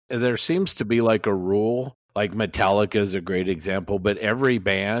there seems to be like a rule, like Metallica is a great example, but every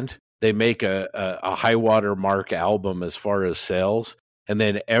band, they make a high water mark album as far as sales. And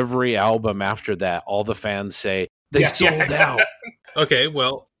then every album after that, all the fans say, they sold out. Okay,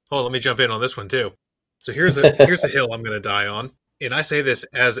 well, let me jump in on this one too. So here's a hill I'm going to die on. And I say this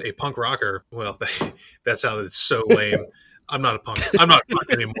as a punk rocker. Well, that sounded so lame. I'm not a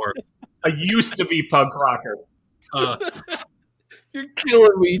punk anymore. I used to be punk rocker. You're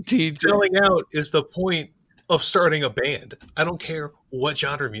killing me, TJ. Selling out is the point of starting a band. I don't care what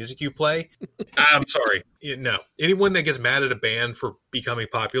genre of music you play. I'm sorry. No. Anyone that gets mad at a band for becoming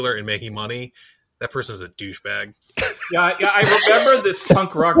popular and making money, that person is a douchebag. Yeah, I remember this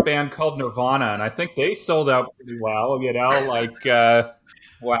punk rock band called Nirvana, and I think they sold out pretty well,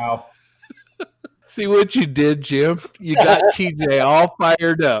 wow. See what you did, Jim? You got TJ all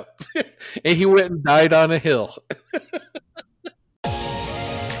fired up, and he went and died on a hill.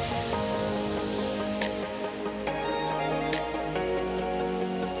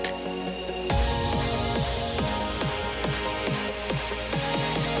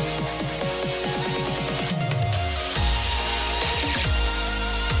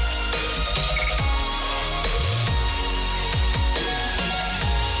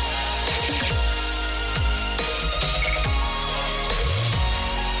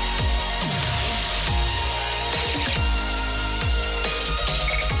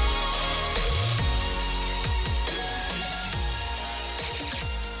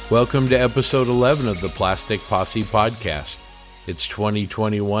 Welcome to episode 11 of the Plastic Posse podcast. It's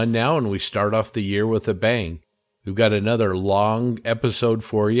 2021 now, and we start off the year with a bang. We've got another long episode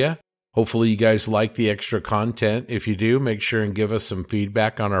for you. Hopefully you guys like the extra content. If you do, make sure and give us some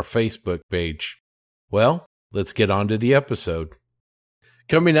feedback on our Facebook page. Well, let's get on to the episode.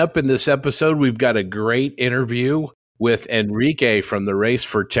 Coming up in this episode, we've got a great interview with Enrique from the Race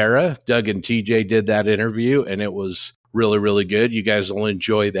for Terra. Doug and TJ did that interview, and it was really, really good. You guys will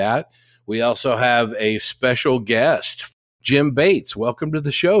enjoy that. We also have a special guest, Jim Bates. Welcome to the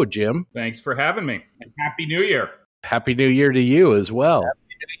show, Jim. Thanks for having me. And Happy New Year. Happy New Year to you as well. Happy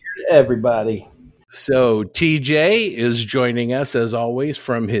New Year to everybody. So TJ is joining us, as always,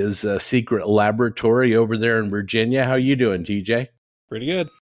 from his secret laboratory over there in Virginia. How you doing, TJ? Pretty good.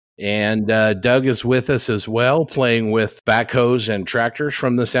 And Doug is with us as well, playing with backhoes and tractors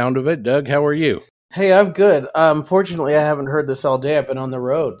from the sound of it. Doug, how are you? Hey, I'm good. Fortunately, I haven't heard this all day. I've been on the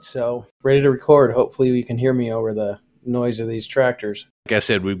road, so ready to record. Hopefully, you can hear me over the noise of these tractors. Like I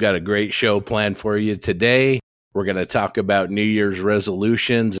said, we've got a great show planned for you today. We're going to talk about New Year's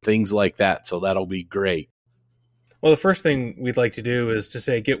resolutions, things like that, so that'll be great. Well, the first thing we'd like to do is to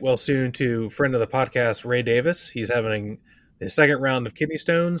say get well soon to friend of the podcast, Ray Davis. He's having his second round of kidney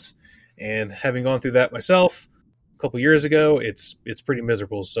stones, and having gone through that myself a couple years ago, it's pretty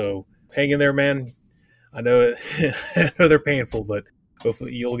miserable. So hang in there, man. I know they're painful, but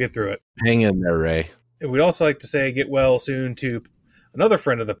hopefully you'll get through it. Hang in there, Ray. And we'd also like to say get well soon to another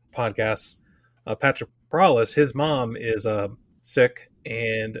friend of the podcast, Patrick Pralis. His mom is sick,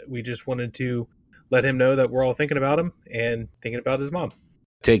 and we just wanted to let him know that we're all thinking about him and thinking about his mom.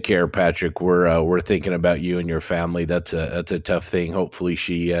 Take care, Patrick. We're thinking about you and your family. That's a tough thing. Hopefully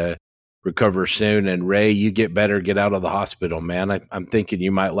she recover soon. And Ray, you get better, get out of the hospital, man. I'm thinking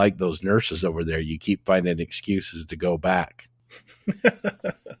you might like those nurses over there. You keep finding excuses to go back.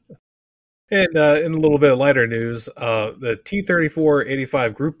 And in a little bit of lighter news, the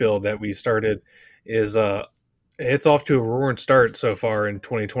T-34-85 group build that we started is it's off to a roaring start so far in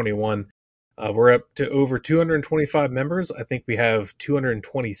 2021. We're up to over 225 members. I think we have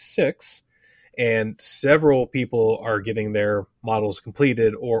 226. And several people are getting their models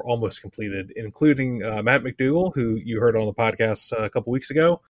completed or almost completed, including Matt McDougall, who you heard on the podcast a couple weeks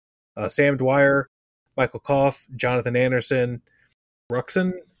ago, Sam Dwyer, Michael Koff, Jonathan Anderson,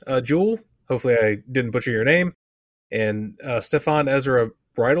 Ruxin Jewel, hopefully I didn't butcher your name, and Stefan Ezra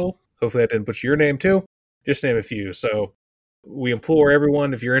Bridle, hopefully I didn't butcher your name too, just to name a few. So we implore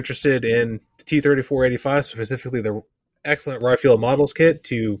everyone, if you're interested in the T-34-85, specifically the excellent Ryefield Models Kit,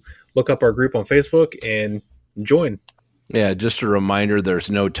 to look up our group on Facebook and join. Yeah, just a reminder,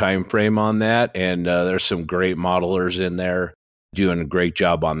 there's no time frame on that, and there's some great modelers in there doing a great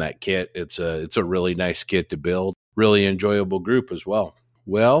job on that kit. It's a really nice kit to build. Really enjoyable group as well.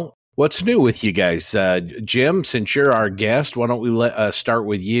 Well, what's new with you guys? Jim, since you're our guest, why don't we start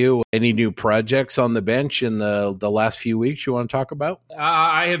with you? Any new projects on the bench in the last few weeks you want to talk about?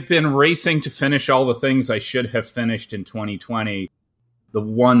 I have been racing to finish all the things I should have finished in 2020. The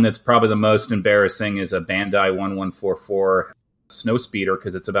one that's probably the most embarrassing is a Bandai 1144 snow speeder,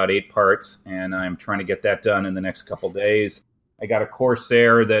 because it's about 8 parts, and I'm trying to get that done in the next couple days. I got a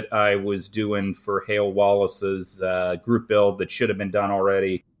Corsair that I was doing for Hale Wallace's group build that should have been done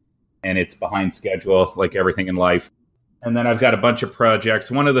already, and it's behind schedule, like everything in life. And then I've got a bunch of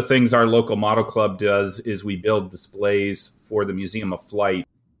projects. One of the things our local model club does is we build displays for the Museum of Flight,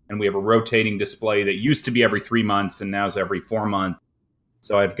 and we have a rotating display that used to be every 3 months and now is every 4 months.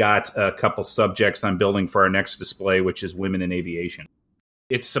 So I've got a couple subjects I'm building for our next display, which is women in aviation.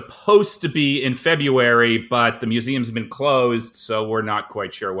 It's supposed to be in February, but the museum's been closed, so we're not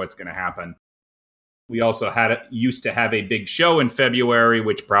quite sure what's going to happen. We also used to have a big show in February,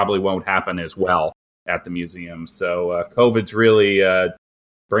 which probably won't happen as well at the museum. So COVID's really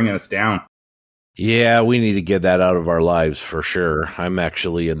bringing us down. Yeah, we need to get that out of our lives for sure. I'm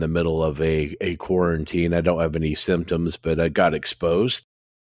actually in the middle of a quarantine. I don't have any symptoms, but I got exposed.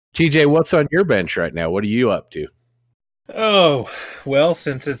 TJ, what's on your bench right now? What are you up to? Oh, well,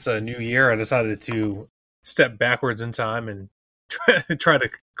 since it's a new year, I decided to step backwards in time and try to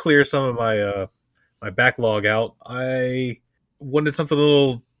clear some of my my backlog out. I wanted something a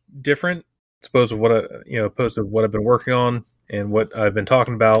little different, opposed to what I've been working on and what I've been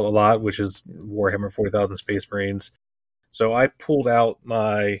talking about a lot, which is Warhammer 40,000 Space Marines. So I pulled out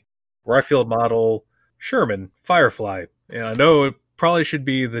my Ryfield model Sherman Firefly, and I know it probably should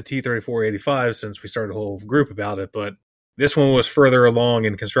be the T-3485 since we started a whole group about it, but this one was further along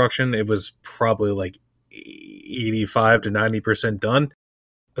in construction. It was probably like 85 to 90% done,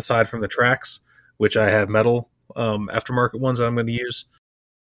 aside from the tracks, which I have metal aftermarket ones that I'm going to use.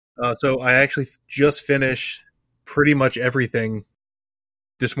 So I actually just finished pretty much everything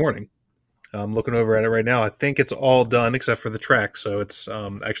this morning. I'm looking over at it right now. I think it's all done except for the tracks, so it's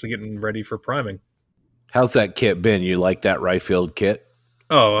actually getting ready for priming. How's that kit been? You like that Ryfield kit?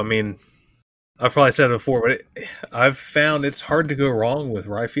 Oh, I mean, I've probably said it before, but I've found it's hard to go wrong with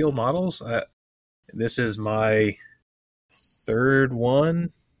Ryfield models. This is my third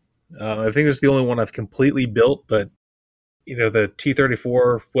one. I think this is the only one I've completely built, but the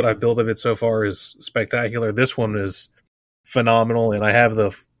T-34, what I've built of it so far is spectacular. This one is phenomenal, and I have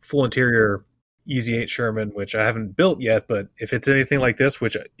the full interior EZ-8 Sherman, which I haven't built yet, but if it's anything like this,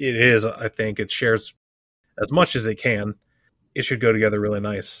 which it is, I think it shares as much as it can, it should go together really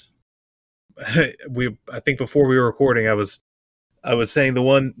nice. I think before we were recording, I was saying the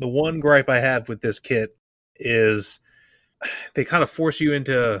one gripe I have with this kit is they kind of force you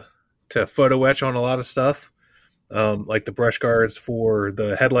into photo etch on a lot of stuff, like the brush guards for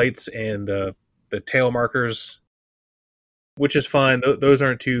the headlights and the tail markers, which is fine. Those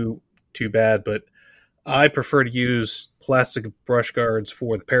aren't too bad, but I prefer to use plastic brush guards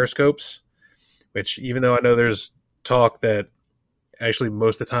for the periscopes, which even though I know there's talk that actually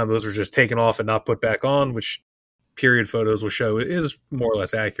most of the time those are just taken off and not put back on, which period photos will show it is more or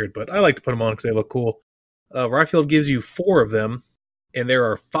less accurate, but I like to put them on because they look cool. Ryfield gives you 4 of them, and there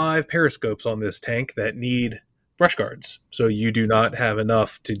are 5 periscopes on this tank that need brush guards, so you do not have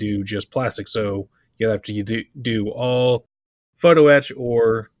enough to do just plastic, so you have to do all photo etch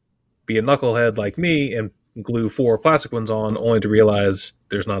or be a knucklehead like me and glue 4 plastic ones on, only to realize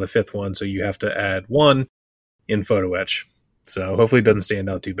there's not a 5th one, so you have to add 1 in photo etch. So hopefully it doesn't stand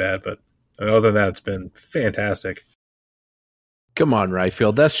out too bad, but other than that, it's been fantastic. Come on,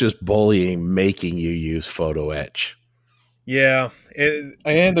 Ryfield. That's just bullying, making you use photo etch. Yeah,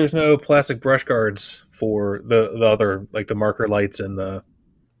 and there's no plastic brush guards for the other, like the marker lights and the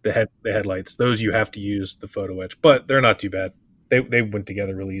headlights. Those you have to use the photo etch, but they're not too bad. They went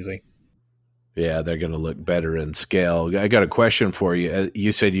together really easy. Yeah, they're going to look better in scale. I got a question for you.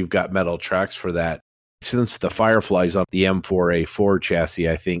 You said you've got metal tracks for that. Since the Firefly's on the M4A4 chassis,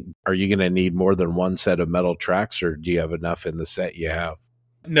 I think, are you going to need more than one set of metal tracks, or do you have enough in the set you have?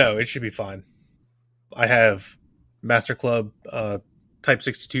 No, it should be fine. I have Master Club Type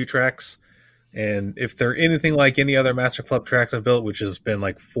 62 tracks, and if they're anything like any other Master Club tracks I've built, which has been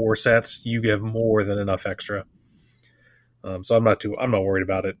like 4 sets, you have more than enough extra. So I'm not worried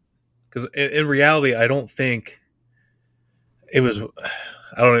about it. Because in reality, I don't think it was.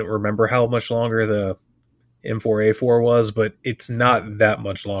 I don't even remember how much longer the M4A4 was, but it's not that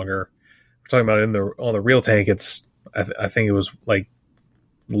much longer. We're talking about on the real tank. It's I think it was like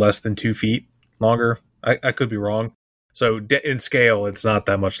less than 2 feet longer. I could be wrong. So in scale, it's not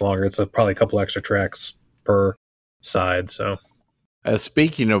that much longer. It's probably a couple extra tracks per side. So,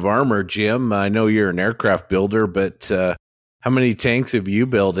 speaking of armor, Jim, I know you're an aircraft builder, but how many tanks have you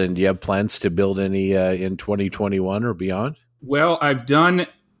built, and do you have plans to build any in 2021 or beyond? Well, I've done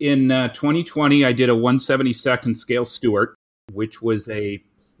in 2020, I did a 1/72nd scale Stuart, which was a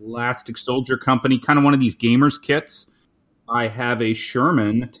plastic soldier company, kind of one of these gamers kits. I have a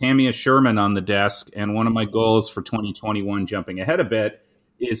Sherman, Tamiya Sherman on the desk, and one of my goals for 2021, jumping ahead a bit,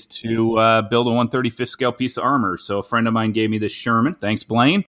 is to build a 1/35th scale piece of armor. So a friend of mine gave me this Sherman. Thanks,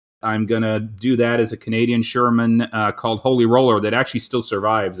 Blaine. I'm going to do that as a Canadian Sherman called Holy Roller that actually still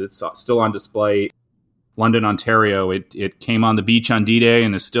survives. It's still on display, London, Ontario. It came on the beach on D-Day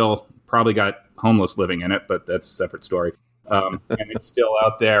and is still probably got homeless living in it, but that's a separate story. And it's still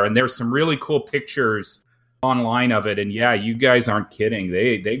out there. And there's some really cool pictures online of it. And yeah, you guys aren't kidding.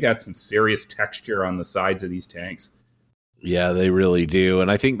 They got some serious texture on the sides of these tanks. Yeah, they really do. And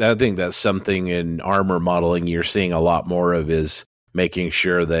I think that's something in armor modeling you're seeing a lot more of, is making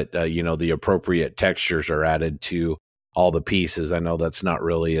sure that, the appropriate textures are added to all the pieces. I know that's not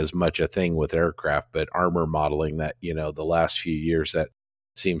really as much a thing with aircraft, but armor modeling, that, the last few years, that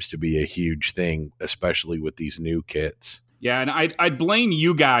seems to be a huge thing, especially with these new kits. Yeah, and I'd blame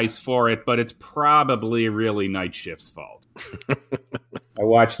you guys for it, but it's probably really Night Shift's fault. I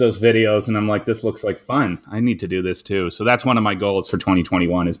watch those videos and I'm like, this looks like fun. I need to do this too. So that's one of my goals for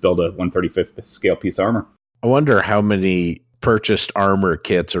 2021, is build a 1/35th scale piece of armor. I wonder how many purchased armor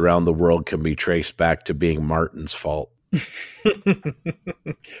kits around the world can be traced back to being Martin's fault.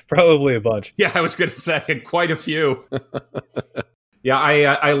 Probably a bunch. Yeah, I was going to say quite a few. Yeah,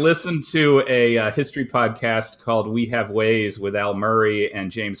 I listened to a history podcast called We Have Ways with Al Murray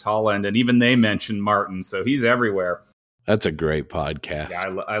and James Holland, and even they mentioned Martin, so he's everywhere. That's a great podcast.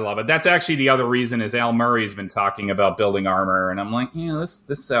 Yeah, I love it. That's actually the other reason, is Al Murray's been talking about building armor, and I'm like,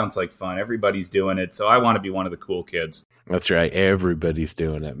 this sounds like fun. Everybody's doing it, so I want to be one of the cool kids. That's right. Everybody's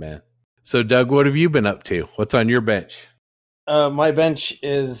doing it, man. So, Doug, what have you been up to? What's on your bench? My bench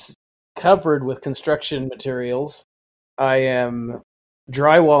is covered with construction materials. I am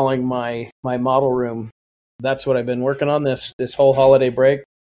drywalling my model room. That's what I've been working on this whole holiday break.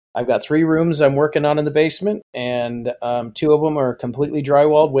 I've got 3 rooms I'm working on in the basement, and 2 of them are completely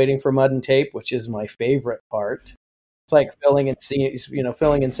drywalled, waiting for mud and tape, which is my favorite part. It's like filling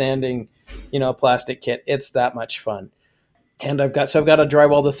and sanding, a plastic kit. It's that much fun. And I've got to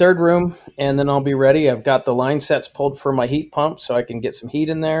drywall the 3rd room, and then I'll be ready. I've got the line sets pulled for my heat pump, so I can get some heat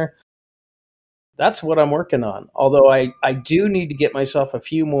in there. That's what I'm working on. Although I do need to get myself a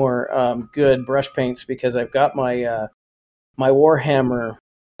few more good brush paints, because I've got my my Warhammer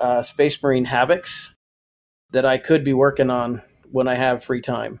Space Marine Havocs that I could be working on when I have free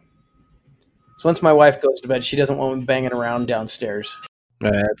time. So once my wife goes to bed, she doesn't want me banging around downstairs.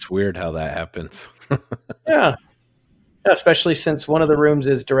 That's weird how that happens. Yeah, especially since one of the rooms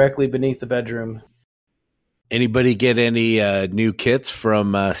is directly beneath the bedroom. Anybody get any new kits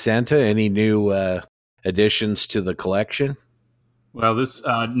from Santa? Any new additions to the collection? Well, this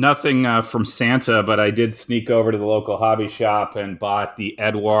nothing from Santa, but I did sneak over to the local hobby shop and bought the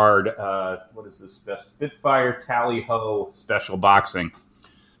Edward, what is this, Spitfire Tally-Ho special boxing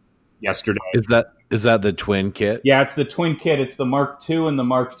yesterday. Is that the twin kit? Yeah, it's the twin kit. It's the Mark II and the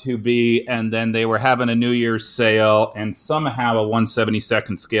Mark IIB, and then they were having a New Year's sale, and somehow a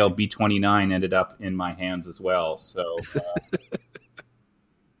 1/72nd scale B-29 ended up in my hands as well. So,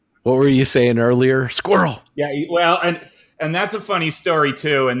 what were you saying earlier? Squirrel. Yeah, well, and that's a funny story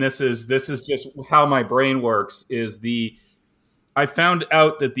too. And this is just how my brain works. I found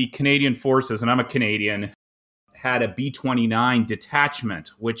out that the Canadian Forces, and I'm a Canadian, had a B-29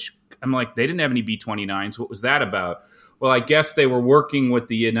 detachment, which I'm like, they didn't have any B-29s. What was that about? Well, I guess they were working with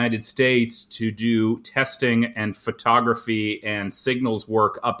the United States to do testing and photography and signals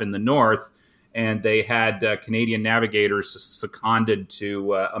work up in the north, and they had Canadian navigators seconded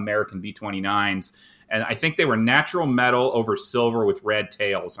to American B-29s. And I think they were natural metal over silver with red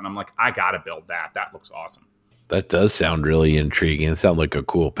tails. And I'm like, I got to build that. That looks awesome. That does sound really intriguing. It sounds like a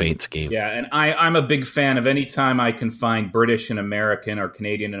cool paint scheme. Yeah, and I'm a big fan of any time I can find British and American or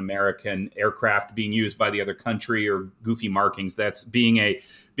Canadian and American aircraft being used by the other country or goofy markings. That's being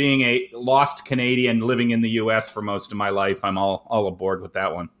a lost Canadian living in the U.S. for most of my life. I'm all aboard with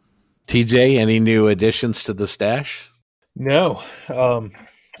that one. TJ, any new additions to the stash? No,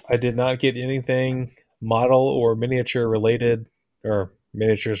 I did not get anything model or miniature related, or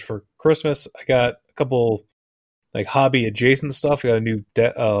miniatures for Christmas. I got a couple like hobby adjacent stuff. I got a new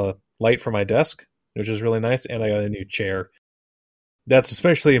light for my desk, which is really nice, and I got a new chair. That's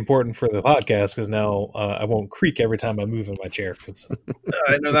especially important for the podcast because now I won't creak every time I move in my chair.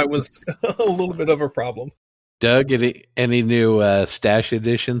 I know that was a little bit of a problem. Doug, any new stash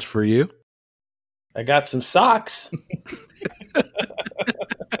additions for you? I got some socks.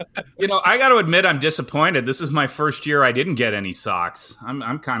 I got to admit, I'm disappointed. This is my first year I didn't get any socks.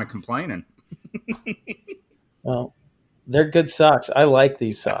 I'm kind of complaining. Well, they're good socks. I like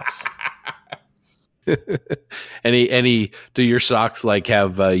these socks. Any do your socks like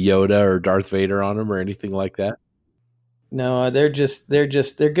have Yoda or Darth Vader on them or anything like that? No, they're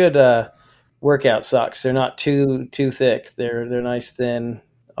good workout socks. They're not too thick. They're nice thin.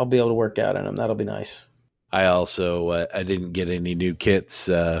 I'll be able to work out in them. That'll be nice. I also I didn't get any new kits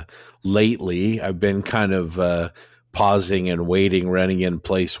lately. I've been kind of pausing and waiting, running in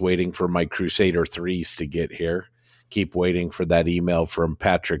place, waiting for my Crusader 3s to get here. Keep waiting for that email from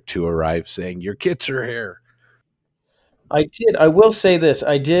Patrick to arrive saying your kits are here. I will say this.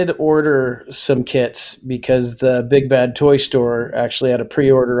 I did order some kits because the Big Bad Toy Store actually had a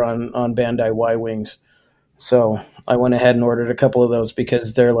pre-order on Bandai Y-Wings. So I went ahead and ordered a couple of those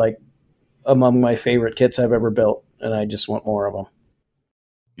because they're like among my favorite kits I've ever built, and I just want more of them.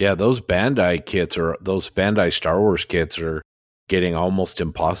 Yeah, those Bandai Star Wars kits are getting almost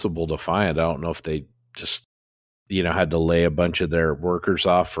impossible to find. I don't know if they just had to lay a bunch of their workers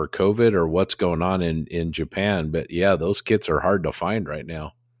off for COVID or what's going on in Japan. But yeah, those kits are hard to find right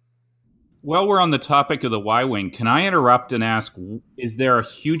now. While we're on the topic of the Y-Wing, can I interrupt and ask, is there a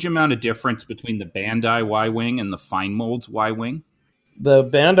huge amount of difference between the Bandai Y-Wing and the Fine Molds Y-Wing? The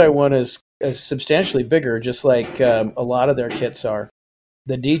Bandai one is substantially bigger, just like a lot of their kits are.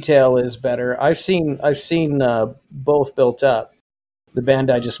 The detail is better. I've seen both built up. The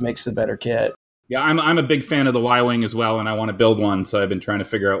Bandai just makes the better kit. Yeah, I'm a big fan of the Y-Wing as well, and I want to build one, so I've been trying to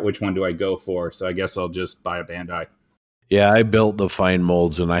figure out which one do I go for. So I guess I'll just buy a Bandai. Yeah, I built the Fine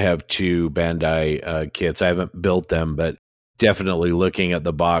Molds, and I have 2 Bandai kits. I haven't built them, but definitely looking at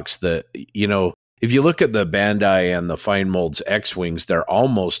the box, if you look at the Bandai and the Fine Molds X-Wings, they're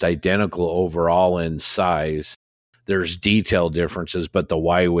almost identical overall in size. There's detail differences, but the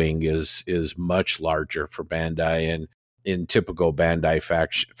Y-Wing is much larger for Bandai, and in typical Bandai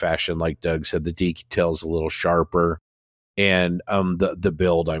fashion, like Doug said, the detail's a little sharper. And the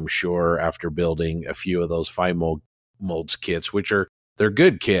build, I'm sure, after building a few of those Fine Molds kits, they're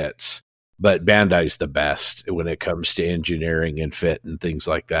good kits, but Bandai's the best when it comes to engineering and fit and things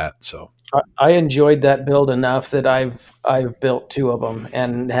like that. So I enjoyed that build enough that I've built 2 of them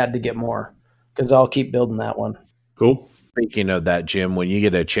and had to get more because I'll keep building that one. Cool. Speaking of that, Jim, when you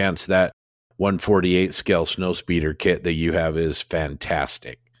get a chance, that 148 scale Snowspeeder kit that you have is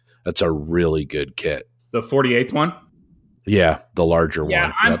fantastic. That's a really good kit. The 48th one? Yeah, the larger one.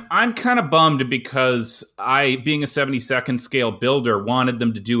 Yeah, I'm kind of bummed because I, being a 72nd scale builder, wanted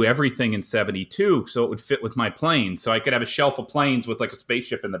them to do everything in 72 so it would fit with my plane. So I could have a shelf of planes with like a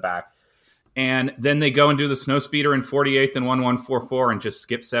spaceship in the back. And then they go and do the Snowspeeder in 48th and 1144 and just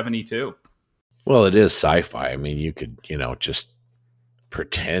skip 72. Well, it is sci-fi. I mean, you could, just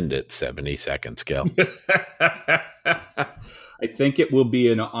pretend it's 72nd scale. I think it will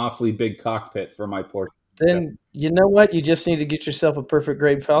be an awfully big cockpit for my Porsche. Then you know what? You just need to get yourself a perfect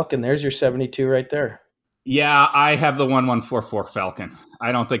grade Falcon. There's your 72 right there. Yeah, I have the 1144 Falcon.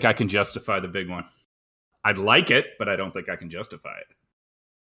 I don't think I can justify the big one. I'd like it, but I don't think I can justify it.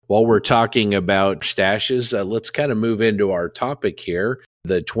 While we're talking about stashes, let's kind of move into our topic here,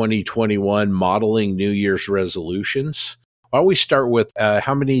 the 2021 modeling New Year's resolutions. Why don't we start with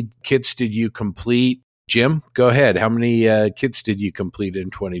how many kits did you complete? Jim, go ahead. How many kits did you complete in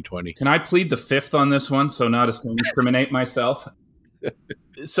 2020? Can I plead the 5th on this one so not to incriminate myself?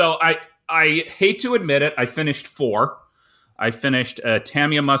 So I hate to admit it, I finished 4. I finished a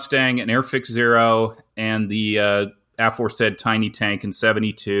Tamiya Mustang, an Airfix Zero, and the aforesaid Tiny Tank in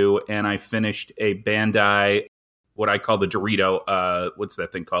 72, and I finished a Bandai, what I call the Dorito, what's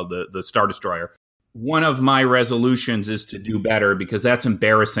that thing called? The Star Destroyer. One of my resolutions is to do better because that's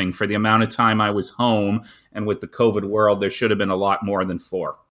embarrassing for the amount of time I was home, and with the COVID world, there should have been a lot more than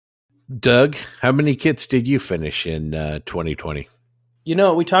 4. Doug, how many kits did you finish in 2020?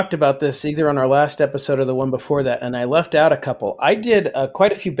 We talked about this either on our last episode or the one before that, and I left out a couple. I did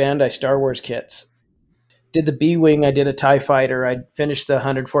quite a few Bandai Star Wars kits. Did the B-Wing, I did a TIE Fighter, I finished the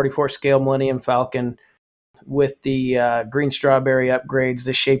 144 scale Millennium Falcon with the green strawberry upgrades,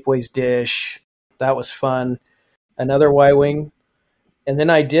 the Shapeways dish. That was fun. Another Y-Wing. And then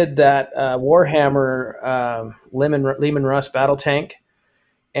I did that Warhammer Leman Russ battle tank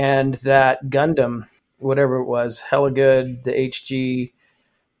and that Gundam, whatever it was, hella good, the HG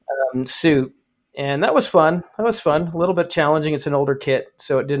suit. And that was fun. A little bit challenging. It's an older kit,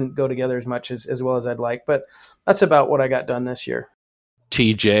 so it didn't go together as much as well as I'd like. But that's about what I got done this year.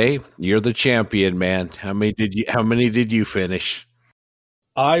 TJ, you're the champion, man. How many did you finish?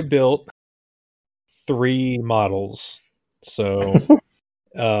 I built 3 models. So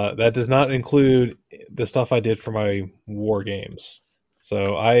that does not include the stuff I did for my war games.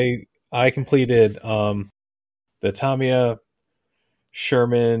 So I completed the Tamiya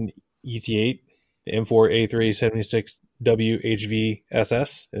Sherman Easy 8 The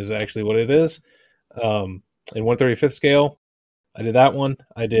M4A376WHVSS is actually what it is. In 1/35th scale, I did that one.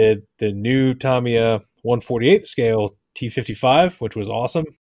 I did the new Tamiya 1/48th scale T55, which was awesome.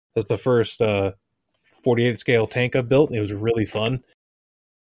 That's the first 48th scale tank I've built. It was really fun.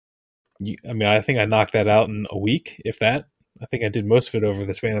 I think I knocked that out in a week, if that. I think I did most of it over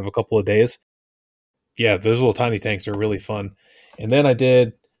the span of a couple of days. Yeah, those little tiny tanks are really fun. And then I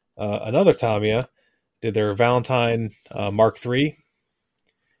did another Tamiya, did their Valentine Mark III,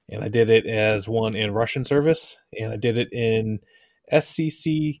 and I did it as one in Russian service, and I did it in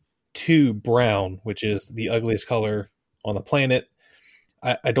SCC2 brown, which is the ugliest color on the planet.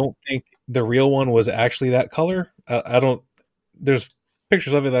 I don't think the real one was actually that color. There's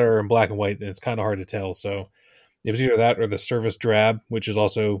pictures of it that are in black and white, and it's kind of hard to tell. So it was either that or the service drab, which is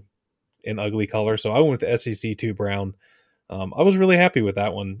also an ugly color. So I went with the SCC2 brown. I was really happy with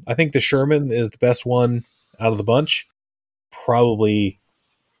that one. I think the Sherman is the best one out of the bunch. Probably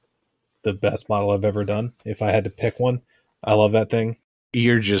the best model I've ever done, if I had to pick one. I love that thing.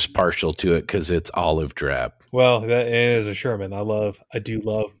 You're just partial to it because it's olive drab. Well, that is a Sherman. I do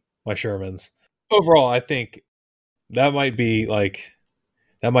love my Shermans. Overall, I think that might be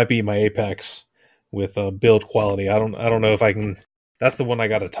my apex with build quality. I don't know if I can. That's the one I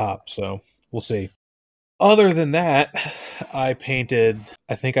got to top. So we'll see. Other than that, I think I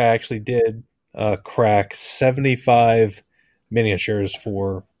actually did crack 75 miniatures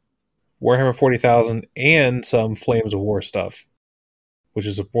for Warhammer 40,000 and some Flames of War stuff, which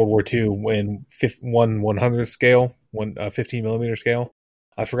is a World War II in 1/100th scale, 15 millimeter scale.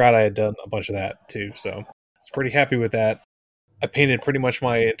 I forgot I had done a bunch of that too, so I was pretty happy with that. I painted pretty much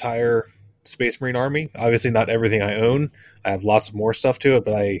my entire Space Marine army. Obviously not everything I own. I have lots of more stuff to it,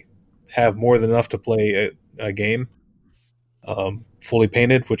 but I have more than enough to play a game fully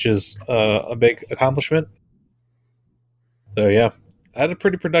painted, which is a big accomplishment. So yeah, I had a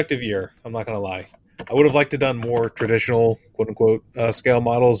pretty productive year. I'm not going to lie. I would have liked to done more traditional quote unquote scale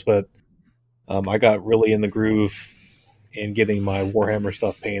models, but I got really in the groove in getting my Warhammer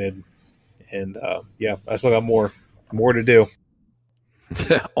stuff painted. And yeah, I still got more to do.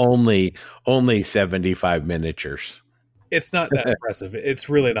 only 75 miniatures. It's not that impressive. It's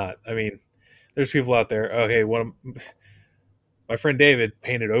really not. I mean, there's people out there. Okay, my friend David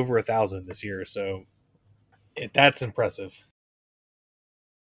painted over 1,000 this year, so that's impressive.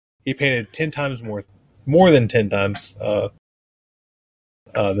 He painted 10 times more than 10 times than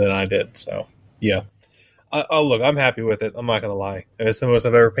I did. So yeah, look, I'm happy with it. I'm not gonna lie. It's the most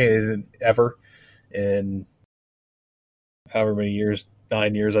I've ever painted ever in however many years,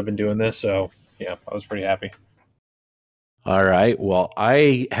 9 years I've been doing this. So yeah, I was pretty happy. All right. Well,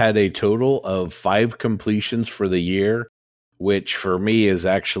 I had a total of 5 completions for the year, which for me is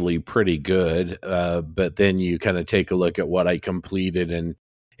actually pretty good. But then you kind of take a look at what I completed and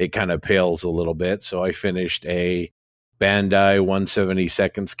it kind of pales a little bit. So I finished a Bandai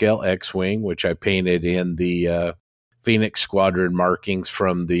 1/72nd scale X-Wing, which I painted in the Phoenix Squadron markings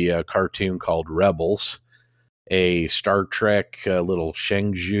from the cartoon called Rebels. A Star Trek little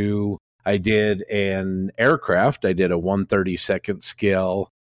Shenzhou. I did an aircraft. I did a 1/32nd scale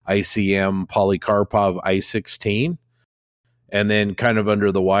ICM Polycarpov I-16. And then kind of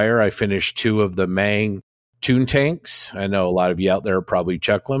under the wire, I finished 2 of the Mang Toon tanks. I know a lot of you out there are probably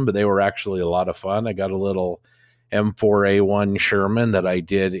chuckling, but they were actually a lot of fun. I got a little M4A1 Sherman that I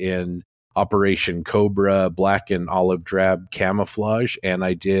did in Operation Cobra black and olive drab camouflage, and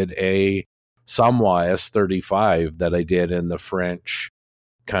I did a Samoa S35 that I did in the French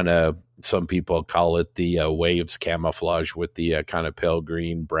kind of, some people call it the waves camouflage with the kind of pale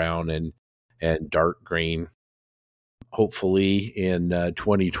green, brown, and dark green. Hopefully in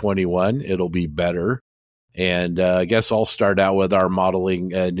 2021, it'll be better. And I guess I'll start out with our modeling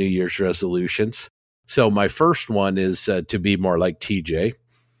New Year's resolutions. So my first one is to be more like TJ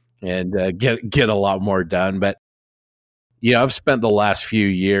and get a lot more done. But yeah, I've spent the last few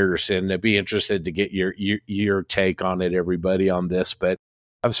years, and I'd be interested to get your take on it, everybody, on this. But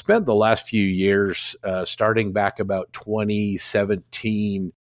I've spent the last few years, starting back about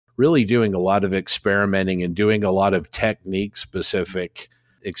 2017, really doing a lot of experimenting and doing a lot of technique-specific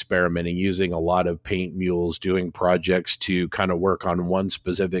experimenting, using a lot of paint mules, doing projects to kind of work on one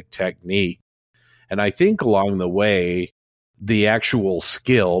specific technique. And I think along the way, the actual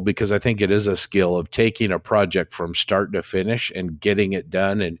skill, because I think it is a skill of taking a project from start to finish and getting it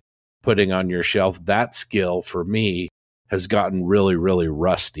done and putting on your shelf, that skill for me has gotten really, really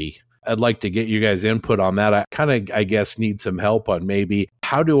rusty. I'd like to get you guys' input on that. I guess, need some help on maybe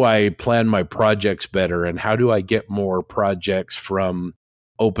how do I plan my projects better and how do I get more projects from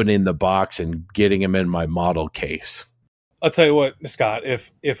opening the box and getting them in my model case. I'll tell you what, Scott,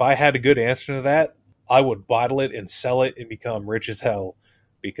 if I had a good answer to that, I would bottle it and sell it and become rich as hell,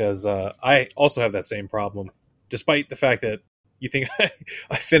 because I also have that same problem, despite the fact that you think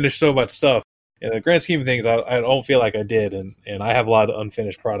I finished so much stuff. In the grand scheme of things, I don't feel like I did, and I have a lot of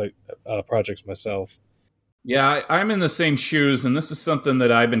unfinished projects myself. Yeah, I'm in the same shoes, and this is something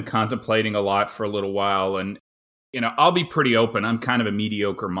that I've been contemplating a lot for a little while. And, I'll be pretty open. I'm kind of a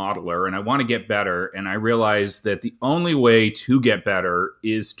mediocre modeler, and I want to get better. And I realize that the only way to get better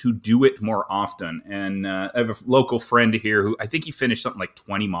is to do it more often. And I have a local friend here who I think he finished something like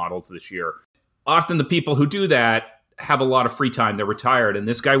 20 models this year. Often the people who do that have a lot of free time. They're retired, and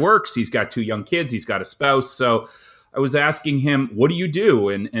this guy works. He's got 2 young kids. He's got a spouse. So I was asking him, what do you do?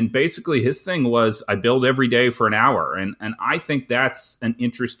 And basically his thing was, I build every day for an hour. And I think that's an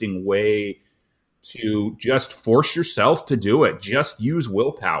interesting way to just force yourself to do it. Just use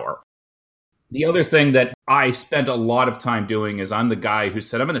willpower. The other thing that I spent a lot of time doing is I'm the guy who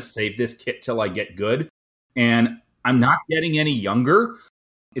said, I'm going to save this kit till I get good. And I'm not getting any younger.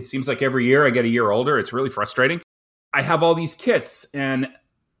 It seems like every year I get a year older. It's really frustrating. I have all these kits, and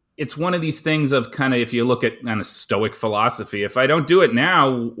it's one of these things of kind of, if you look at kind of stoic philosophy, if I don't do it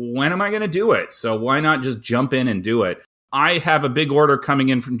now, when am I going to do it? So why not just jump in and do it? I have a big order coming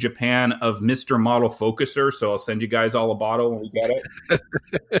in from Japan of Mr. Model Focuser, so I'll send you guys all a bottle when we get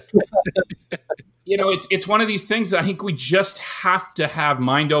it. It's one of these things that I think we just have to have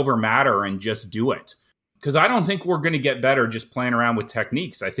mind over matter and just do it. Because I don't think we're going to get better just playing around with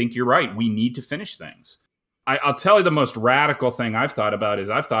techniques. I think you're right. We need to finish things. I'll tell you the most radical thing I've thought about is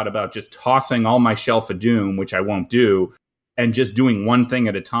I've thought about just tossing all my Shelf of Doom, which I won't do, and just doing one thing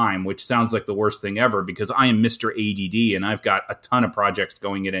at a time, which sounds like the worst thing ever because I am Mr. ADD and I've got a ton of projects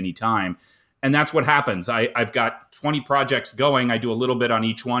going at any time. And that's what happens. I've got 20 projects going. I do a little bit on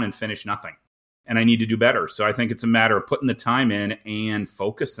each one and finish nothing. And I need to do better. So I think it's a matter of putting the time in and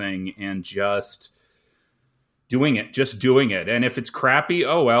focusing and just doing it. Just doing it. And if it's crappy,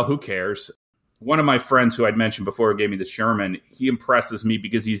 oh, well, who cares? One of my friends who I'd mentioned before who gave me the Sherman, he impresses me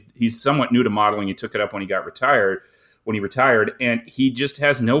because he's somewhat new to modeling. He took it up when he retired, and he just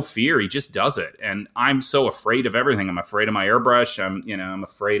has no fear. He just does it. And I'm so afraid of everything. I'm afraid of my airbrush. I'm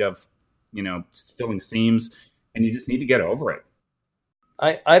afraid of, filling seams, and you just need to get over it.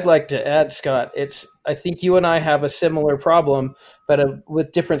 I'd like to add, Scott, I think you and I have a similar problem, but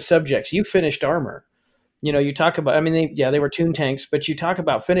with different subjects. You finished armor. You talk about, they were Toon tanks, but you talk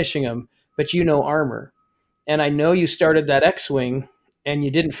about finishing them, but armor. And I know you started that X-Wing and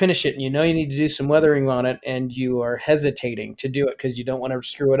you didn't finish it, and you need to do some weathering on it, and you are hesitating to do it because you don't want to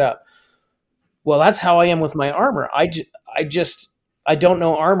screw it up. Well, that's how I am with my armor. I don't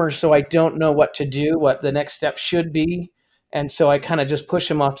know armor, so I don't know what to do, what the next step should be. And so I kind of just push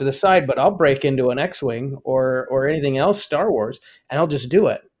them off to the side, but I'll break into an X-Wing or anything else Star Wars, and I'll just do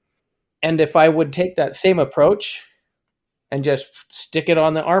it. And if I would take that same approach and just stick it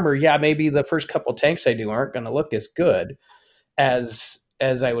on the armor, maybe the first couple tanks I do aren't going to look as good as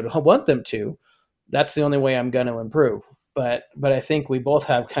I would want them to. That's the only way I'm going to improve. But I think we both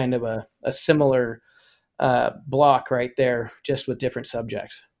have kind of a similar block right there, just with different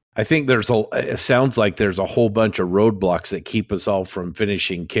subjects. I think it sounds like there's a whole bunch of roadblocks that keep us all from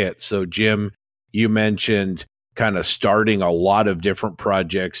finishing kits. So Jim, you mentioned kind of starting a lot of different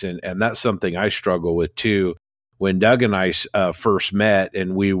projects, and that's something I struggle with too. When Doug and I first met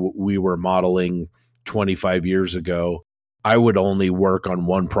and we were modeling 25 years ago, I would only work on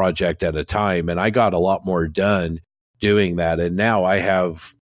one project at a time, and I got a lot more done doing that. And now I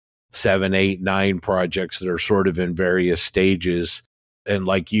have 7, 8, 9 projects that are sort of in various stages. And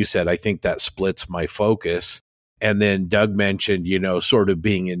like you said, I think that splits my focus. And then Doug mentioned, sort of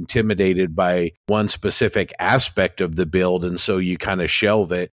being intimidated by one specific aspect of the build. And so you kind of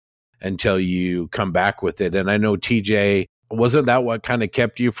shelve it until you come back with it. And I know, TJ, wasn't that what kind of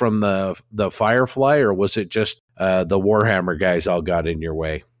kept you from the Firefly, or was it just the Warhammer guys all got in your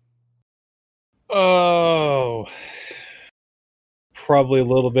way? Oh, probably a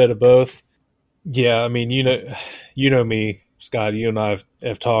little bit of both. Yeah, you know me, Scott. You and I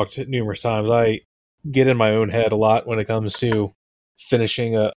have talked numerous times. I get in my own head a lot when it comes to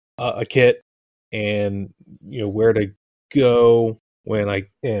finishing a kit and where to go when I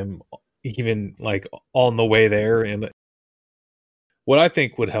am even like on the way there. And what I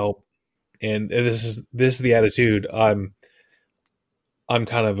think would help, and this is the attitude I'm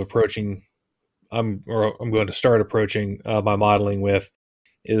kind of approaching. I'm going to start approaching my modeling with,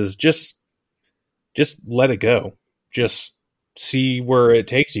 is just let it go. Just see where it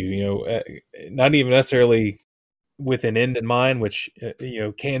takes you. Not even necessarily with an end in mind, which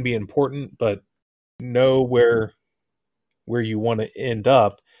can be important, but know where you want to end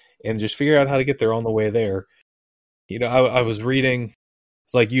up and just figure out how to get there on the way there. I was reading,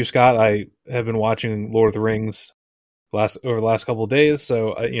 it's like you, Scott, I have been watching Lord of the Rings over the last couple of days.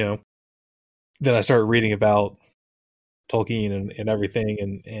 So, then I started reading about Tolkien and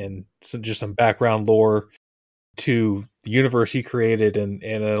everything and just some background lore to the universe he created. And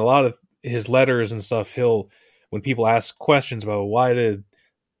in a lot of his letters and stuff, when people ask questions about why did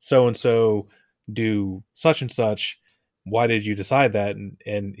so-and-so do such and such, why did you decide that?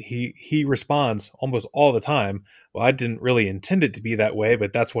 And he responds almost all the time, well, I didn't really intend it to be that way,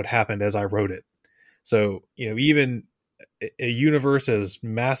 but that's what happened as I wrote it. So, even a universe as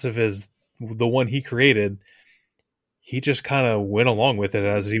massive as the one he created, he just kind of went along with it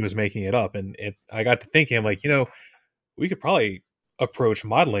as he was making it up. And I got to thinking, I'm like, we could probably approach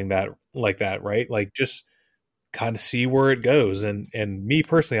modeling that like that, right? Like just kind of see where it goes. And me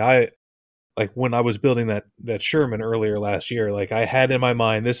personally, I like when I was building that Sherman earlier last year, like I had in my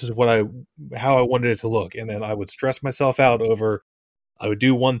mind, this is how I wanted it to look. And then I would stress myself out over, I would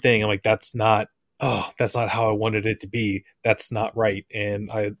do one thing. I'm like, that's not how I wanted it to be. That's not right. And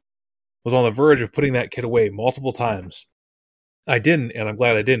I was on the verge of putting that kit away multiple times. I didn't, and I'm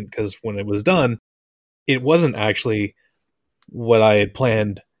glad I didn't, because when it was done, it wasn't actually what I had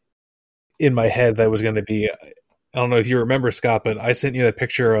planned in my head that was going to be. I don't know if you remember, Scott, but I sent you that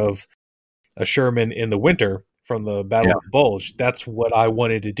picture of a Sherman in the winter from the Battle of the Bulge. That's what I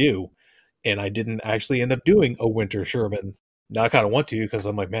wanted to do. And I didn't actually end up doing a winter Sherman. Now I kind of want to, because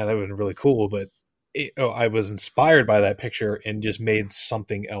I'm like, man, that would have been really cool. But I was inspired by that picture and just made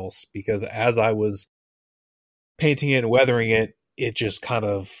something else, because as I was painting it and weathering it, it just kind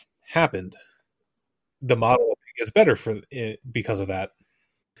of happened. The model gets better because of that.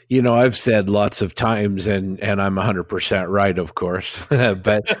 I've said lots of times, and I'm 100% right, of course,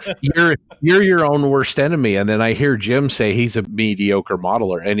 but you're your own worst enemy. And then I hear Jim say he's a mediocre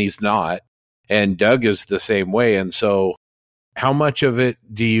modeler, and he's not. And Doug is the same way. And so how much of it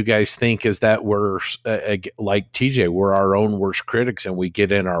do you guys think is that we're, like TJ, we're our own worst critics, and we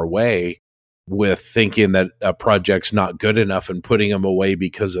get in our way with thinking that a project's not good enough and putting them away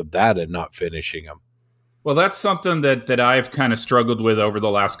because of that and not finishing them? Well, that's something that I've kind of struggled with over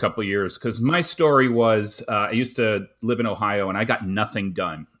the last couple of years, because my story was I used to live in Ohio and I got nothing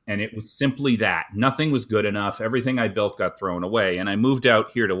done. And it was simply that. Nothing was good enough. Everything I built got thrown away. And I moved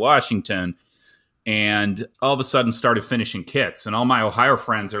out here to Washington and all of a sudden started finishing kits. And all my Ohio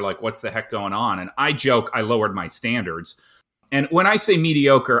friends are like, what's the heck going on? And I joke, I lowered my standards. And when I say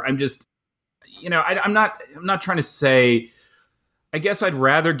mediocre, I'm just, I'm not trying to say, I guess I'd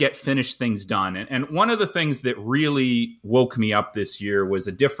rather get finished things done. And one of the things that really woke me up this year was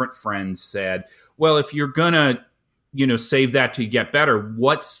a different friend said, well, if you're going to, save that to get better,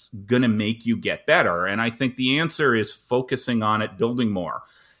 what's going to make you get better? And I think the answer is focusing on it, building more.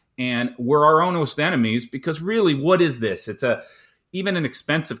 And we're our own worst enemies, because really, what is this? It's even an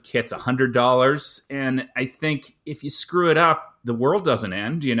expensive kit's $100. And I think if you screw it up, the world doesn't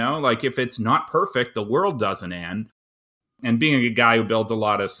end, like if it's not perfect, the world doesn't end. And being a guy who builds a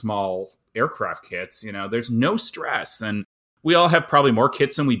lot of small aircraft kits, there's no stress. And we all have probably more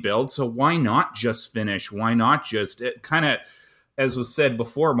kits than we build. So why not just finish? Why not just kind of, as was said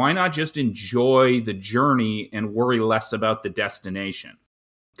before, why not just enjoy the journey and worry less about the destination?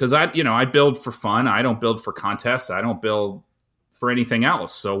 Because I build for fun. I don't build for contests. I don't build for anything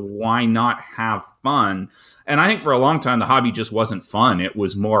else. So why not have fun? And I think for a long time, the hobby just wasn't fun. It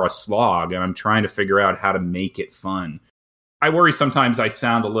was more a slog. And I'm trying to figure out how to make it fun. I worry sometimes I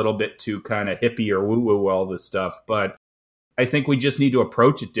sound a little bit too kind of hippie or woo-woo all this stuff, but I think we just need to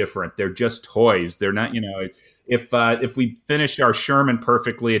approach it different. They're just toys. They're not, if we finish our Sherman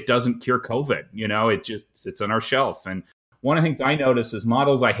perfectly, it doesn't cure COVID. It just sits on our shelf. And one of the things I notice is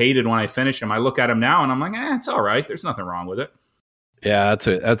models I hated when I finish them, I look at them now and I'm like, it's all right. There's nothing wrong with it. Yeah,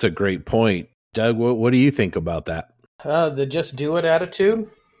 that's a great point. Doug, what do you think about that? The just do it attitude.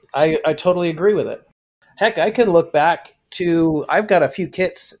 I totally agree with it. Heck, I can look back I've got a few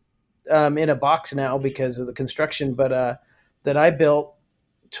kits in a box now because of the construction, but that I built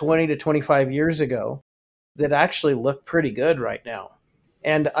 20 to 25 years ago that actually look pretty good right now.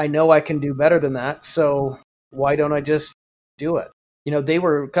 And I know I can do better than that. So why don't I just do it?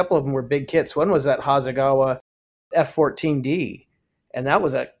 A couple of them were big kits. One was that Hasegawa F-14D, and that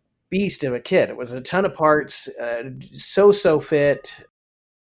was a beast of a kit. It was a ton of parts, so fit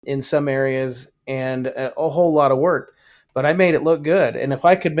in some areas, and a whole lot of work. But I made it look good. And if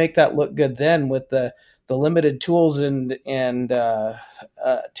I could make that look good then with the limited tools and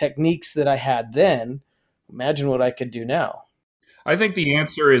techniques that I had then, imagine what I could do now. I think the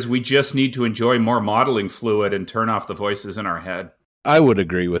answer is we just need to enjoy more modeling fluid and turn off the voices in our head. I would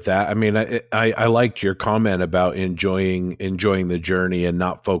agree with that. I mean, I liked your comment about enjoying the journey and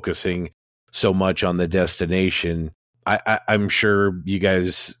not focusing so much on the destination. I'm sure you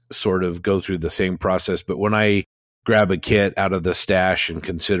guys sort of go through the same process, but when I grab a kit out of the stash and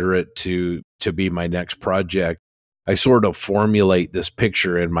consider it to be my next project, I sort of formulate this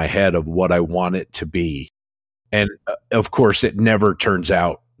picture in my head of what I want it to be. And of course, it never turns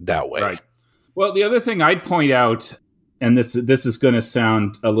out that way. Right. Well, the other thing I'd point out, and this is going to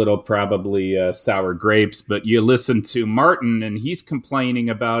sound a little probably sour grapes, but you listen to Martin and he's complaining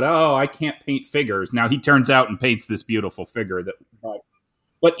about, oh, I can't paint figures. Now he turns out and paints this beautiful figure.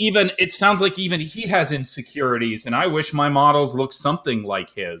 But even it sounds like even he has insecurities, and I wish my models looked something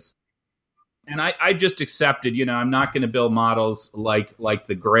like his. And I just accepted, I'm not going to build models like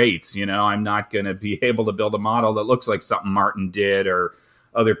the greats. I'm not going to be able to build a model that looks like something Martin did, or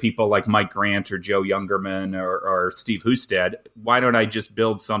other people like Mike Grant or Joe Youngerman or Steve Husted. Why don't I just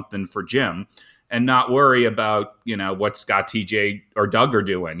build something for Jim and not worry about, what Scott, TJ, or Doug are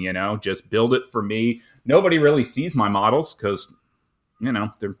doing, just build it for me. Nobody really sees my models because,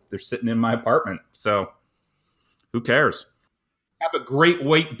 they're sitting in my apartment. So who cares? Have a great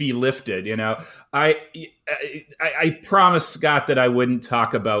weight be lifted. I promised Scott that I wouldn't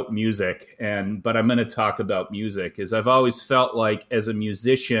talk about music, but I'm going to talk about music. Is I've always felt like as a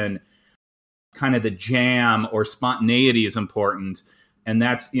musician, kind of the jam or spontaneity is important, and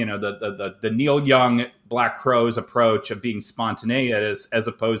that's the Neil Young Black Crowes approach of being spontaneous as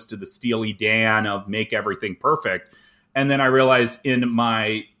opposed to the Steely Dan of make everything perfect. And then I realized in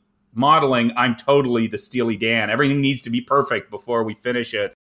my modeling, I'm totally the Steely Dan. Everything needs to be perfect before we finish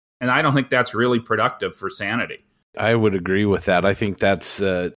it. And I don't think that's really productive for sanity. I would agree with that. I think that's,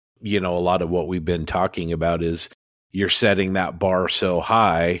 a lot of what we've been talking about is you're setting that bar so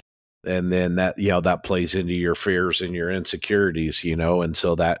high, and then that plays into your fears and your insecurities, and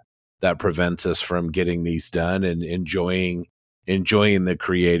so that prevents us from getting these done and enjoying the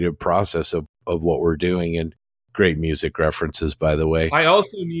creative process of what we're doing. And great music references, by the way. I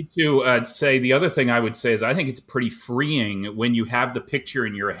also need to say the other thing I would say is I think it's pretty freeing when you have the picture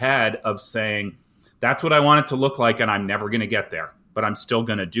in your head of saying, that's what I want it to look like, and I'm never going to get there, but I'm still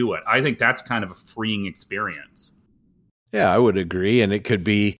going to do it. I think that's kind of a freeing experience. Yeah, I would agree. And it could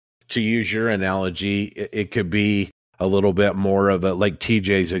be, to use your analogy, it could be a little bit more of a, like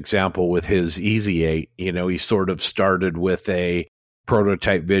TJ's example with his Easy 8. He sort of started with a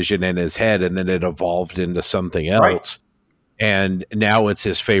prototype vision in his head, and then it evolved into something else. Right. And now it's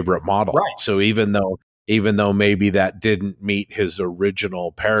his favorite model. Right. So even though maybe that didn't meet his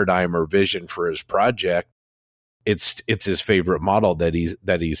original paradigm or vision for his project, it's his favorite model that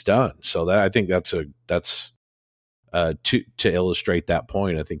he's done. So I think that's to illustrate that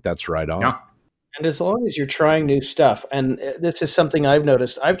point. I think that's right on. Yeah. And as long as you're trying new stuff, and this is something I've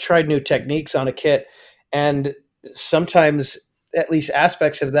noticed, I've tried new techniques on a kit, and sometimes at least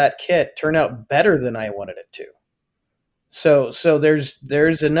aspects of that kit turn out better than I wanted it to. So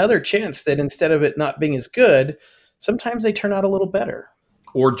there's another chance that instead of it not being as good, sometimes they turn out a little better.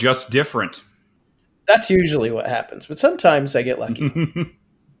 Or just different. That's usually what happens, but sometimes I get lucky.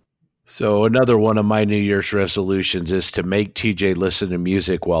 So another one of my New Year's resolutions is to make TJ listen to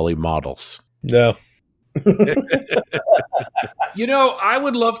music while he models. No. I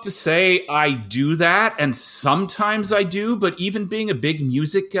would love to say I do that, and sometimes I do, but even being a big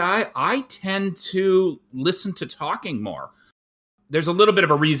music guy, I tend to listen to talking more. There's a little bit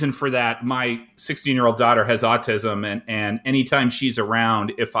of a reason for that. My 16-year-old daughter has autism, and anytime she's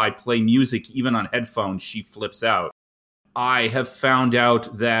around, if I play music, even on headphones, she flips out. I have found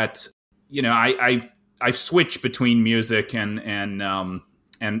out that, I've switched between music and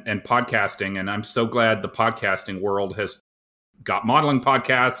podcasting, and I'm so glad the podcasting world has got modeling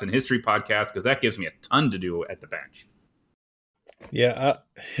podcasts and history podcasts, because that gives me a ton to do at the bench. Yeah,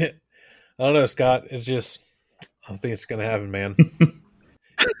 I don't know, Scott. It's just, I don't think it's going to happen, man.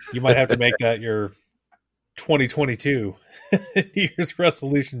 You might have to make that your 2022 New Year's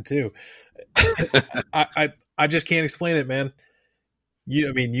resolution too. I just can't explain it, man.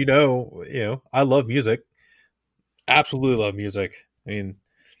 I love music. Absolutely love music. I mean,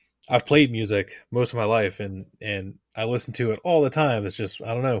 I've played music most of my life, and I listen to it all the time. It's just,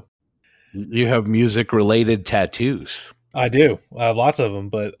 I don't know. You have music-related tattoos. I do. I have lots of them,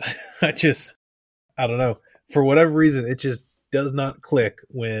 but I don't know. For whatever reason, it just does not click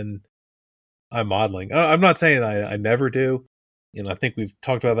when I'm modeling. I'm not saying I never do. I think we've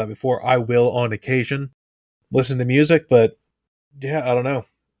talked about that before. I will, on occasion, listen to music, but yeah, I don't know.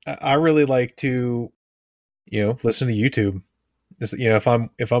 I really like to listen to YouTube.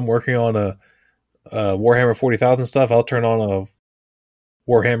 If I'm working on a Warhammer 40,000 stuff, I'll turn on a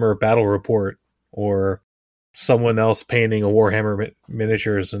Warhammer battle report or someone else painting a Warhammer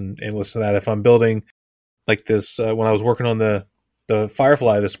miniatures and listen to that. If I'm building like this, when I was working on the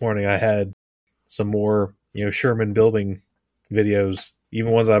Firefly this morning, I had some more Sherman building videos,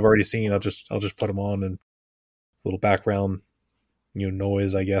 even ones I've already seen. I'll just put them on and a little background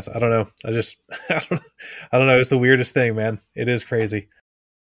noise, I guess. I don't know. I don't know. It's the weirdest thing, man. It is crazy.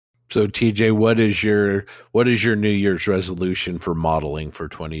 So TJ, what is your New Year's resolution for modeling for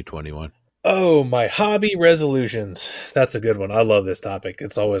 2021? Oh, my hobby resolutions. That's a good one. I love this topic.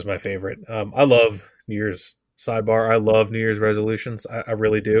 It's always my favorite. I love New Year's sidebar. I love New Year's resolutions. I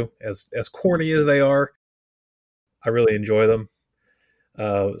really do. As corny as they are, I really enjoy them.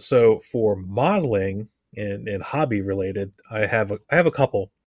 So for modeling and hobby related, I have a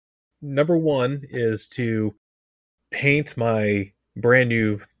couple. Number one is to paint my brand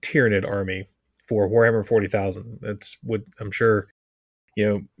new Tyranid army for Warhammer 40,000. That's what I'm sure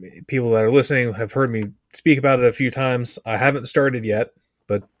people that are listening have heard me speak about it a few times. I haven't started yet,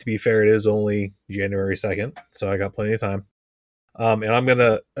 but to be fair, it is only January 2nd, so I got plenty of time. And I'm going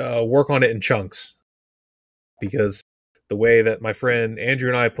to work on it in chunks because the way that my friend Andrew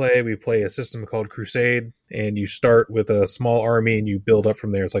and I play, we play a system called Crusade, and you start with a small army and you build up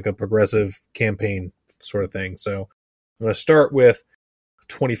from there. It's like a progressive campaign sort of thing. So I'm going to start with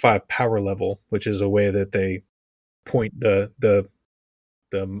 25 power level, which is a way that they point the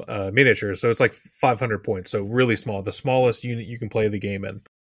miniatures. So it's like 500 points. So really small, the smallest unit you can play the game in.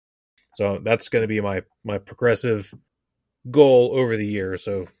 So that's going to be my progressive goal over the year.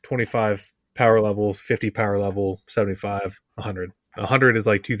 So 25 power level, 50 power level, 75, 100. 100 is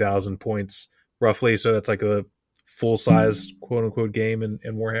like 2,000 points roughly. So that's like a full size quote unquote game in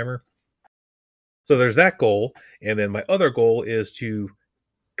Warhammer. So there's that goal. And then my other goal is to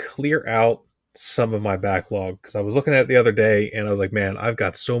clear out some of my backlog, because I was looking at it the other day and I was like, man, I've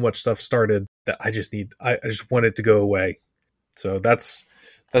got so much stuff started that I just want it to go away. So that's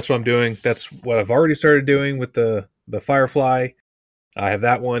what I'm doing. That's what I've already started doing with the Firefly. I have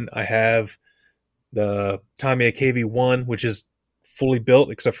that one. I have the Tamiya KV-1, which is fully built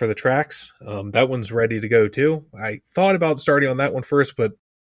except for the tracks. That one's ready to go too. I thought about starting on that one first, but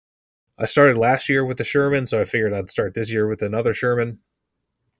I started last year with the Sherman, so I figured I'd start this year with another Sherman.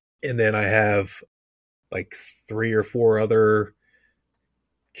 And then I have like 3 or 4 other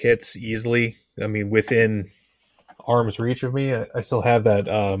kits easily. I mean, within arm's reach of me. I still have that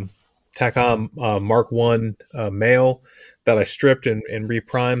TACOM Mark 1 male that I stripped and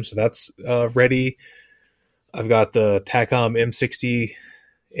reprimed, so that's ready. I've got the TACOM M60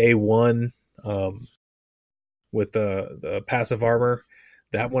 A1 with the passive armor.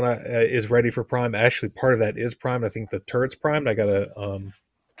 That one is ready for prime. Actually, part of that is primed. I think the turret's primed. I got to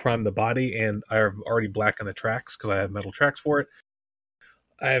prime the body, and I have already blackened the tracks because I have metal tracks for it.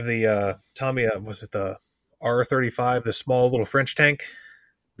 I have the Tamiya, was it the R35, the small little French tank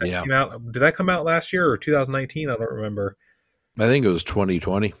that came out? Did that come out last year or 2019? I don't remember. I think it was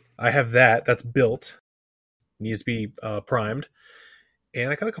 2020. I have that. That's built. Needs to be primed. And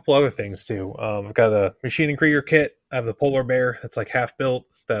I got a couple other things too. I've got a Machining Krieger kit. I have the Polar Bear that's like half built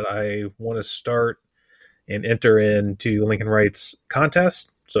that I want to start and enter into the Lincoln Rights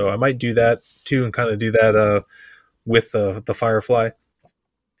contest. So I might do that too and kind of do that with the Firefly.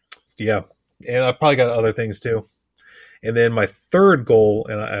 Yeah. And I probably got other things too. And then my third goal,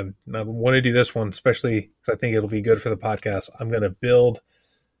 and I want to do this one especially because I think it'll be good for the podcast. I'm going to build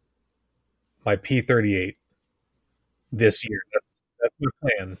my P-38 this year. That's my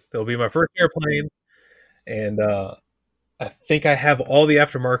plan. It'll be my first airplane, and I think I have all the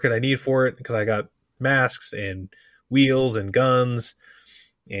aftermarket I need for it because I got masks and wheels and guns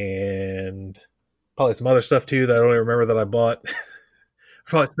and probably some other stuff too that I don't even remember that I bought.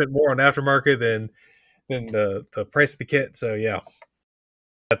 Probably spent more on aftermarket than the price of the kit. So yeah,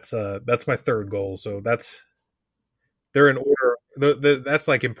 that's my third goal. So they're in order. That's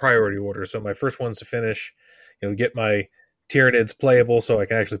like in priority order. So my first one's to finish, get my Tyranids playable so I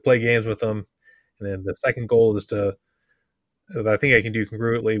can actually play games with them. And then the second goal is that I think I can do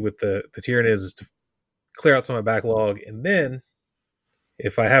congruently with the Tyranids is to clear out some of my backlog. And then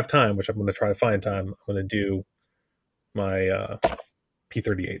if I have time, which I'm going to try to find time, I'm going to do my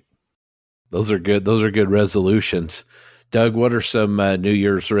P-38. Those are good. Those are good resolutions. Doug, what are some New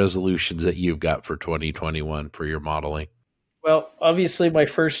Year's resolutions that you've got for 2021 for your modeling? Well, obviously my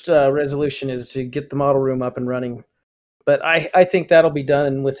first resolution is to get the model room up and running. But I think that'll be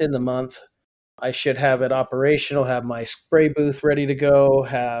done within the month. I should have it operational, have my spray booth ready to go,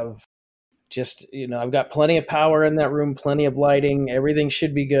 have Just, I've got plenty of power in that room, plenty of lighting. Everything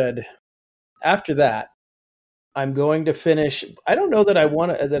should be good. After that, I'm going to finish. I don't know that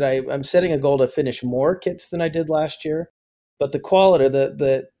I'm setting a goal to finish more kits than I did last year, but the quality,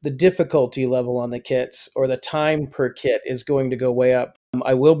 the difficulty level on the kits or the time per kit is going to go way up.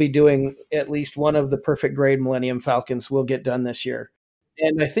 I will be doing at least one of the perfect grade Millennium Falcons will get done this year.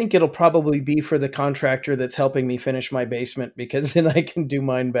 And I think it'll probably be for the contractor that's helping me finish my basement, because then I can do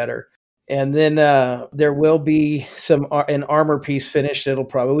mine better. And then there will be an armor piece finished. It'll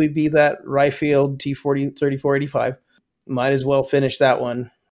probably be that Ryefield T40 3485. Might as well finish that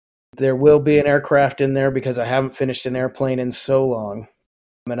one. There will be an aircraft in there because I haven't finished an airplane in so long.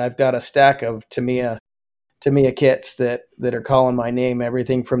 And I've got a stack of Tamiya kits that are calling my name.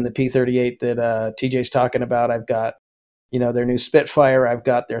 Everything from the P-38 that TJ's talking about. I've got, their new Spitfire. I've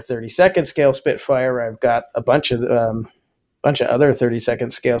got their 32nd scale Spitfire. I've got a bunch of other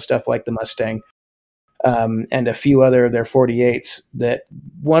 32nd scale stuff like the Mustang, and a few other of their 48s. That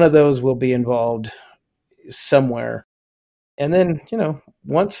one of those will be involved somewhere. And then,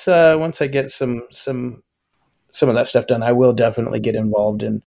 once I get some of that stuff done, I will definitely get involved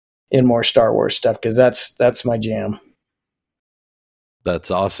in more Star Wars stuff, because that's my jam.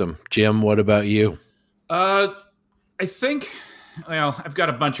 That's awesome. Jim, what about you? I think, I've got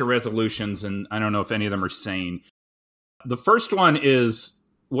a bunch of resolutions, and I don't know if any of them are sane. The first one is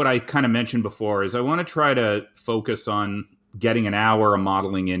what I kind of mentioned before, is I want to try to focus on getting an hour of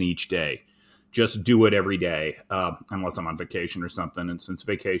modeling in each day. Just do it every day, unless I'm on vacation or something. And since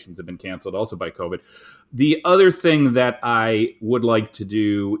vacations have been canceled also by COVID. The other thing that I would like to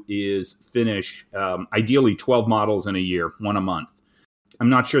do is finish, ideally 12 models in a year, one a month. I'm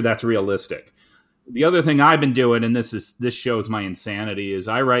not sure that's realistic. The other thing I've been doing, and this shows my insanity, is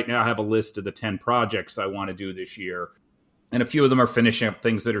I right now have a list of the 10 projects I want to do this year. And a few of them are finishing up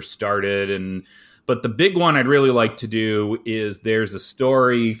things that are started. But the big one I'd really like to do is there's a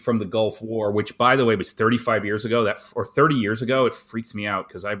story from the Gulf War, which, by the way, was 35 years ago, or 30 years ago. It freaks me out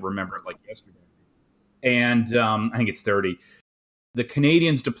because I remember it like yesterday. And I think it's 30. The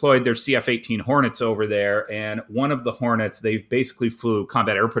Canadians deployed their CF-18 Hornets over there. And one of the Hornets, they basically flew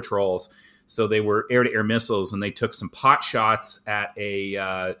combat air patrols. So they were air-to-air missiles, and they took some pot shots at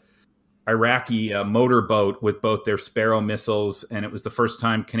a Iraqi motorboat with both their Sparrow missiles. And it was the first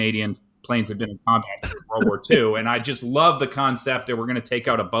time Canadian planes have been in combat since World War II. And I just love the concept that we're going to take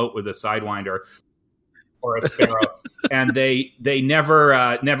out a boat with a Sidewinder or a Sparrow. And they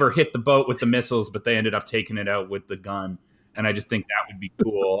never hit the boat with the missiles, but they ended up taking it out with the gun. And I just think that would be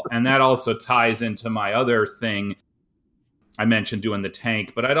cool. And that also ties into my other thing. I mentioned doing the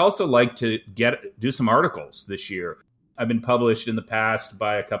tank, but I'd also like to do some articles this year. I've been published in the past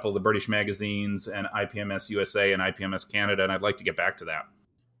by a couple of the British magazines and IPMS USA and IPMS Canada, and I'd like to get back to that.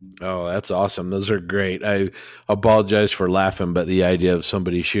 Oh, that's awesome. Those are great. I apologize for laughing, but the idea of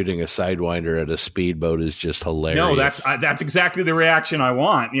somebody shooting a Sidewinder at a speedboat is just hilarious. No, that's exactly the reaction I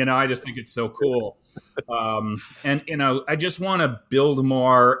want. I just think it's so cool. And I just want to build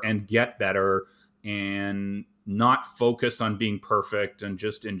more and get better and not focus on being perfect and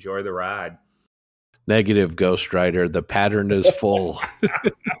just enjoy the ride. Negative, Ghost Rider. The pattern is full.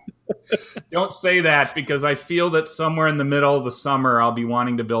 Don't say that, because I feel that somewhere in the middle of the summer, I'll be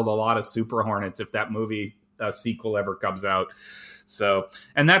wanting to build a lot of Super Hornets if that movie sequel ever comes out. So,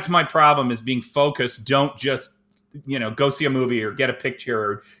 and that's my problem, is being focused. Don't just, go see a movie or get a picture,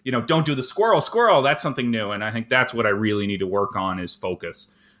 or, don't do the squirrel. That's something new. And I think that's what I really need to work on, is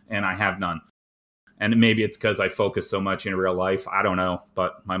focus. And I have none. And maybe it's because I focus so much in real life. I don't know.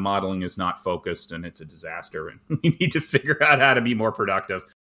 But my modeling is not focused, and it's a disaster. And we need to figure out how to be more productive,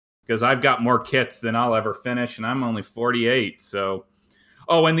 because I've got more kits than I'll ever finish, and I'm only 48. So,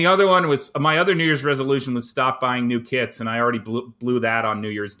 and the other one was, my other New Year's resolution was stop buying new kits, and I already blew that on New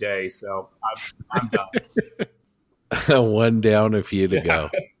Year's Day. So I'm done. One down, a few to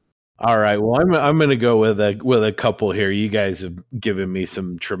go. All right. Well, I'm going to go with a couple here. You guys have given me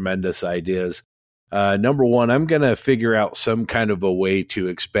some tremendous ideas. Number one, I'm going to figure out some kind of a way to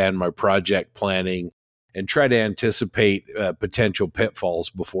expand my project planning and try to anticipate potential pitfalls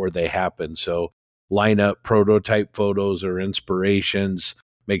before they happen. So line up prototype photos or inspirations,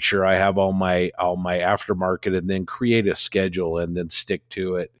 make sure I have all my aftermarket, and then create a schedule and then stick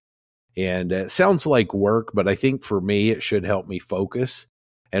to it. And it sounds like work, but I think for me, it should help me focus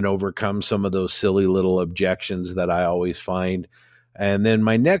and overcome some of those silly little objections that I always find. And then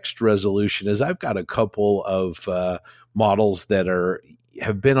my next resolution is I've got a couple of models that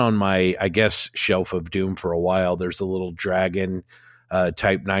have been on my, I guess, shelf of doom for a while. There's a little Dragon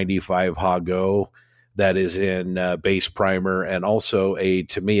Type 95 Hago that is in base primer, and also a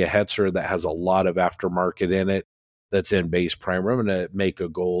Tamiya Hetzer that has a lot of aftermarket in it that's in base primer. I'm going to make a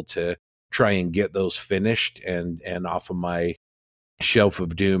goal to try and get those finished and off of my shelf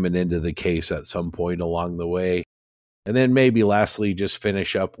of doom and into the case at some point along the way. And then maybe lastly, just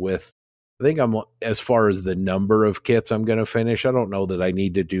finish up with, I think as far as the number of kits I'm going to finish, I don't know that I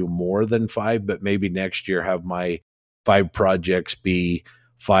need to do more than 5, but maybe next year have my 5 projects be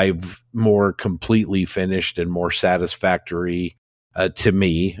 5 more completely finished and more satisfactory to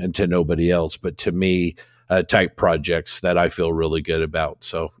me and to nobody else, but to me, type projects that I feel really good about.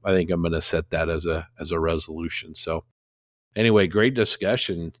 So I think I'm going to set that as a resolution. So anyway, great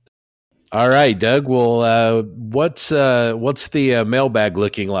discussion. All right, Doug. Well, what's the mailbag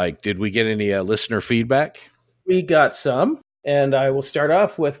looking like? Did we get any listener feedback? We got some, and I will start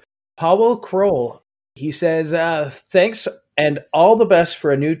off with Powell Kroll. He says, thanks and all the best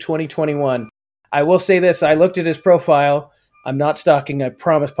for a new 2021. I will say this. I looked at his profile. I'm not stalking, I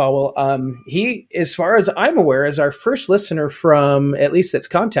promise, Powell. He, as far as I'm aware, is our first listener from, at least that's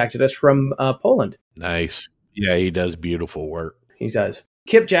contacted us from Poland. Nice. Yeah, he does beautiful work. He does.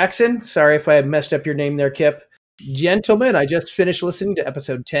 Kip Jackson, sorry if I messed up your name there, Kip. Gentlemen, I just finished listening to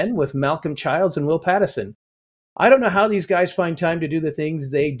episode 10 with Malcolm Childs and Will Pattison. I don't know how these guys find time to do the things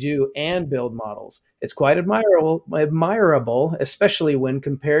they do and build models. It's quite admirable, especially when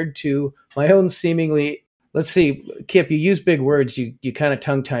compared to my own seemingly... Let's see, Kip, you use big words. You kind of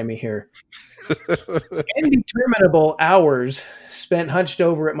tongue-tie me here. Indeterminable hours spent hunched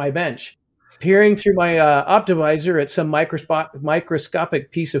over at my bench, peering through my optimizer at some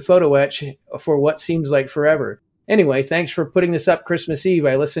microscopic piece of photo etch for what seems like forever. Anyway, thanks for putting this up Christmas Eve.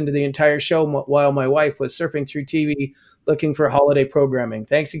 I listened to the entire show while my wife was surfing through TV looking for holiday programming.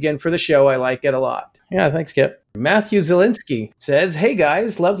 Thanks again for the show. I like it a lot. Yeah, thanks, Kip. Matthew Zielinski says, hey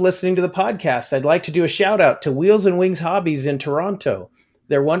guys, loved listening to the podcast. I'd like to do a shout out to Wheels and Wings Hobbies in Toronto.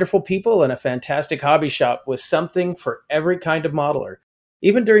 They're wonderful people and a fantastic hobby shop with something for every kind of modeler.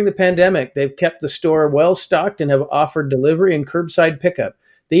 Even during the pandemic, they've kept the store well stocked and have offered delivery and curbside pickup.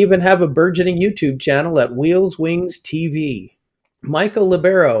 They even have a burgeoning YouTube channel at Wheels Wings TV. Michael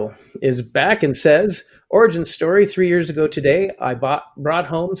Libero is back and says, origin story, 3 years ago today, I brought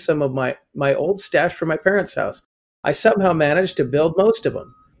home some of my old stash from my parents' house. I somehow managed to build most of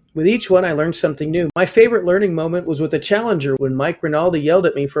them. With each one, I learned something new. My favorite learning moment was with the Challenger when Mike Rinaldi yelled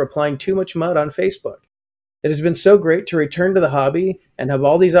at me for applying too much mud on Facebook. It has been so great to return to the hobby and have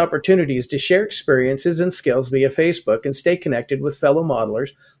all these opportunities to share experiences and skills via Facebook and stay connected with fellow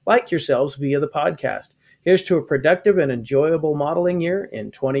modelers like yourselves via the podcast. Here's to a productive and enjoyable modeling year in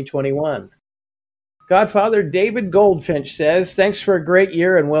 2021. Godfather David Goldfinch says, thanks for a great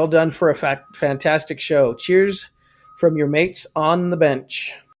year and well done for a fantastic show. Cheers from your mates on the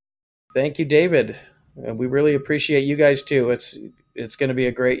bench. Thank you, David. We really appreciate you guys too. It's going to be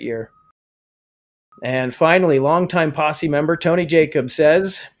a great year. And finally, longtime posse member Tony Jacobs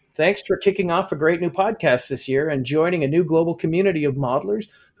says, thanks for kicking off a great new podcast this year and joining a new global community of modelers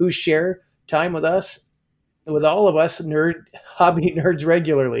who share time with all of us hobby nerds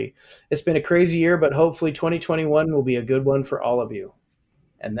regularly. It's been a crazy year, but hopefully 2021 will be a good one for all of you.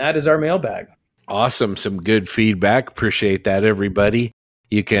 And that is our mailbag. Awesome. Some good feedback. Appreciate that, everybody.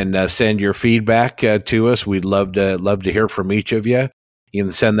 You can send your feedback to us. We'd love to hear from each of you. You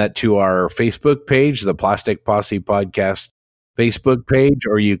can send that to our Facebook page, the Plastic Posse Podcast Facebook page,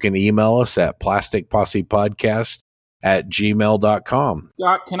 or you can email us at plasticpossepodcast@gmail.com.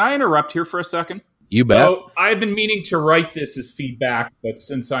 Scott, can I interrupt here for a second? You bet. So I've been meaning to write this as feedback, but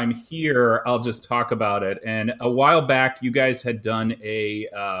since I'm here, I'll just talk about it. And a while back, you guys had done a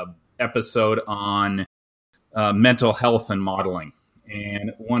episode on mental health and modeling.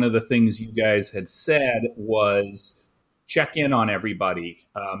 And one of the things you guys had said was check in on everybody,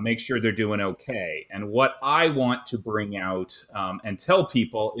 make sure they're doing okay. And what I want to bring out and tell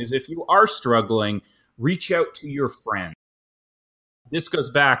people is if you are struggling, reach out to your friends. This goes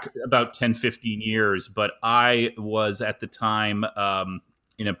back about 10, 15 years, but I was at the time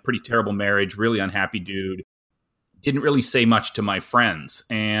in a pretty terrible marriage, really unhappy dude, didn't really say much to my friends.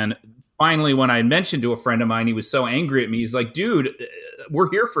 And finally, when I mentioned to a friend of mine, he was so angry at me. He's like, dude,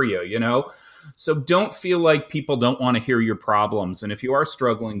 we're here for you, you know? So don't feel like people don't want to hear your problems. And if you are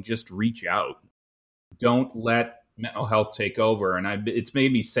struggling, just reach out. Don't let mental health take over. And it's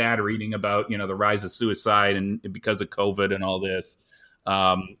made me sad reading about, the rise of suicide and because of COVID and all this.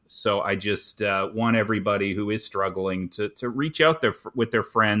 So I just want everybody who is struggling to reach out there with their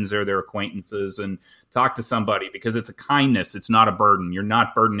friends or their acquaintances and talk to somebody, because it's a kindness. It's not a burden. You're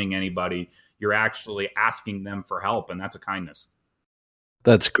not burdening anybody. You're actually asking them for help, and that's a kindness.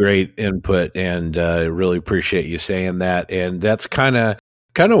 That's great input, and really appreciate you saying that. And that's kind of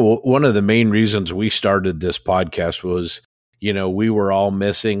one of the main reasons we started this podcast was, we were all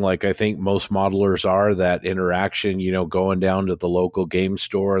missing, like I think most modelers are, that interaction, going down to the local game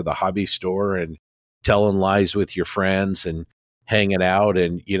store, the hobby store, and telling lies with your friends and hanging out.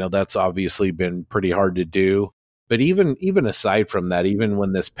 And, that's obviously been pretty hard to do. But even aside from that, even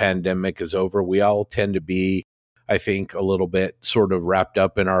when this pandemic is over, we all tend to be, I think, a little bit sort of wrapped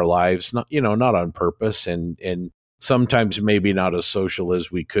up in our lives, not on purpose, and sometimes maybe not as social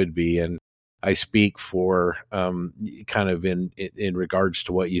as we could be. And I speak for kind of in regards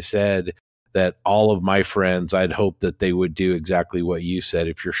to what you said, that all of my friends, I'd hope that they would do exactly what you said.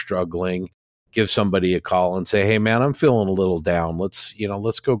 If you're struggling, give somebody a call and say, "Hey man, I'm feeling a little down. Let's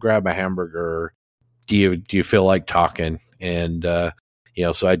go grab a hamburger. Do you feel like talking?" And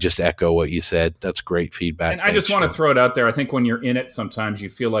so I just echo what you said. That's great feedback. And I just want to throw it out there. I think when you're in it, sometimes you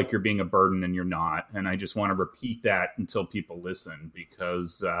feel like you're being a burden and you're not. And I just want to repeat that until people listen,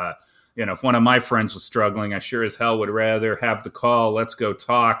 because, if one of my friends was struggling, I sure as hell would rather have the call, "Let's go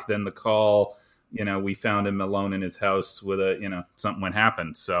talk," than the call, "We found him alone in his house with something would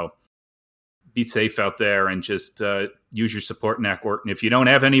happen." So be safe out there and just use your support network. And if you don't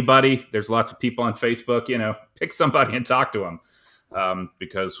have anybody, there's lots of people on Facebook, pick somebody and talk to them.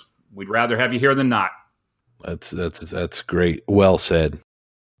 Because we'd rather have you here than not. That's great. Well said.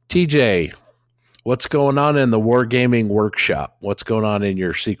 TJ, what's going on in the Wargaming workshop? What's going on in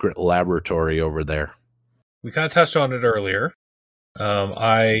your secret laboratory over there? We kind of touched on it earlier.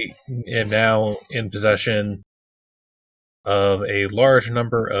 I am now in possession of a large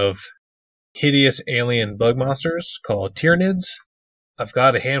number of hideous alien bug monsters called Tyranids. I've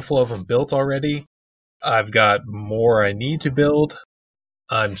got a handful of them built already. I've got more I need to build.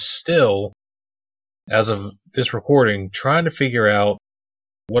 I'm still, as of this recording, trying to figure out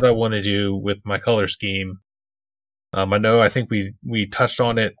what I want to do with my color scheme. I think we touched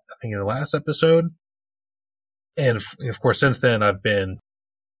on it, I think, in the last episode. And of course, since then, I've been,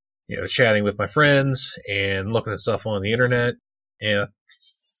 chatting with my friends and looking at stuff on the internet, and I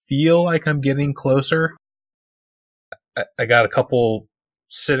feel like I'm getting closer. I got a couple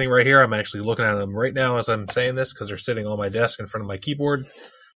sitting right here. I'm actually looking at them right now as I'm saying this, because they're sitting on my desk in front of my keyboard.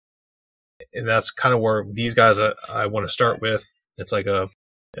 And that's kind of where these guys I want to start with. It's like a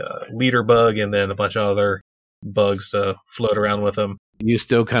leader bug and then a bunch of other bugs to float around with them. You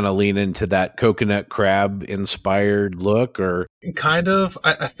still kind of lean into that coconut crab inspired look, or kind of?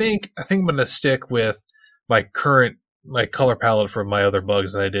 I think I'm going to stick with my current color palette from my other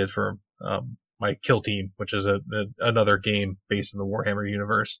bugs that I did for my Kill Team, which is another game based in the Warhammer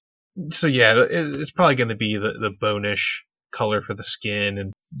universe. So yeah, it's probably going to be the bone-ish color for the skin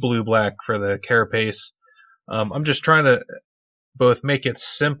and blue-black for the carapace. I'm just trying to both make it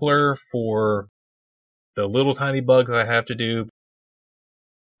simpler for the little tiny bugs I have to do.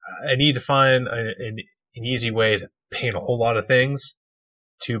 I need to find an easy way to paint a whole lot of things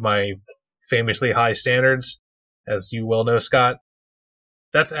to my famously high standards, as you well know, Scott.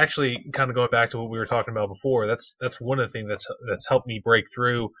 That's actually kind of going back to what we were talking about before. That's one of the things that's helped me break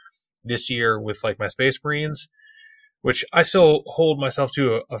through this year with like my Space Marines, which I still hold myself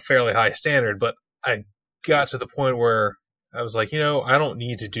to a fairly high standard, but I got to the point where I was like, I don't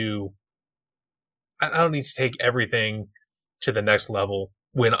need to take everything to the next level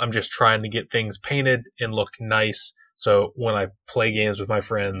when I'm just trying to get things painted and look nice. So when I play games with my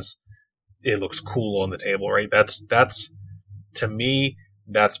friends, it looks cool on the table, right? That's to me,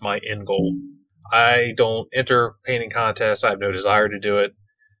 that's my end goal. I don't enter painting contests. I have no desire to do it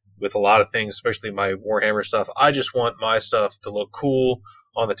with a lot of things, especially my Warhammer stuff. I just want my stuff to look cool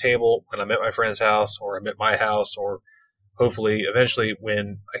on the table when I'm at my friend's house, or I'm at my house, or hopefully eventually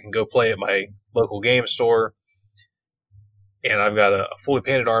when I can go play at my local game store and I've got a fully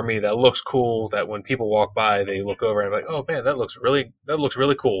painted army that looks cool, that when people walk by, they look over and I'm like, oh man, that looks really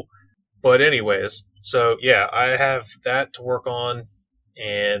cool. But anyways, so yeah, I have that to work on,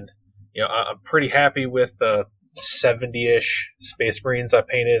 and I'm pretty happy with the 70-ish Space Marines I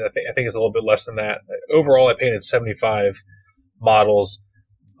painted. I think it's a little bit less than that. Overall, I painted 75 models.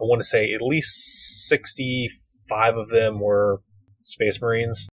 I want to say at least 65 of them were Space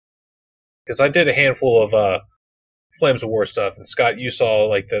Marines, because I did a handful of Flames of War stuff. And Scott, you saw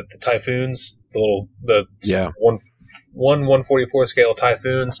like the Typhoons, the 1/144 scale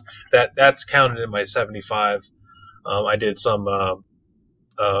Typhoons. That's counted in my 75. I did some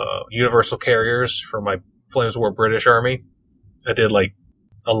Universal Carriers for my Flames of War British Army. I did like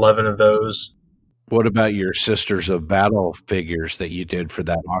 11 of those. What about your Sisters of Battle figures that you did for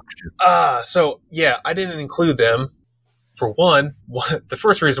that auction? So yeah, I didn't include them For one, the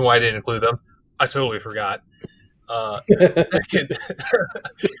first reason why I didn't include them, I totally forgot. The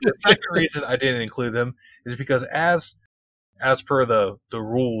second reason I didn't include them is because as per the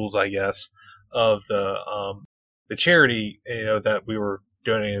rules, I guess, of the charity, that we were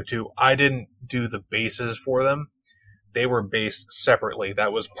donating to, I didn't do the bases for them. They were based separately.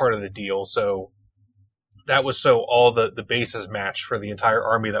 That was part of the deal. So that was so all the bases matched for the entire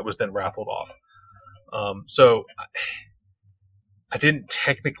army that was then raffled off. So I didn't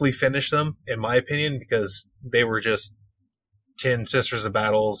technically finish them, in my opinion, because they were just 10 Sisters of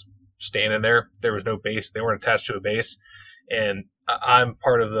Battles standing there. There was no base. They weren't attached to a base. And I'm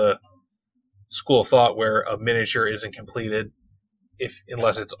part of the school of thought where a miniature isn't completed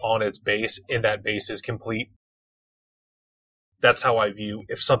unless it's on its base and that base is complete. That's how I view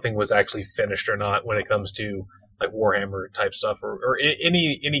if something was actually finished or not when it comes to like Warhammer type stuff or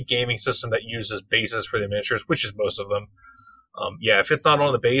any gaming system that uses bases for the miniatures, which is most of them. If it's not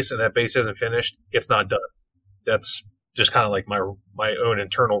on the base and that base isn't finished, it's not done. That's just kind of like my own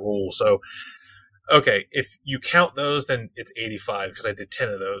internal rule. So, okay, if you count those, then it's 85 because I did 10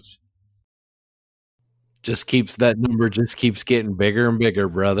 of those. That number just keeps getting bigger and bigger,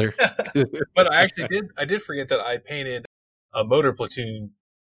 brother. But I did forget that I painted a motor platoon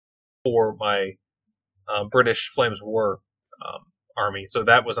for my British Flames War army. So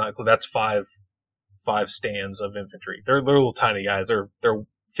that was not, that's five stands of infantry. They're little tiny guys. They're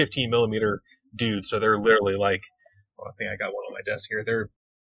 15 millimeter dudes. So they're literally like, I think I got one on my desk here. They're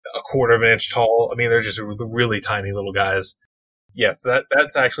a quarter of an inch tall. I mean, they're just really tiny little guys. Yeah. So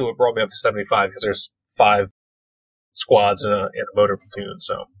that's actually what brought me up to 75 because there's 5 squads in a motor platoon.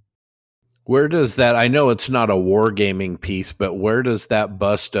 So where does that, I know it's not a wargaming piece, but where does that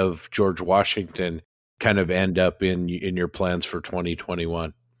bust of George Washington kind of end up in your plans for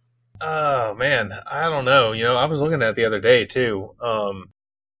 2021? Oh man, I don't know. I was looking at it the other day too.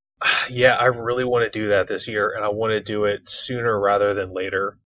 I really want to do that this year, and I want to do it sooner rather than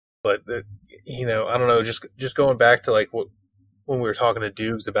later. But I don't know. Just going back to like when we were talking to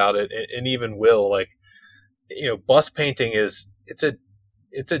Dukes about it, and even Will, like bust painting it's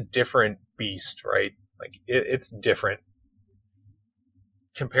a different beast, right? Like it's different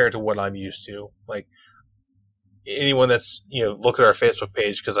compared to what I'm used to. Like anyone that's look at our Facebook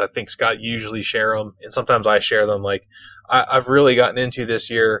page, because I think Scott usually share them, and sometimes I share them. Like I've really gotten into this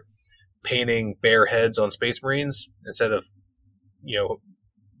year painting bare heads on Space Marines instead of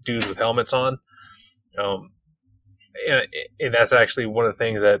dudes with helmets on. And that's actually one of the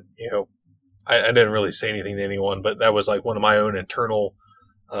things that I didn't really say anything to anyone, but that was like one of my own internal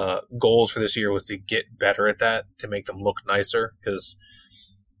goals for this year was to get better at that, to make them look nicer, because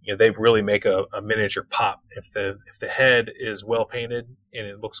they really make a miniature pop. If the head is well painted and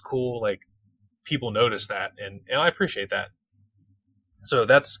it looks cool, like people notice that, and I appreciate that. So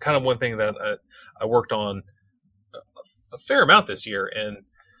that's kind of one thing that I worked on a fair amount this year, and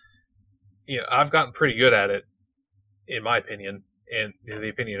I've gotten pretty good at it, in my opinion, and the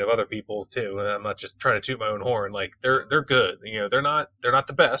opinion of other people too. And I'm not just trying to toot my own horn. Like they're good. They're not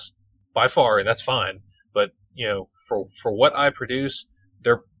the best by far, and that's fine. But for what I produce,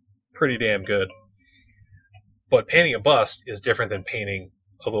 they're pretty damn good. But painting a bust is different than painting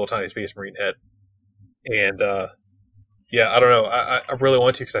a little tiny Space Marine head. And I don't know. I really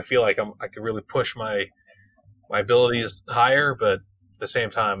want to, because I feel like I could really push my abilities higher, but at the same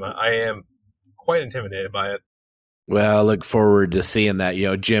time, I am quite intimidated by it. Well, I look forward to seeing that.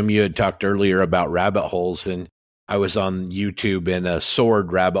 Jim, you had talked earlier about rabbit holes, and I was on YouTube in a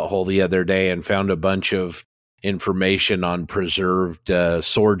sword rabbit hole the other day and found a bunch of information on preserved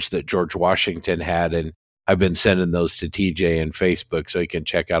swords that George Washington had, and I've been sending those to TJ and Facebook so he can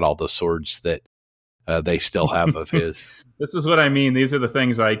check out all the swords that they still have of his. This is what I mean. These are the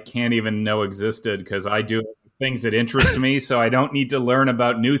things I can't even know existed, because I do things that interest me, so I don't need to learn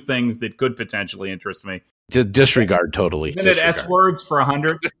about new things that could potentially interest me. Disregard totally. Isn't it S words for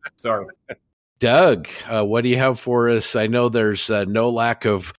 100? Sorry. Doug, what do you have for us? I know there's no lack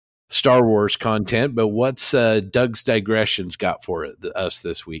of Star Wars content, but what's Doug's digressions got for us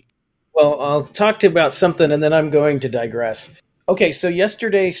this week? Well, I'll talk to you about something, and then I'm going to digress. Okay, so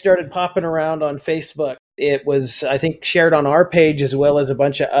yesterday started popping around on Facebook. It was, I think, shared on our page as well as a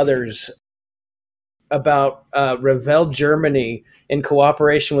bunch of others about Revell Germany in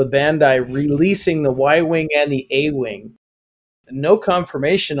cooperation with Bandai releasing the Y-Wing and the A-Wing. No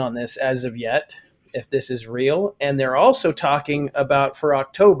confirmation on this as of yet, if this is real. And they're also talking about, for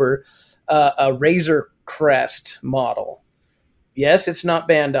October, a Razor Crest model. Yes, it's not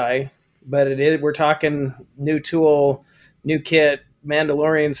Bandai, but it is. We're talking new tool, new kit,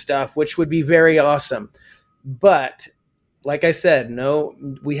 Mandalorian stuff, which would be very awesome. But like I said, no,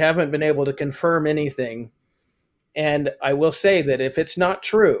 we haven't been able to confirm anything. And I will say that if it's not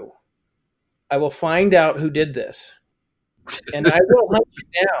true, I will find out who did this. And I will hunt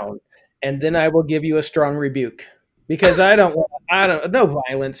you down, and then I will give you a strong rebuke. Because no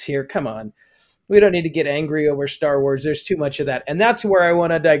violence here. Come on. We don't need to get angry over Star Wars. There's too much of that. And that's where I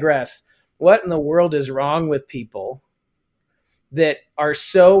want to digress. What in the world is wrong with people that are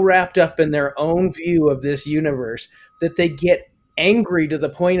so wrapped up in their own view of this universe that they get angry to the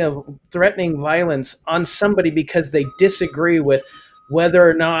point of threatening violence on somebody because they disagree with whether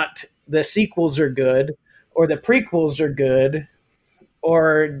or not the sequels are good or the prequels are good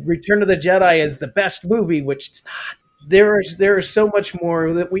or Return of the Jedi is the best movie, which it's not. There is so much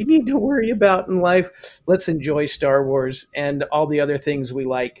more that we need to worry about in life. Let's enjoy Star Wars and all the other things we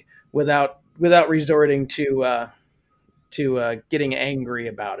like without resorting to getting angry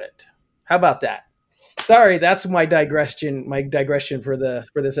about it. How about that? Sorry, that's my digression. My digression for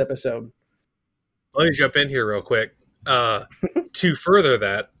this episode. Let me jump in here real quick. To further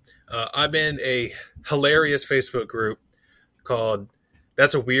that, I'm in a hilarious Facebook group called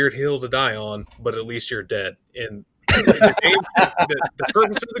 "That's a Weird Hill to Die On, but at least you're dead." And the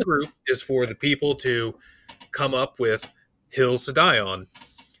purpose of the group is for the people to come up with hills to die on.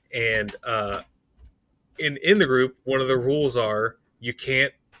 And in the group, one of the rules are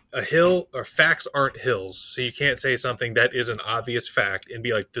a hill or facts aren't hills. So you can't say something that is an obvious fact and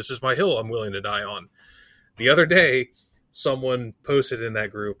be like, this is my hill I'm willing to die on. The other day, someone posted in that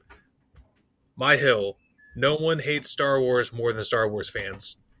group, my hill, no one hates Star Wars more than Star Wars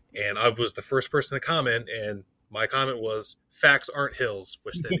fans. And I was the first person to comment, and my comment was, facts aren't hills,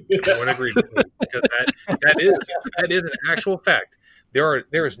 which then everyone agreed with me, because that is an actual fact.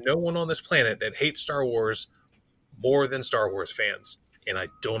 There is no one on this planet that hates Star Wars more than Star Wars fans, and I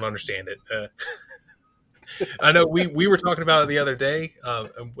don't understand it. I know we were talking about it the other day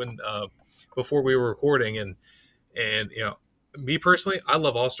when before we were recording, and you know, me personally, I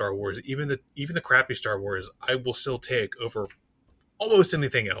love all Star Wars, even the crappy Star Wars. I will still take over almost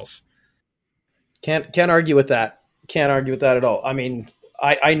anything else. Can't argue with that. Can't argue with that at all. I mean,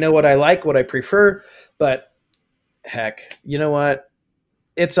 I know what I like, what I prefer, but heck, you know what?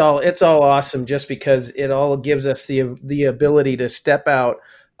 It's all awesome just because it all gives us the ability to step out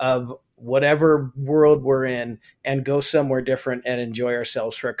of whatever world we're in and go somewhere different and enjoy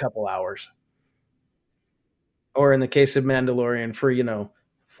ourselves for a couple hours. Or in the case of Mandalorian, for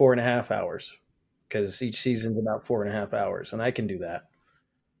 4.5 hours, because each season's about 4.5 hours, and I can do that.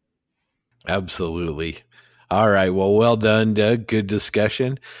 Absolutely. All right. Well done, Doug. Good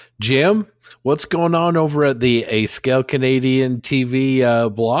discussion. Jim, what's going on over at the A Scale Canadian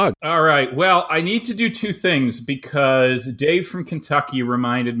TV blog? All right. Well, I need to do two things because Dave from Kentucky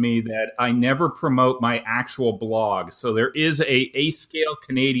reminded me that I never promote my actual blog. So there is a Scale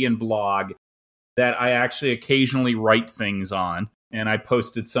Canadian blog that I actually occasionally write things on. And I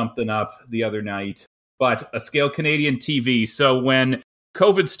posted something up the other night. But A Scale Canadian TV. So when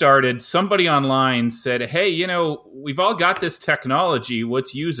COVID started, somebody online said, hey, we've all got this technology.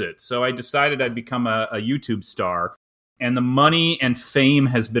 Let's use it. So I decided I'd become a YouTube star. And the money and fame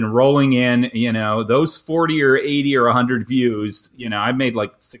has been rolling in. Those 40 or 80 or 100 views, I've made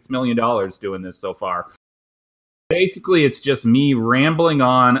like $6 million doing this so far. Basically, it's just me rambling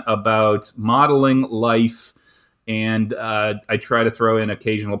on about modeling life. And I try to throw in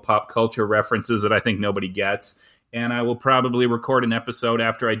occasional pop culture references that I think nobody gets. And I will probably record an episode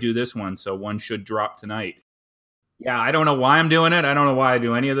after I do this one, so one should drop tonight. Yeah, I don't know why I'm doing it. I don't know why I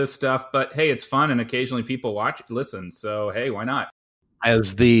do any of this stuff, but hey, it's fun, and occasionally people listen. So hey, why not?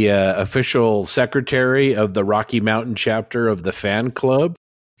 As the official secretary of the Rocky Mountain chapter of the fan club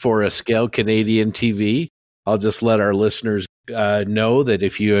for A Scale Canadian TV, I'll just let our listeners know that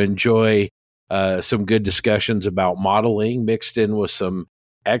if you enjoy some good discussions about modeling mixed in with some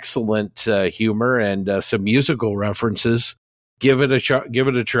excellent humor and some musical references, give it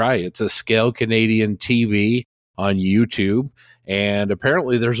a try. It's A Scale Canadian TV on YouTube, and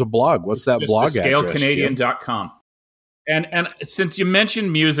apparently there's a blog. What's that blog address? ScaleCanadian.com. And since you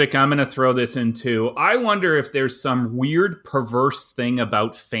mentioned music, I'm going to throw this in too. I wonder if there's some weird perverse thing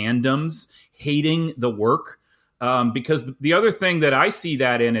about fandoms hating the work. Because the other thing that I see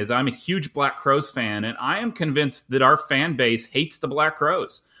that in is I'm a huge Black Crowes fan, and I am convinced that our fan base hates the Black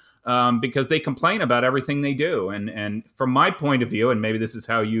Crowes because they complain about everything they do. And from my point of view, and maybe this is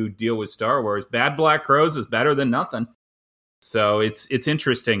how you deal with Star Wars, bad Black Crowes is better than nothing. So it's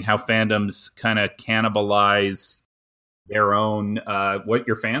interesting how fandoms kind of cannibalize their own what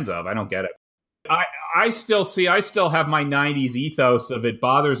you're fans of. I don't get it. I still have my 90s ethos of it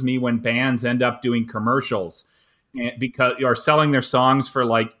bothers me when bands end up doing commercials. because you're selling their songs for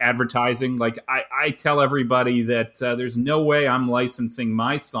like advertising. Like I tell everybody that there's no way I'm licensing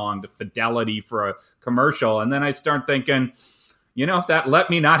my song to Fidelity for a commercial. And then I start thinking, if that let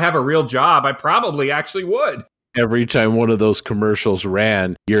me not have a real job, I probably actually would. Every time one of those commercials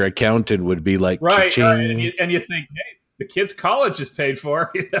ran, your accountant would be like, right. And you think, hey, the kid's college is paid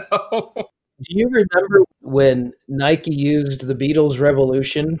for. Do you remember when Nike used the Beatles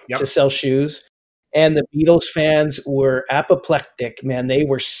Revolution to sell shoes? And the Beatles fans were apoplectic, man. They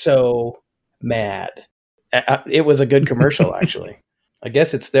were so mad. It was a good commercial, actually. I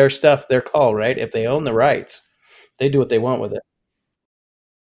guess it's their stuff, their call, right? If they own the rights, they do what they want with it.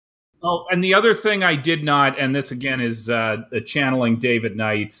 Oh, and the other thing I did not, and this again is channeling David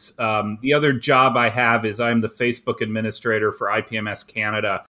Knights. The other job I have is I'm the Facebook administrator for IPMS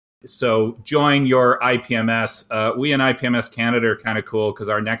Canada. So join your IPMS. We in IPMS Canada are kind of cool because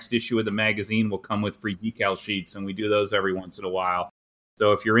our next issue of the magazine will come with free decal sheets, and we do those every once in a while.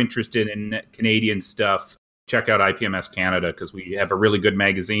 So if you're interested in Canadian stuff, check out IPMS Canada because we have a really good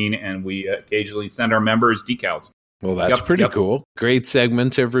magazine, and we occasionally send our members decals. Well, that's pretty cool. Great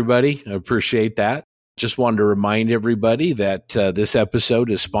segment, everybody. I appreciate that. Just wanted to remind everybody that this episode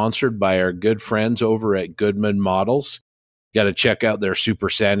is sponsored by our good friends over at Goodman Models. Got to check out their super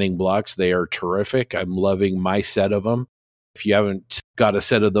sanding blocks. They are terrific. I'm loving my set of them. If you haven't got a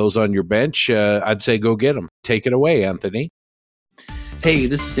set of those on your bench, I'd say go get them. Take it away, Anthony. Hey,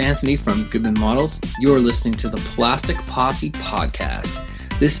 this is Anthony from Goodman Models. You're listening to the Plastic Posse Podcast.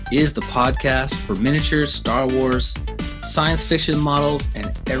 This is the podcast for miniatures, Star Wars, science fiction models,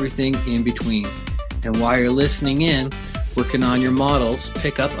 and everything in between. And while you're listening in, working on your models,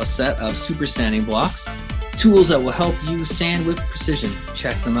 pick up a set of super sanding blocks, tools that will help you sand with precision.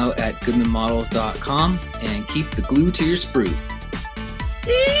 Check them out at goodmanmodels.com and keep the glue to your sprue.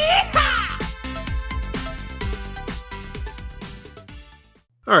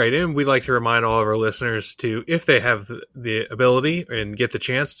 All right, and we'd like to remind all of our listeners to, if they have the ability and get the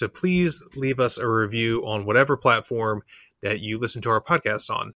chance, to please leave us a review on whatever platform that you listen to our podcast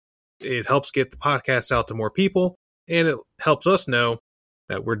on. It helps get the podcast out to more people, and it helps us know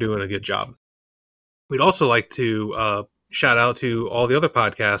that we're doing a good job. We'd also like to shout out to all the other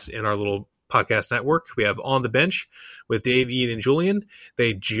podcasts in our little podcast network. We have On the Bench with Dave, Ian, and Julian.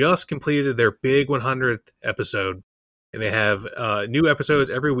 They just completed their big 100th episode, and they have new episodes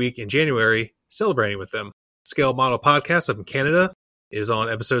every week in January celebrating with them. Scale Model Podcast up in Canada is on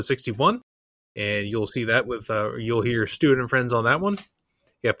episode 61, and you'll see that with you'll hear Stuart and friends on that one.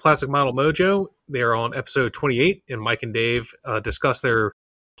 You have Plastic Model Mojo. They are on episode 28, and Mike and Dave discuss their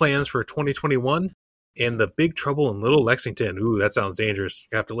plans for 2021 and the Big Trouble in Little Lexington. Ooh, that sounds dangerous.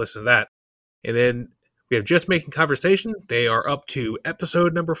 You have to listen to that. And then we have Just Making Conversation. They are up to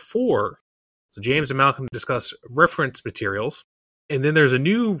episode number 4. So James and Malcolm discuss reference materials. And then there's a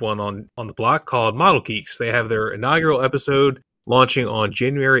new one on the block called Model Geeks. They have their inaugural episode launching on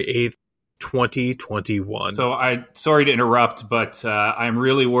January 8th, 2021. So sorry to interrupt, but I'm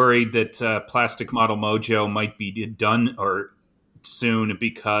really worried that Plastic Model Mojo might be done or soon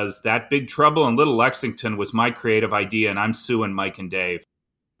because that Big Trouble in Little Lexington was my creative idea, and I'm suing Mike and Dave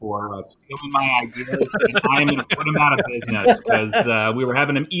for stealing my ideas, and I'm going to put them out of business because we were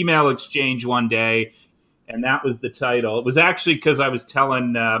having an email exchange one day, and that was the title. It was actually because I was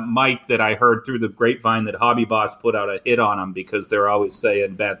telling Mike that I heard through the grapevine that Hobby Boss put out a hit on him because they're always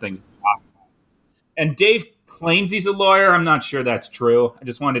saying bad things. And Dave claims he's a lawyer. I'm not sure that's true. I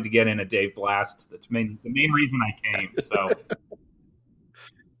just wanted to get in a Dave blast. That's the main reason I came. So.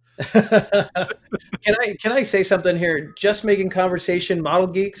 Can I say something here? Just Making Conversation, Model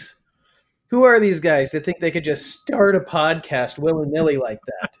Geeks. Who are these guys to think they could just start a podcast willy-nilly like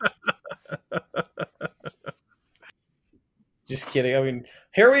that? Just kidding. I mean,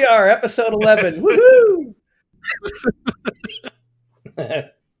 here we are, episode 11. Woohoo!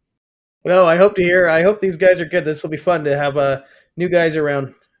 Well, I hope these guys are good. This will be fun to have new guys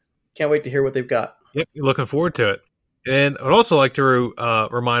around. Can't wait to hear what they've got. Yep, looking forward to it. And I'd also like to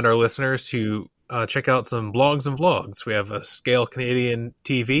remind our listeners to check out some blogs and vlogs. We have a Scale Canadian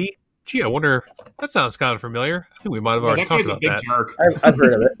TV. Gee, I wonder, that sounds kind of familiar. I think we might have already talked about that. I've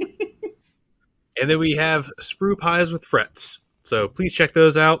heard of it. And then we have Sprue Pies with Frets. So please check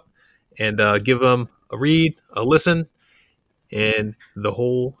those out and give them a read, a listen, and the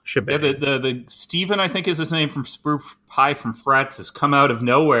whole shebang. Yeah, the Steven, I think is his name, from Sprue Pie from Frets, has come out of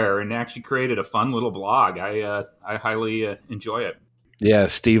nowhere and actually created a fun little blog. I highly enjoy it. Yeah,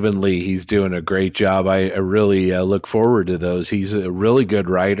 Stephen Lee, he's doing a great job. I really look forward to those. He's a really good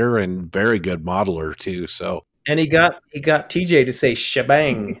writer and very good modeler too. So, and he got TJ to say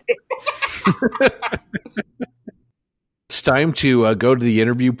shebang. It's time to go to the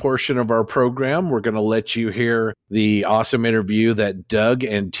interview portion of our program. We're going to let you hear the awesome interview that Doug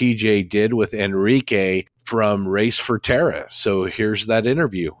and TJ did with Enrique from Race for Terra. So here's that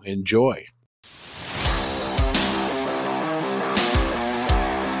interview. Enjoy.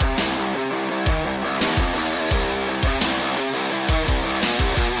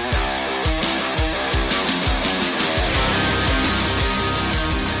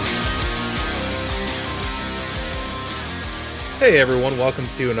 Hey everyone, welcome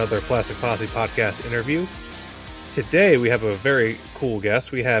to another Plastic Posse podcast interview. Today we have a very cool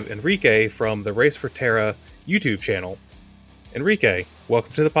guest. We have Enrique from the Race for Terra YouTube channel. Enrique,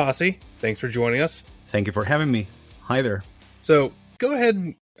 welcome to the Posse. Thanks for joining us. Thank you for having me. Hi there. So go ahead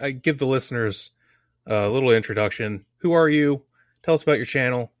and give the listeners a little introduction. Who are you? Tell us about your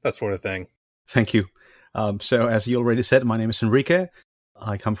channel, that sort of thing. Thank you. So as you already said, my name is Enrique.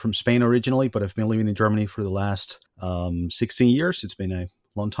 I come from Spain originally, but I've been living in Germany for the last 16 years. It's been a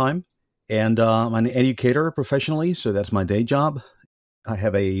long time. And I'm an educator professionally, so that's my day job. I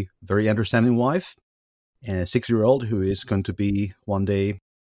have a very understanding wife and a 6-year-old who is going to be one day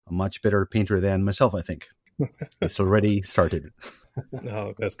a much better painter than myself, I think. It's already started.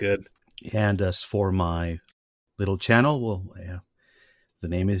 Oh, that's good. And as for my little channel, well, the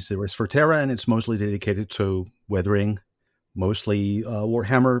name is The Race for Terra, and it's mostly dedicated to weathering mostly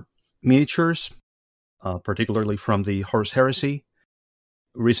Warhammer miniatures, particularly from the Horus Heresy.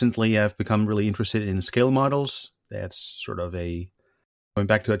 Recently, I've become really interested in scale models. That's sort of going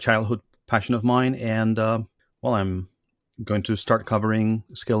back to a childhood passion of mine. And, I'm going to start covering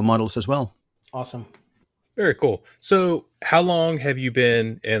scale models as well. Awesome. Very cool. So how long have you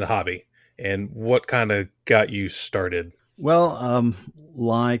been in the hobby and what kind of got you started? Well,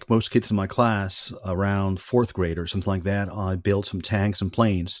 like most kids in my class, around 4th grade or something like that, I built some tanks and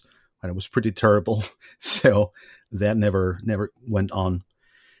planes, and it was pretty terrible. So that never went on.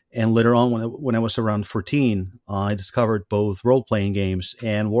 And later on, when I was around 14, I discovered both role-playing games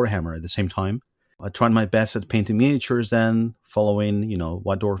and Warhammer at the same time. I tried my best at painting miniatures then, following,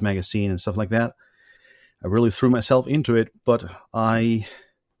 White Dwarf magazine and stuff like that. I really threw myself into it, but I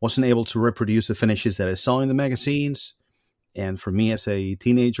wasn't able to reproduce the finishes that I saw in the magazines. And for me as a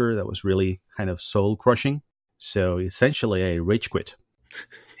teenager, that was really kind of soul-crushing. So essentially, I rage quit.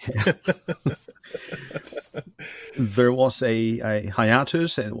 There was a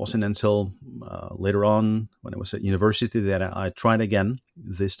hiatus, and it wasn't until later on when I was at university that I tried again,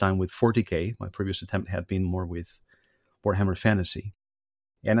 this time with 40K. My previous attempt had been more with Warhammer Fantasy.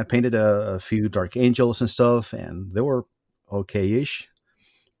 And I painted a few Dark Angels and stuff, and they were okay-ish,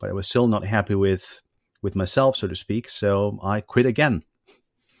 but I was still not happy with myself, so to speak, so I quit again.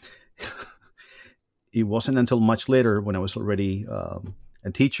 It wasn't until much later when I was already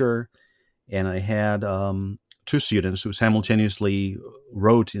a teacher, and I had 2 students who simultaneously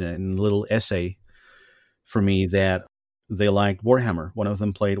wrote in a little essay for me that they liked Warhammer. One of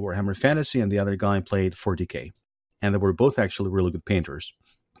them played Warhammer Fantasy, and the other guy played 40K. And they were both actually really good painters.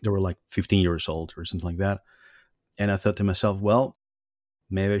 They were like 15 years old or something like that. And I thought to myself, well,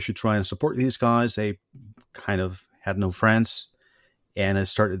 maybe I should try and support these guys. They kind of had no friends. And I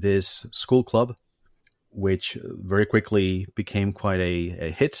started this school club, which very quickly became quite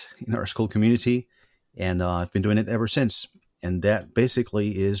a hit in our school community. And I've been doing it ever since. And that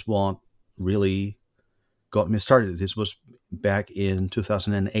basically is what really got me started. This was back in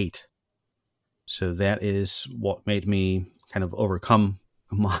 2008. So that is what made me kind of overcome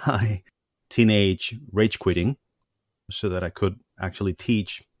my teenage rage quitting so that I could actually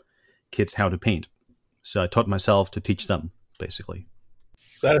teach kids how to paint. So I taught myself to teach them, basically.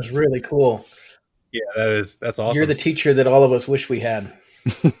 That is really cool. Yeah, that's awesome. You're the teacher that all of us wish we had.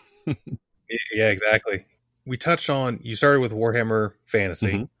 Yeah, exactly. We touched on, you started with Warhammer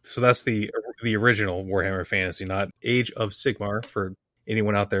Fantasy. Mm-hmm. So that's the original Warhammer Fantasy, not Age of Sigmar, for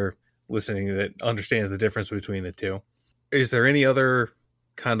anyone out there listening that understands the difference between the two. Is there any other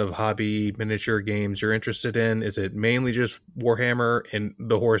kind of hobby miniature games you're interested in? Is it mainly just Warhammer and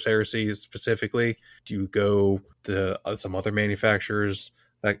the Horus Heresy specifically? Do you go to some other manufacturers,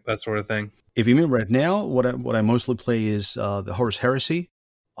 that sort of thing? If you mean right now, what I mostly play is the Horus Heresy.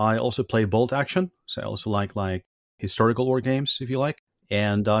 I also play Bolt Action, so I also like historical war games, if you like.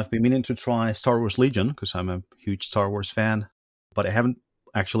 And I've been meaning to try Star Wars Legion, because I'm a huge Star Wars fan, but I haven't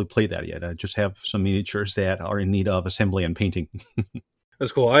actually played that yet. I just have some miniatures that are in need of assembly and painting.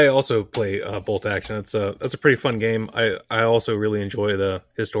 That's cool. I also play Bolt Action. That's a pretty fun game. I also really enjoy the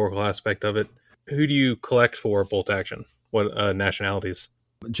historical aspect of it. Who do you collect for Bolt Action? What nationalities?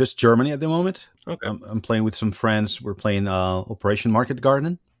 Just Germany at the moment. Okay. I'm playing with some friends. We're playing Operation Market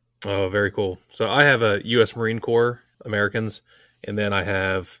Garden. Oh, very cool. So I have a U.S. Marine Corps Americans, and then I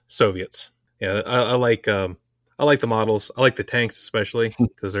have Soviets. Yeah, I like the models. I like the tanks especially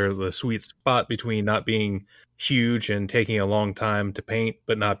because they're the sweet spot between not being huge and taking a long time to paint,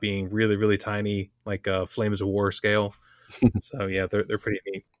 but not being really, really tiny, like Flames of War scale. So yeah, they're pretty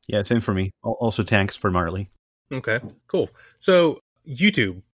neat. Yeah, same for me. Also tanks primarily. Okay, cool. So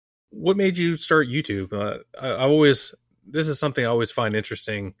YouTube, what made you start YouTube? This is something I always find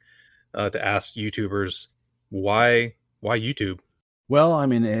interesting to ask YouTubers. Why YouTube? Well, I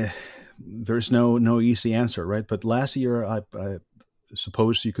mean, there's no easy answer, right? But last year, I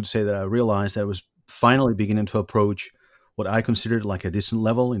suppose you could say that I realized that I was finally beginning to approach what I considered like a decent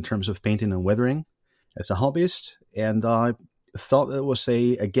level in terms of painting and weathering as a hobbyist. And I thought there was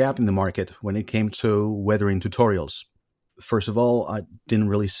a gap in the market when it came to weathering tutorials. First of all, I didn't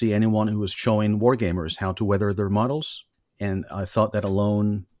really see anyone who was showing wargamers how to weather their models. And I thought that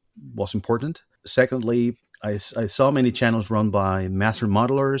alone was important. Secondly, I saw many channels run by master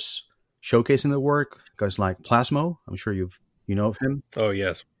modelers showcasing their work, guys like Plasmo. I'm sure you know of him. Oh,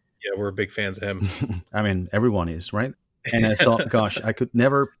 yes. Yeah, we're big fans of him. I mean, everyone is, right? And I thought, gosh, I could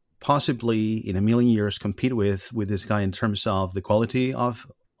never possibly in a million years compete with this guy in terms of the quality of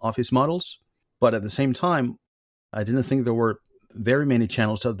his models. But at the same time, I didn't think there were very many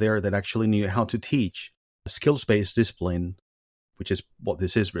channels out there that actually knew how to teach a skills-based discipline, which is what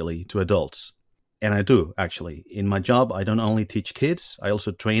this is really, to adults. And I do, actually. In my job, I don't only teach kids, I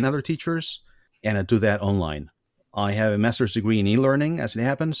also train other teachers, and I do that online. I have a master's degree in e-learning, as it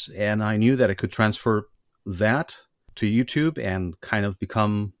happens, and I knew that I could transfer that to YouTube and kind of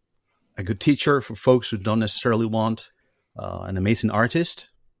become a good teacher for folks who don't necessarily want an amazing artist,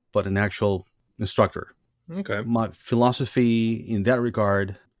 but an actual instructor. Okay. My philosophy in that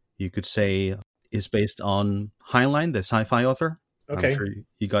regard, you could say, is based on Heinlein, the sci-fi author. Okay. I'm sure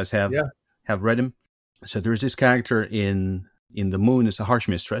you guys have read him. So there's this character in The Moon is a Harsh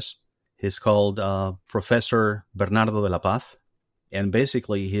Mistress. He's called Professor Bernardo de la Paz. And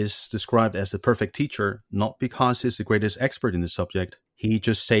basically, he's described as the perfect teacher, not because he's the greatest expert in the subject. He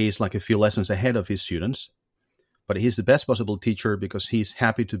just stays like a few lessons ahead of his students. But he's the best possible teacher because he's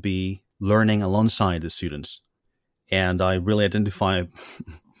happy to be learning alongside the students. And I really identify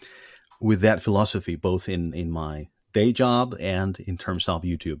with that philosophy, both in my day job and in terms of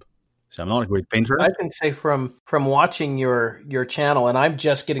YouTube. So I'm not a great painter. I can say from watching your channel, and I'm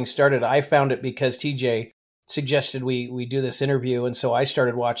just getting started, I found it because TJ suggested we do this interview, and so I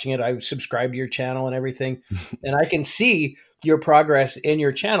started watching it. I subscribed to your channel and everything, and I can see your progress in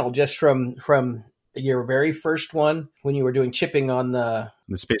your channel just from your very first one when you were doing chipping on the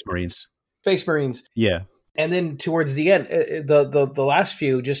Space Marines. Space Marines. Yeah. And then towards the end, the last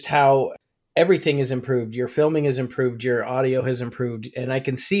few, just how everything is improved. Your filming has improved. Your audio has improved. And I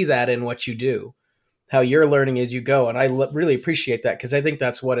can see that in what you do, how you're learning as you go. And I really appreciate that because I think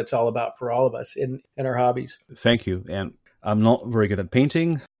that's what it's all about for all of us in our hobbies. Thank you. And I'm not very good at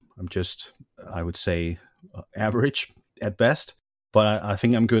painting. I'm just, I would say, average at best. But I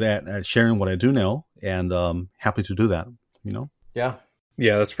think I'm good at sharing what I do know, and happy to do that, you know? Yeah.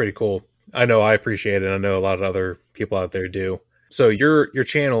 Yeah, that's pretty cool. I know I appreciate it. I know a lot of other people out there do. So your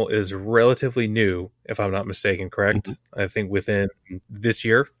channel is relatively new, if I'm not mistaken, correct? Mm-hmm. I think within this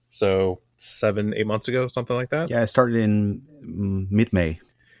year, so 7-8 months ago, something like that? Yeah, I started in mid-May.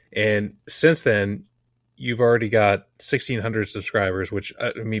 And since then, you've already got 1,600 subscribers, which,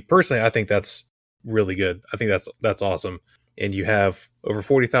 I mean, personally, I think that's really good. I think that's awesome. And you have over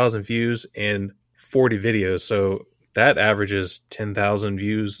 40,000 views and 40 videos. So that averages 10,000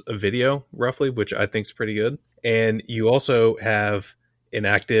 views a video, roughly, which I think is pretty good. And you also have an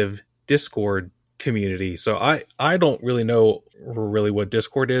active Discord community. So I don't really know what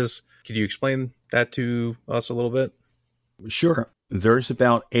Discord is. Could you explain that to us a little bit? Sure. There's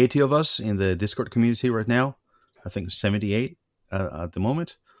about 80 of us in the Discord community right now. I think 78 at the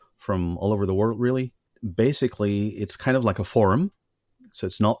moment from all over the world, really. Basically, it's kind of like a forum. So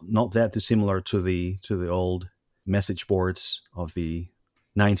it's not that dissimilar to the old message boards of the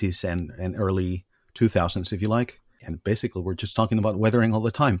 90s and early 2000s, if you like. And basically, we're just talking about weathering all the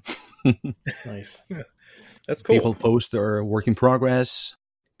time. Nice. Yeah, that's cool. People post their work in progress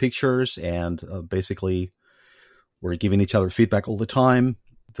pictures, and basically, we're giving each other feedback all the time.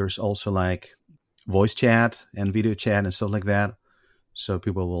 There's also like voice chat and video chat and stuff like that. So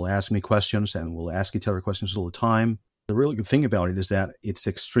people will ask me questions, and we'll ask each other questions all the time. The really good thing about it is that it's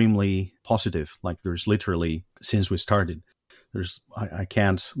extremely positive. Like there's literally, since we started, I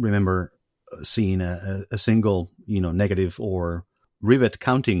can't remember seeing a single, negative or rivet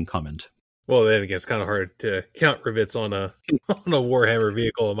counting comment. Well, then again, it's kind of hard to count rivets on a Warhammer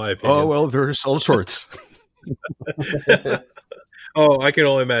vehicle, in my opinion. Oh, well, there's all sorts. Oh, I can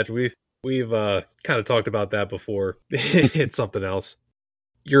only imagine. We've kind of talked about that before. It's something else.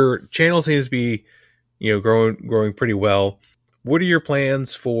 Your channel seems to be, growing pretty well. What are your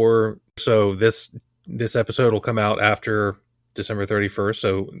plans for? So this episode will come out after December 31st,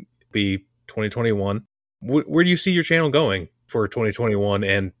 so it'll be 2021. Where do you see your channel going for 2021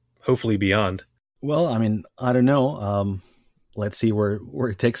 and hopefully beyond? Well, I mean, I don't know. Let's see where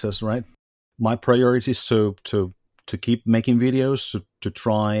it takes us, right? My priority is to keep making videos, to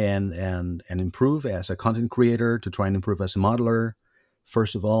try and improve as a content creator, to try and improve as a modeler,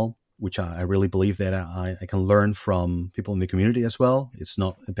 first of all, which I really believe that I can learn from people in the community as well. It's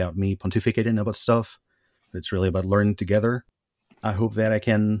not about me pontificating about stuff. It's really about learning together. I hope that I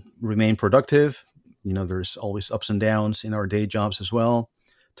can remain productive. There's always ups and downs in our day jobs as well.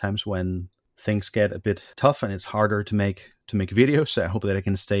 Times when things get a bit tough and it's harder to make videos. So I hope that I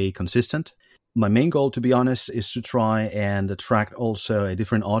can stay consistent. My main goal, to be honest, is to try and attract also a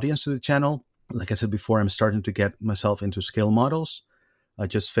different audience to the channel. Like I said before, I'm starting to get myself into scale models. I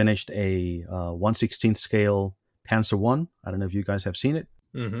just finished a 1/16th scale Panzer I. I don't know if you guys have seen it.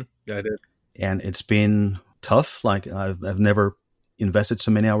 Mm-hmm. I did. And it's been tough. Like I've never invested so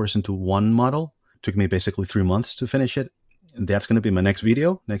many hours into one model. It took me basically 3 months to finish it. And that's going to be my next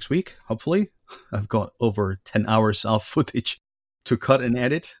video next week, hopefully. I've got over 10 hours of footage to cut and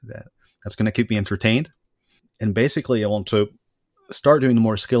edit. That's going to keep me entertained. And basically, I want to start doing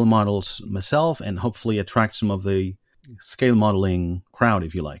more scale models myself and hopefully attract some of the scale modeling crowd,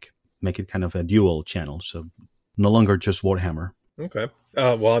 if you like. Make it kind of a dual channel, so no longer just Warhammer. Okay.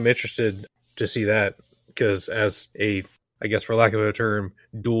 Well, I'm interested to see that because as a, I guess for lack of a term,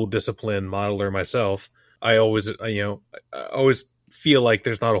 dual discipline modeler myself, I always feel like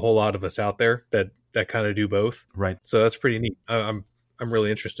there's not a whole lot of us out there that kind of do both. Right. So that's pretty neat. I'm really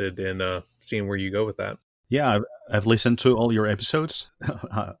interested in seeing where you go with that. Yeah, I've listened to all your episodes.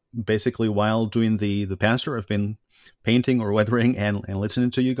 Basically, while doing the Panzer, I've been painting or weathering and listening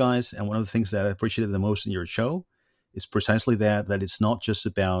to you guys. And one of the things that I appreciated the most in your show is precisely that it's not just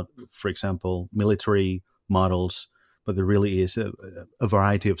about, for example, military models, but there really is a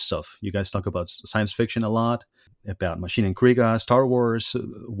variety of stuff. You guys talk about science fiction a lot, about Machine and Kriega, Star Wars,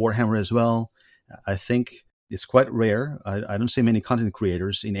 Warhammer as well. I think it's quite rare. I don't see many content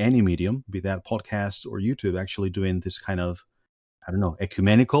creators in any medium, be that podcast or YouTube, actually doing this kind of, I don't know,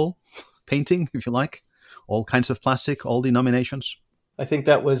 ecumenical painting, if you like. All kinds of plastic, all denominations. I think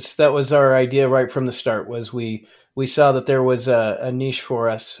that was our idea right from the start. Was we saw that there was a niche for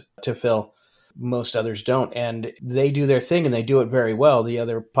us to fill. Most others don't, and they do their thing and they do it very well. The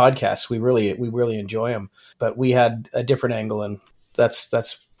other podcasts, we really enjoy them, but we had a different angle, and that's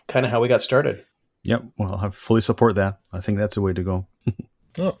kind of how we got started. Yep. Well, I fully support that. I think that's the way to go.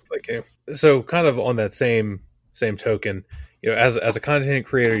 Oh, okay. So kind of on that same token, as a content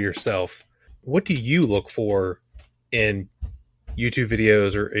creator yourself, what do you look for in YouTube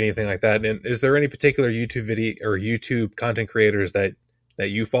videos or anything like that? And is there any particular YouTube video or YouTube content creators that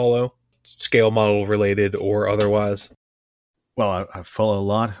you follow, scale model related or otherwise? Well, I follow a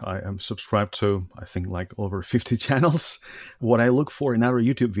lot. I am subscribed to, I think, like over 50 channels. What I look for in other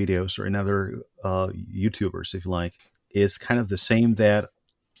YouTube videos or in other YouTubers, if you like, is kind of the same that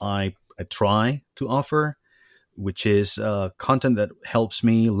I try to offer, which is content that helps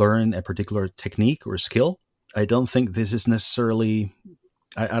me learn a particular technique or skill. I don't think this is necessarily,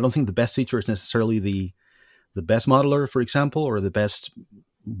 I don't think the best teacher is necessarily the best modeler, for example, or the best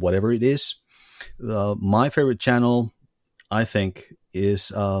whatever it is. My favorite channel, I think,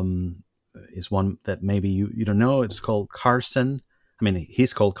 is one that maybe you don't know. It's called Carson. I mean,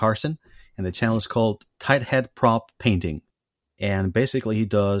 he's called Carson, and the channel is called Tight Head Prop Painting. And basically, he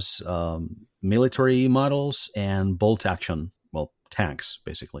does military models and bolt action, well, tanks.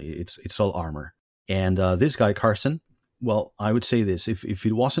 Basically, it's all armor. And this guy Carson, well, I would say this: if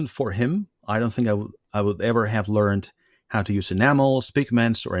it wasn't for him, I don't think I would ever have learned how to use enamels,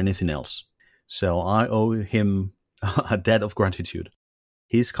 pigments, or anything else. So I owe him a debt of gratitude.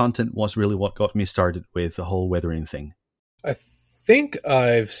 His content was really what got me started with the whole weathering thing. I think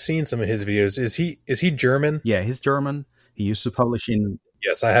I've seen some of his videos. Is he German? Yeah, he's German. He used to publish in...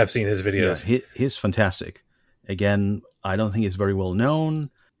 Yes, I have seen his videos. Yeah, he's fantastic. Again, I don't think it's very well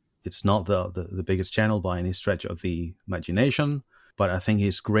known. It's not the biggest channel by any stretch of the imagination, but I think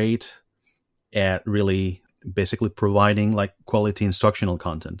he's great at really basically providing like quality instructional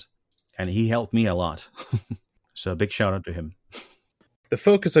content. And he helped me a lot. So a big shout out to him. The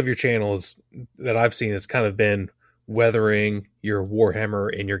focus of your channels that I've seen has kind of been weathering your Warhammer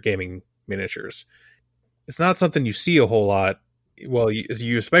and your gaming miniatures. It's not something you see a whole lot well, as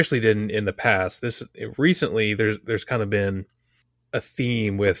you especially did in the past, recently there's kind of been a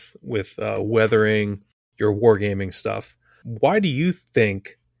theme with weathering your wargaming stuff. Why do you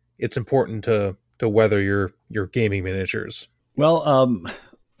think it's important to weather your gaming miniatures? Well,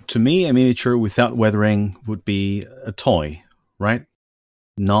 to me, a miniature without weathering would be a toy, right?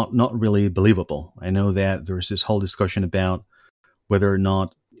 Not really believable. I know that there's this whole discussion about whether or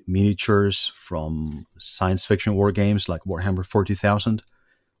not miniatures from science fiction war games like Warhammer 40,000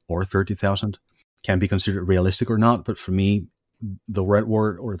 or 30,000 can be considered realistic or not. But for me, the red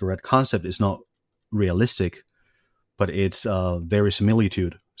word or the red concept is not realistic, but it's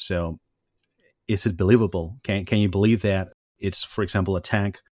verisimilitude. So is it believable? Can you believe that it's, for example, a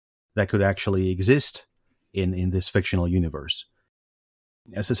tank that could actually exist in this fictional universe?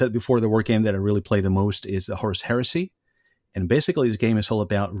 As I said before, the war game that I really play the most is Horus Heresy. And basically, this game is all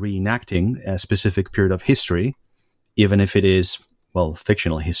about reenacting a specific period of history, even if it is, well,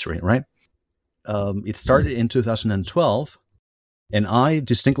 fictional history, right? It started in 2012, and I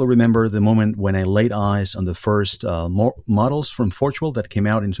distinctly remember the moment when I laid eyes on the first models from Forge World that came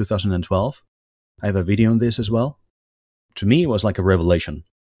out in 2012. I have a video on this as well. To me, it was like a revelation.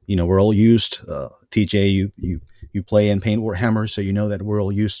 You know, we're all used, TJ, you play and paint Warhammer, so you know that we're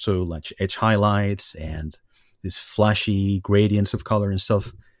all used to like edge highlights and these flashy gradients of color and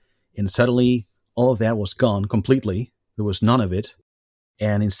stuff. And suddenly, all of that was gone completely. There was none of it.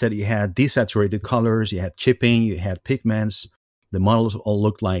 And instead, you had desaturated colors, you had chipping, you had pigments. The models all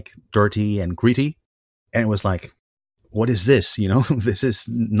looked like dirty and gritty. And it was like, what is this? You know, this is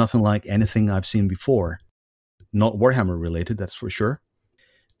nothing like anything I've seen before. Not Warhammer related, that's for sure.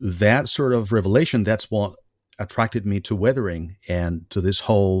 That sort of revelation, that's what attracted me to weathering and to this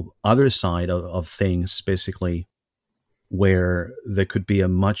whole other side of things, basically, where there could be a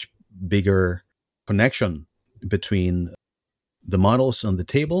much bigger connection between the models on the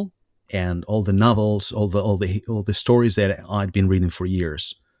table and all the novels, all the stories that I'd been reading for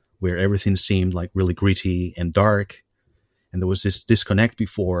years, where everything seemed like really gritty and dark, and there was this disconnect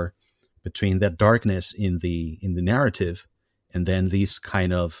before between that darkness in the narrative and then these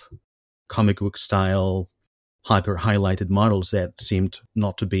kind of comic book style hyper highlighted models that seemed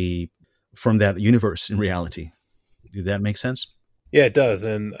not to be from that universe in reality. Did that make sense? Yeah, it does.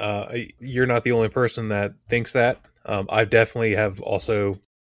 And you're not the only person that thinks that. I definitely have also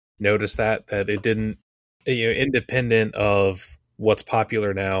noticed that it didn't, independent of what's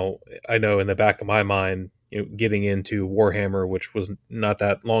popular now. I know in the back of my mind, getting into Warhammer, which was not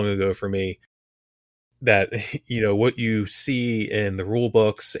that long ago for me, that, what you see in the rule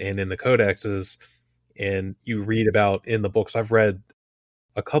books and in the codexes and you read about in the books. I've read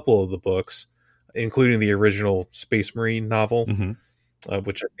a couple of the books, including the original Space Marine novel,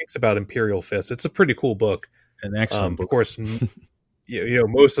 which I think is about Imperial Fist. It's a pretty cool book. An excellent book. Of course,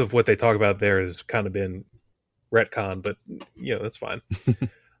 most of what they talk about there has kind of been retcon, but, that's fine.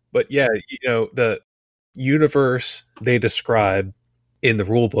 But yeah, the universe they describe in the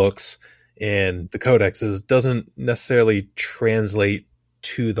rule books and the codexes doesn't necessarily translate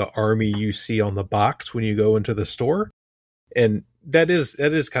to the army you see on the box when you go into the store. And that is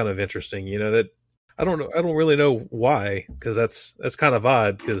kind of interesting, that I don't really know why, because that's kind of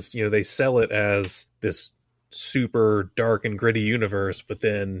odd, because they sell it as this super dark and gritty universe, but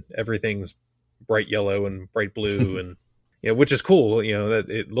then everything's bright yellow and bright blue and which is cool, that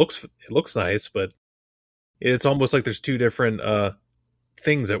it looks nice, but it's almost like there's two different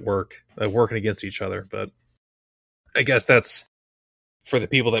things at work working against each other. But I guess that's for the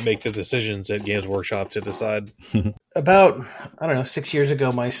people that make the decisions at Games Workshop to decide. About, 6 years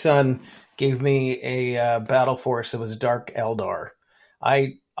ago, my son gave me a Battle Force that was Dark Eldar.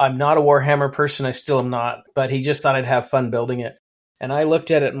 I'm not a Warhammer person, I still am not, but he just thought I'd have fun building it. And I looked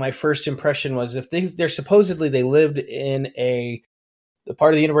at it, and my first impression was, if they're supposedly they lived in the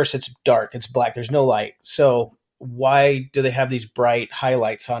part of the universe that's dark, it's black, there's no light. So why do they have these bright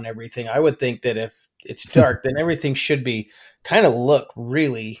highlights on everything? I would think that if it's dark, then everything should be kind of look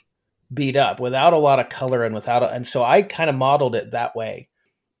really beat up without a lot of color and so I kind of modeled it that way.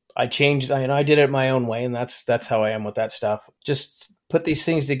 I changed, I did it my own way, and that's how I am with that stuff. Just put these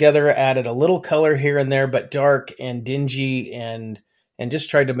things together, added a little color here and there, but dark and dingy, and just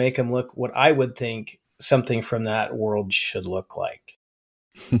tried to make them look what I would think something from that world should look like.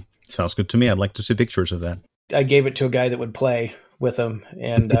 Sounds good to me. I'd like to see pictures of that. I gave it to a guy that would play with them,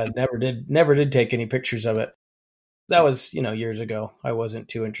 and never did take any pictures of it. That was, years ago. I wasn't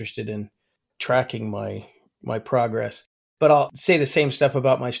too interested in tracking my progress. But I'll say the same stuff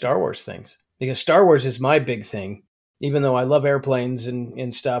about my Star Wars things, because Star Wars is my big thing. Even though I love airplanes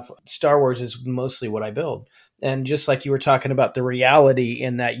and stuff, Star Wars is mostly what I build. And just like you were talking about the reality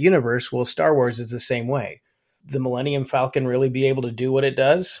in that universe, well, Star Wars is the same way. The Millennium Falcon really be able to do what it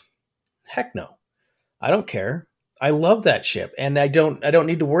does? Heck no. I don't care. I love that ship, and I don't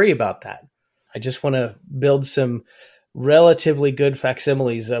need to worry about that. I just want to build some relatively good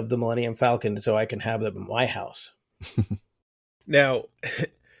facsimiles of the Millennium Falcon so I can have them in my house. Now,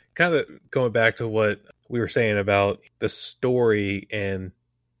 kind of going back to what we were saying about the story and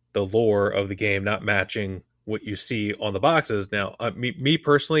the lore of the game not matching what you see on the boxes. Now, me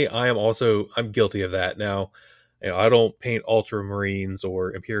personally, I'm guilty of that. Now, I don't paint Ultramarines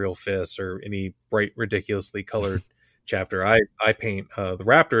or Imperial Fists or any bright, ridiculously colored chapter. I paint the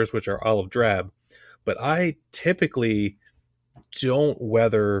Raptors, which are olive drab, but I typically don't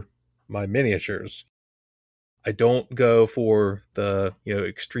weather my miniatures. I don't go for the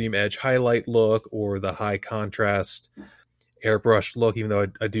extreme edge highlight look or the high contrast airbrush look, even though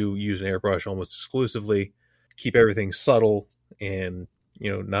I do use an airbrush almost exclusively. Keep everything subtle and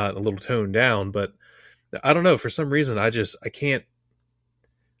not a little toned down. But I don't know, for some reason I can't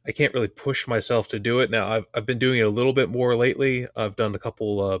really push myself to do it. Now I've been doing it a little bit more lately. I've done a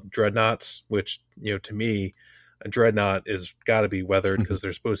couple of dreadnoughts, which to me a dreadnought is got to be weathered because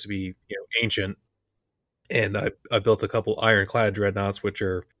they're supposed to be ancient. And I built a couple ironclad dreadnoughts, which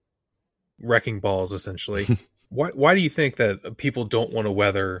are wrecking balls essentially. Why do you think that people don't want to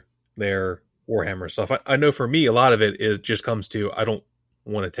weather their Warhammer stuff? I know for me, a lot of it just comes to I don't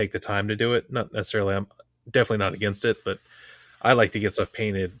want to take the time to do it. Not necessarily, I'm definitely not against it, but I like to get stuff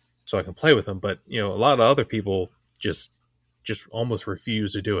painted so I can play with them. But a lot of other people just almost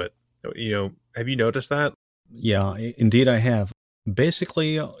refuse to do it. Have you noticed that? Yeah, indeed I have.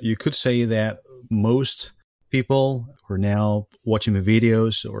 Basically, you could say that most people who are now watching the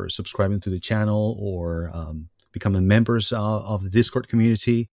videos or subscribing to the channel or becoming members of the Discord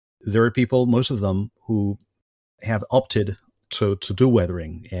community, there are people, most of them, who have opted to do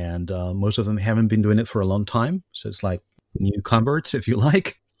weathering, and most of them haven't been doing it for a long time. So it's like new converts, if you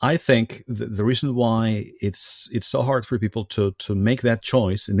like. I think the reason why it's so hard for people to make that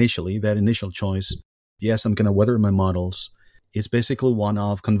choice initially, that initial choice, yes, I'm going to weather my models, is basically one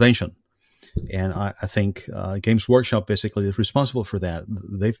of convention. And I think Games Workshop basically is responsible for that.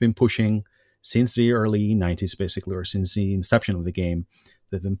 They've been pushing since the early 90s, basically, or since the inception of the game.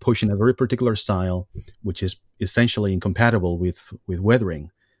 They've been pushing a very particular style, which is essentially incompatible with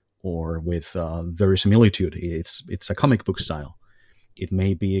weathering or with verisimilitude. It's a comic book style. It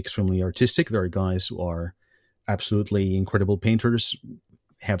may be extremely artistic. There are guys who are absolutely incredible painters,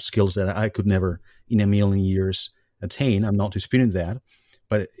 have skills that I could never in a million years attain. I'm not disputing that.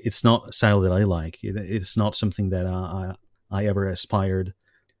 But it's not a style that I like. It's not something that I ever aspired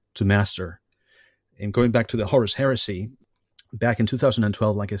to master. And going back to the Horus Heresy, back in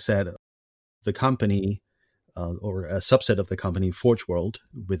 2012, like I said, the company, or a subset of the company, Forge World,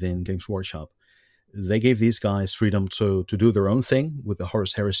 within Games Workshop, they gave these guys freedom to do their own thing with the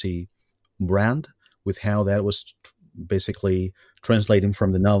Horus Heresy brand, with how that was basically translating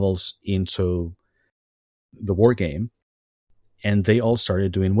from the novels into the war game. And they all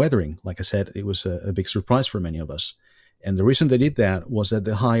started doing weathering. Like I said, it was a big surprise for many of us. And the reason they did that was that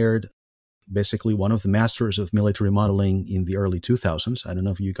they hired basically one of the masters of military modeling in the early 2000s. I don't know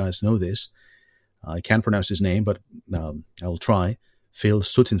if you guys know this. I can't pronounce his name, but I'll try. Phil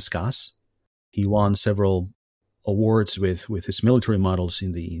Sutinskas. He won several awards with his military models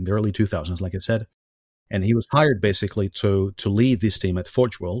in the early 2000s, like I said. And he was hired basically to lead this team at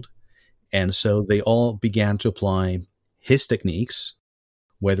Forge World. And so they all began to apply his techniques,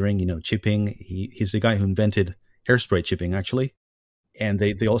 weathering, chipping. He's the guy who invented hairspray chipping, actually. And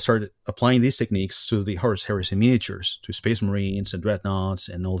they all started applying these techniques to the Horus Heresy miniatures, to Space Marines and Dreadnoughts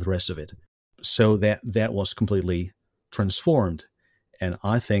and all the rest of it. So that was completely transformed. And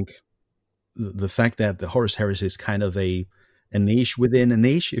I think the fact that the Horus Heresy is kind of a niche within a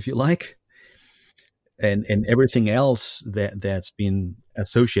niche, if you like, and everything else that's been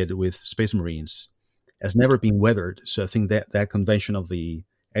associated with Space Marines has never been weathered. So I think that convention of the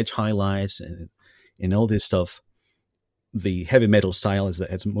edge highlights and all this stuff, the heavy metal style,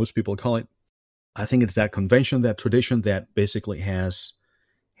 as most people call it, I think it's that convention, that tradition that basically has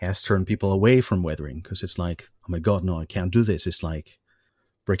turned people away from weathering, because it's like, oh my God, no, I can't do this. It's like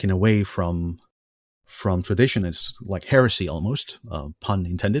breaking away from tradition. It's like heresy almost, pun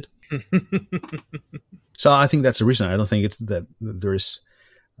intended. So I think that's the reason. I don't think it's that there is...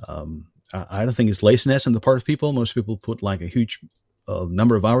 I don't think it's laziness on the part of people. Most people put like a huge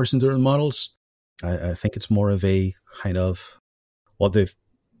number of hours into their models. I think it's more of a kind of what they've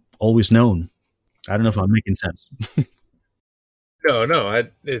always known. I don't know if I'm making sense. No,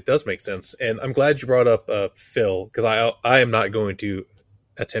 it does make sense, and I'm glad you brought up Phil, because I am not going to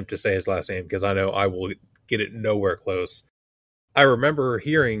attempt to say his last name because I know I will get it nowhere close. I remember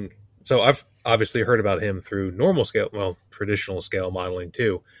hearing, so I've obviously heard about him through traditional scale modeling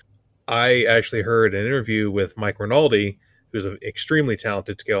too. I actually heard an interview with Mike Rinaldi, who's an extremely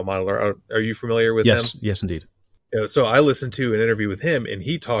talented scale modeler. Are you familiar with him? Yes, indeed. So I listened to an interview with him, and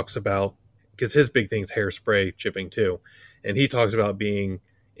he talks about, because his big thing's hairspray chipping too, and he talks about being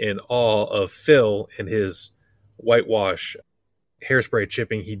in awe of Phil and his whitewash hairspray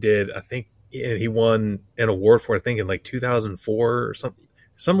chipping he did. I think, and he won an award for, I think, in like 2004 or something,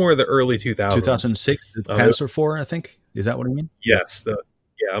 somewhere in the early 2000s. 2006, Panzer IV, I think. Is that what I mean? Yes.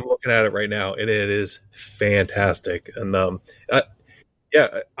 Yeah, I'm looking at it right now, and it is fantastic. And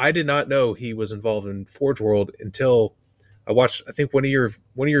I did not know he was involved in Forge World until I watched, I think, one of your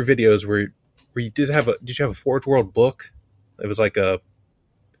videos where you did you have a Forge World book? It was like I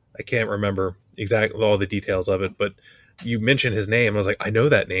can't remember exactly all the details of it, but you mentioned his name. I was like, I know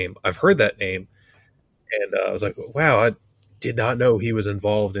that name. I've heard that name. And I was like, wow, I did not know he was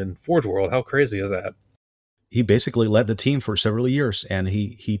involved in Forge World. How crazy is that? He basically led the team for several years, and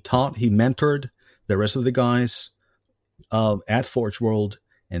he mentored the rest of the guys at Forge World,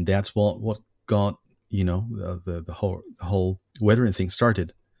 and that's what got the whole weathering thing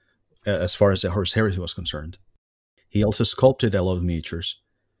started, as far as the Horus Heresy was concerned. He also sculpted a lot of miniatures.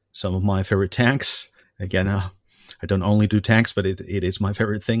 Some of my favorite tanks. Again, I don't only do tanks, but it is my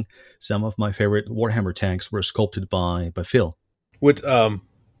favorite thing. Some of my favorite Warhammer tanks were sculpted by Phil.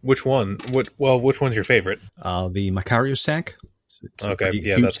 Which one? Which one's your favorite? The Macarius tank. Okay,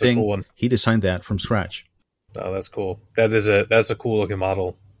 yeah, that's a cool one. He designed that from scratch. Oh, that's cool. That's a cool looking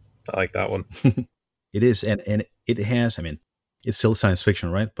model. I like that one. It is, and it has. I mean, it's still science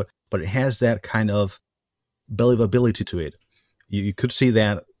fiction, right? But it has that kind of believability to it. You could see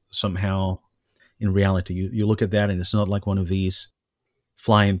that somehow in reality. You look at that, and it's not like one of these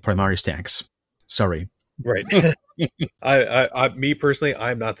flying Primaris tanks. Sorry. Right. Me personally,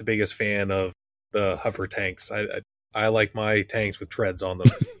 I'm not the biggest fan of the hover tanks. I like my tanks with treads on them.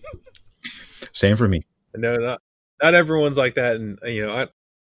 Same for me. No, not everyone's like that, and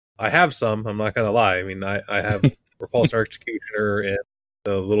I have some. I'm not gonna lie. I mean, I have Repulsor Executioner and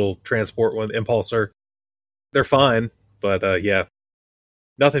the little transport one, Impulsor. They're fine, but yeah,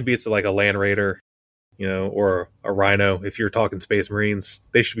 nothing beats like a Land Raider, or a Rhino. If you're talking Space Marines,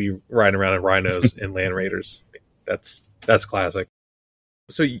 they should be riding around in Rhinos and Land Raiders. That's classic.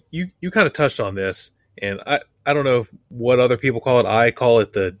 So you kind of touched on this, and I don't know what other people call it. I call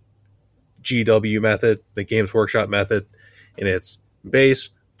it the GW method, the Games Workshop method, and it's base,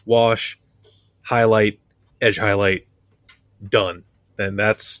 wash, highlight, edge highlight, done. And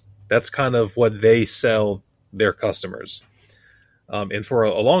that's kind of what they sell their customers. And for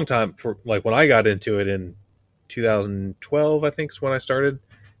a long time, for like when I got into it in 2012, I think is when I started,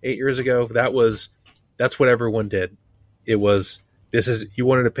 8 years ago, that's what everyone did. It was, you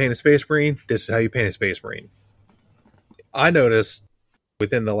wanted to paint a Space Marine, this is how you paint a Space Marine. I noticed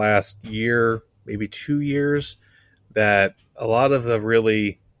within the last year, maybe 2 years, that a lot of the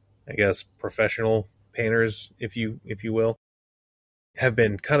really, I guess, professional painters, if you will, have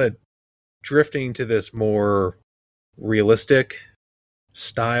been kind of drifting to this more realistic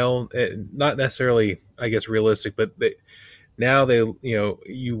style. Not necessarily, I guess, realistic, but now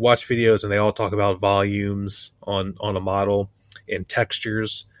you watch videos and they all talk about volumes on a model and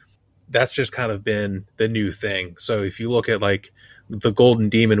textures. That's just kind of been the new thing. So if you look at like the Golden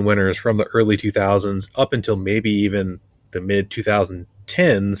Demon winners from the early 2000s up until maybe even the mid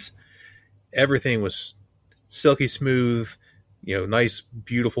 2010s, everything was silky smooth, nice,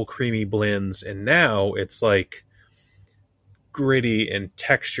 beautiful, creamy blends. And now it's like gritty and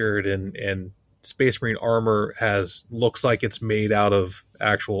textured, and Space Marine armor looks like it's made out of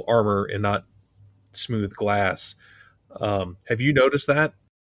actual armor and not smooth glass. Have you noticed that?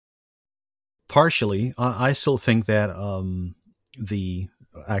 Partially. I still think that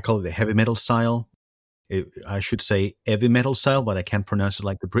I call it the heavy metal style. I should say heavy metal style, but I can't pronounce it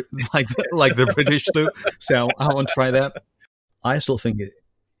like the British do. So I won't try that. I still think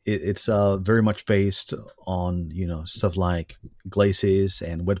it's very much based on stuff like glazes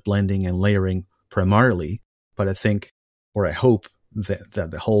and wet blending and layering primarily. But I think, or I hope that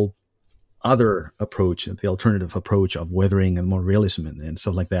the whole other approach, the alternative approach of weathering and more realism and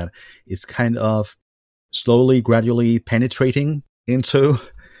stuff like that, is kind of slowly, gradually penetrating into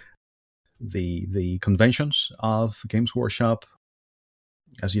the conventions of Games Workshop,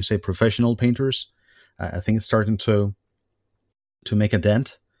 as you say, professional painters. I think it's starting to make a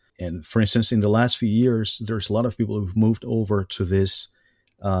dent, And for instance, in the last few years, there's a lot of people who've moved over to this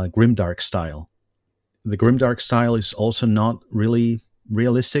grimdark style. The grimdark style is also not really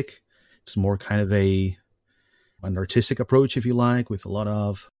realistic. It's more kind of an artistic approach, if you like, with a lot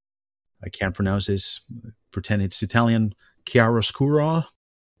of, I can't pronounce this, pretend it's Italian, chiaroscuro,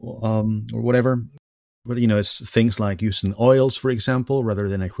 or whatever. But, it's things like using oils, for example, rather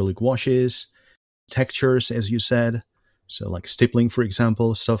than acrylic washes, textures, as you said. So like stippling, for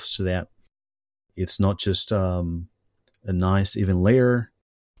example, stuff so that it's not just a nice even layer.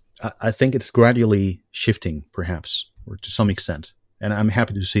 I think it's gradually shifting, perhaps, or to some extent. And I'm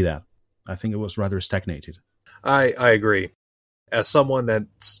happy to see that. I think it was rather stagnated. I agree. As someone that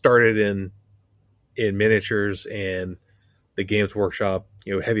started in miniatures and the Games Workshop,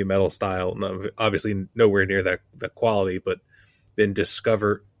 heavy metal style, obviously nowhere near that quality, but then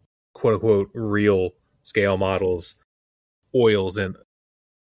discovered quote unquote real scale models, oils and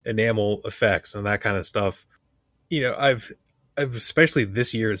enamel effects and that kind of stuff. I've especially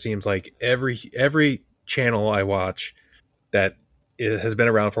this year, it seems like every channel I watch that it has been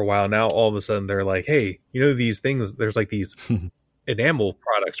around for a while now, all of a sudden they're like, hey, these things, there's like these enamel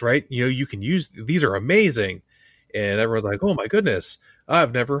products, right? You can use, these are amazing. And everyone's like, oh my goodness,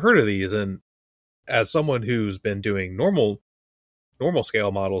 I've never heard of these. And as someone who's been doing normal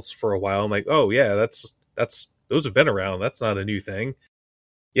scale models for a while, I'm like, oh yeah, that's those have been around. That's not a new thing.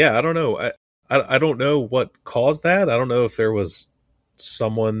 Yeah, I don't know. I don't know what caused that. I don't know if there was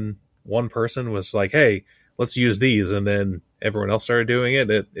one person was like, hey, let's use these, and then everyone else started doing it.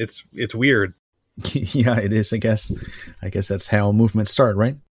 It's weird. Yeah, it is, I guess. I guess that's how movements start,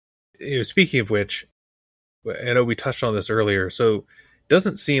 right? Speaking of which, I know we touched on this earlier, so it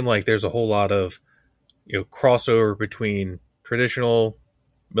doesn't seem like there's a whole lot of crossover between traditional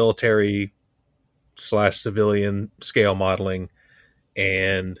military / civilian scale modeling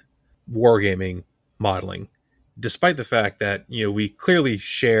and wargaming modeling, despite the fact that we clearly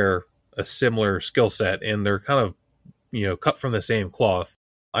share a similar skill set and they're kind of cut from the same cloth.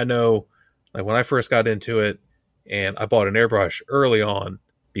 I know, like when I first got into it, and I bought an airbrush early on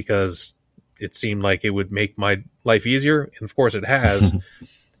because it seemed like it would make my life easier, and of course it has.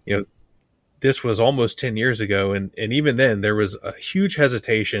 This was almost 10 years ago, and even then there was a huge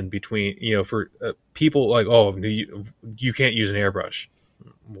hesitation between for people like, oh, you can't use an airbrush.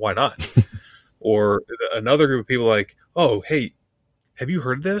 Why not? Or another group of people like, oh, hey, have you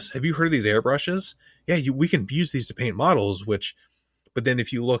heard of this? Have you heard of these airbrushes? Yeah, we can use these to paint models. But then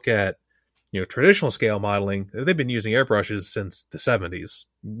if you look at traditional scale modeling, they've been using airbrushes since the 70s,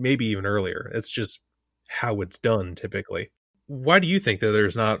 maybe even earlier. It's just how it's done typically. Why do you think that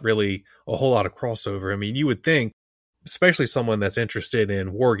there's not really a whole lot of crossover? I mean, you would think, especially someone that's interested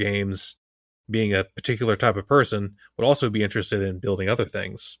in war games, being a particular type of person, would also be interested in building other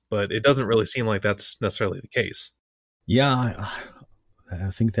things. But it doesn't really seem like that's necessarily the case. Yeah, I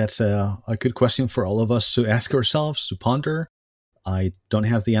think that's a good question for all of us to ask ourselves, to ponder. I don't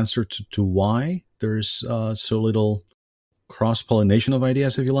have the answer to why there's so little cross-pollination of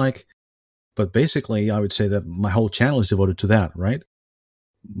ideas, if you like. But basically, I would say that my whole channel is devoted to that, right?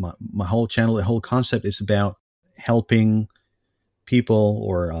 My whole channel, the whole concept is about helping people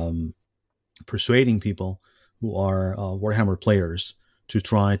or persuading people who are Warhammer players to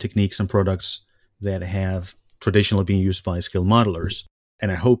try techniques and products that have traditionally been used by skill modelers.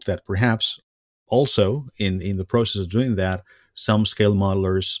 And I hope that perhaps also in the process of doing that, some scale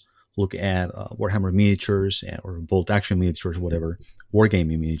modelers look at Warhammer miniatures or bolt action miniatures, whatever,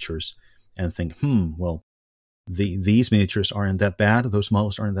 wargaming miniatures, and think, well, these miniatures aren't that bad. Those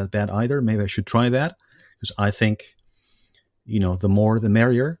models aren't that bad either. Maybe I should try that, because I think, the more the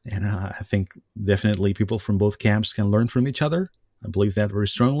merrier. And I think definitely people from both camps can learn from each other. I believe that very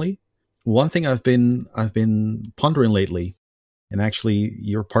strongly. One thing I've been pondering lately, and actually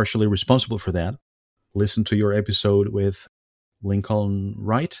you're partially responsible for that. Listen to your episode with Lincoln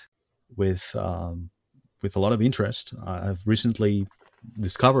Wright with a lot of interest. I've recently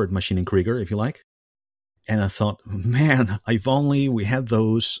discovered Maschinen Krieger, if you like. And I thought, man, if only we had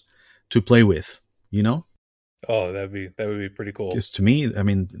those to play with, Oh, that would be pretty cool. Because to me, I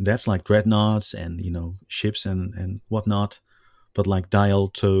mean, that's like dreadnoughts and, ships and whatnot. But like Dial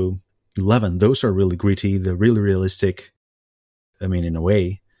to 11, those are really gritty. They're really realistic. I mean, in a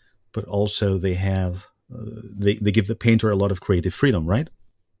way. But also they have, they give the painter a lot of creative freedom, right?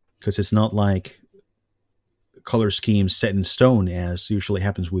 Because it's not like color schemes set in stone as usually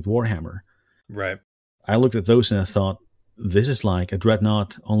happens with Warhammer. Right. I looked at those and I thought, this is like a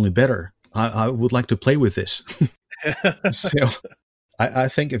dreadnought, only better. I would like to play with this. So I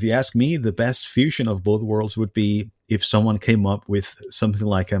think if you ask me, the best fusion of both worlds would be if someone came up with something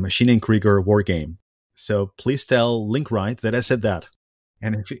like a Machine & Krieger war game. So please tell Linkwright that I said that.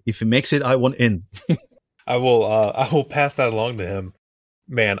 And if he makes it, I want in. I will pass that along to him.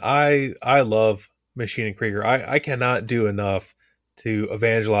 Man, I love Machine & Krieger. I cannot do enough to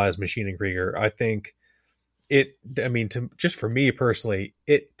evangelize Machine & Krieger. I think just for me personally,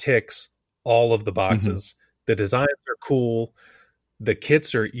 it ticks all of the boxes. Mm-hmm. The designs are cool. The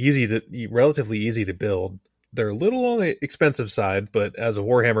kits are relatively easy to build. They're a little on the expensive side, but as a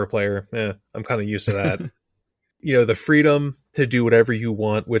Warhammer player, I'm kind of used to that. The freedom to do whatever you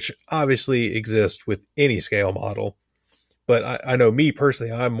want, which obviously exists with any scale model. But I know me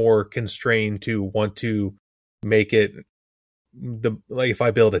personally, I'm more constrained to want to make it like if I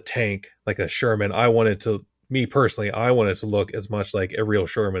build a tank, like a Sherman, I want it to look as much like a real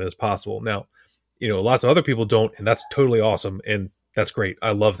Sherman as possible. Now, lots of other people don't, and that's totally awesome. And that's great.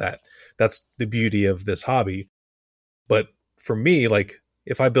 I love that. That's the beauty of this hobby. But for me, like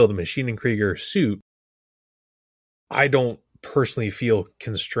if I build a Machine & Krieger suit, I don't personally feel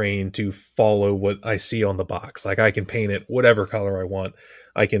constrained to follow what I see on the box. Like I can paint it whatever color I want.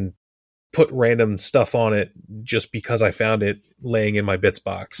 I can put random stuff on it just because I found it laying in my bits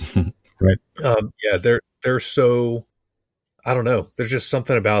box. Right. They're so, I don't know. There's just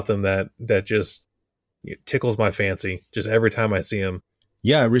something about them that just tickles my fancy just every time I see them.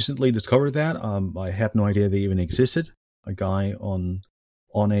 Yeah, I recently discovered that. I had no idea they even existed. A guy on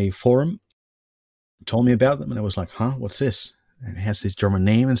a forum told me about them, and I was like, huh, what's this? And it has this German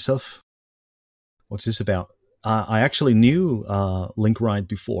name and stuff. What's this about? I actually knew Linkwright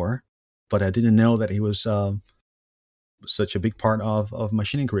before, but I didn't know that he was such a big part of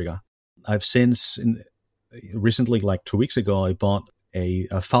Machine & Krieger. I've since, recently, like 2 weeks ago, I bought a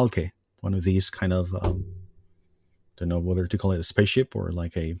Falke, one of these kind of, don't know whether to call it a spaceship or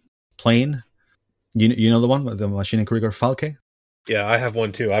like a plane. You know the one, the Machine & Krieger Falke? Yeah, I have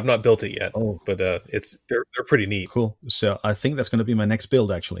one too. I've not built it yet, but they're pretty neat. Cool. So I think that's going to be my next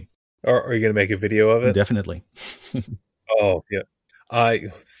build, actually. Are you going to make a video of it? Definitely. Oh, yeah.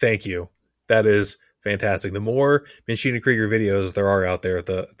 Thank you. That is fantastic. The more Machine & Krieger videos there are out there,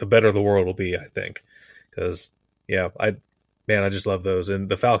 the better the world will be, I think. Because, I just love those. And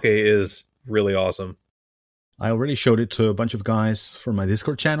the Falke is really awesome. I already showed it to a bunch of guys from my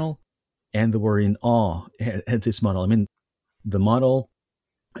Discord channel, and they were in awe at this model. I mean, the model,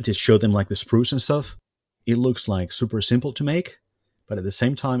 I just showed them like the sprues and stuff. It looks like super simple to make, but at the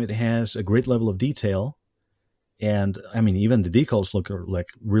same time, it has a great level of detail. And I mean, even the decals look like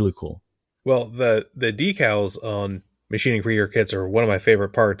really cool. Well, the decals on Machine & Krieger kits are one of my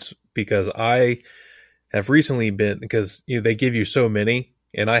favorite parts because I have recently because they give you so many,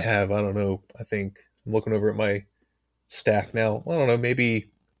 and I have, I don't know, I think I'm looking over at my stack now, I don't know,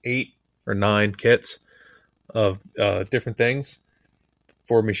 maybe 8 or 9 kits of different things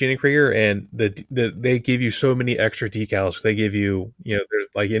for Machine & Krieger, and they give you so many extra decals. They give you, there's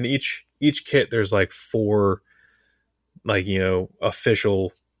like in each kit there's like 4 like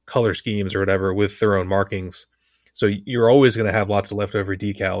official color schemes or whatever with their own markings. So you're always going to have lots of leftover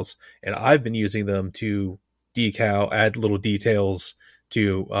decals, and I've been using them to add little details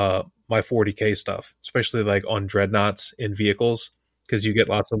to my 40K stuff, especially like on dreadnoughts in vehicles, because you get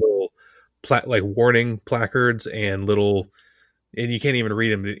lots of little like warning placards and you can't even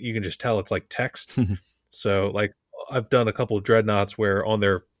read them. You can just tell it's like text. So like I've done a couple of dreadnoughts where on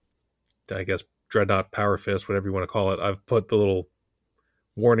their, I guess, dreadnought power fist, whatever you want to call it, I've put the little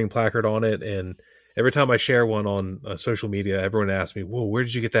warning placard on it, and every time I share one on social media, everyone asks me, "Whoa, where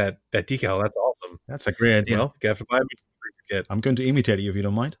did you get that decal? That's awesome." That's a great idea. You have to buy me a kit. I'm going to imitate you if you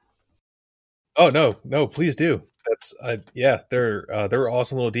don't mind. Oh no, please do. That's they're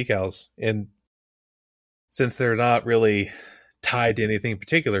awesome little decals, and since they're not really tied to anything in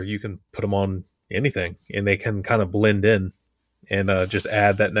particular, you can put them on anything, and they can kind of blend in and just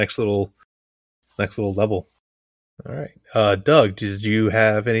add that next little level. All right, Doug, did you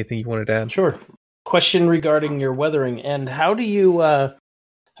have anything you wanted to add? Sure. Question regarding your weathering, and how do you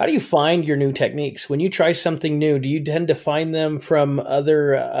find your new techniques when you try something new? Do you tend to find them from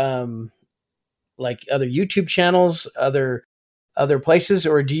other like other YouTube channels, other places,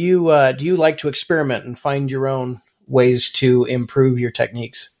 or do you like to experiment and find your own ways to improve your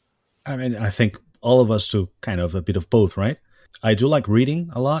techniques? I mean, I think all of us do kind of a bit of both, right? I do like reading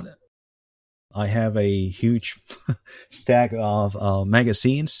a lot. I have a huge stack of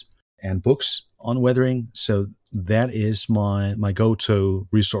magazines and books on weathering, so that is my go-to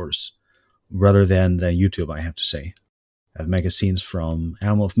resource rather than YouTube, I have to say. I have magazines from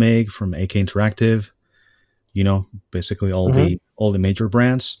Alm of Meg, from AK Interactive, basically all the major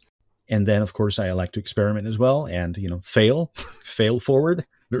brands. And then, of course, I like to experiment as well and, fail forward.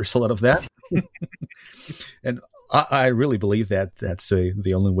 There's a lot of that. And I really believe that that's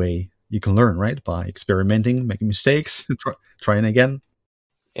the only way you can learn, right? By experimenting, making mistakes, trying again.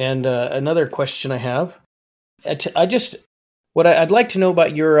 And another question I have, I'd like to know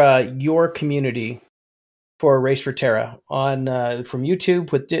about your community for Race for Terra on from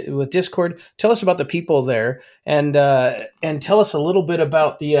YouTube with Discord. Tell us about the people there, and tell us a little bit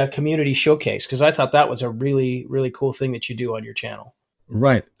about the community showcase, because I thought that was a really, really cool thing that you do on your channel.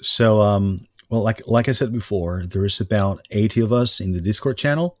 Right. So, well, like I said before, there's about 80 of us in the Discord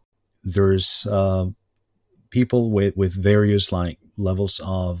channel. There's people with various levels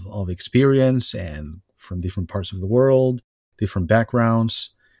of experience and from different parts of the world, different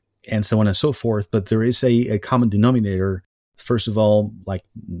backgrounds, and so on and so forth. But there is a common denominator. First of all,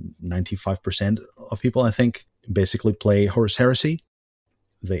 95% of people, I think, basically play Horus Heresy.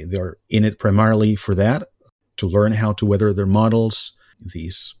 They're in it primarily for that, to learn how to weather their models,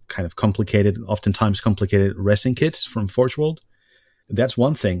 these kind of oftentimes complicated racing kits from Forge World. That's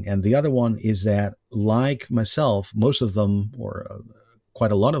one thing. And the other one is that, like myself, most of them, or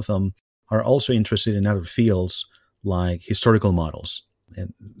quite a lot of them, are also interested in other fields like historical models.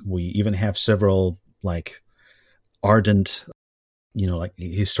 And we even have several ardent,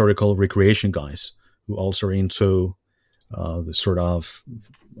 historical recreation guys who also are into the sort of,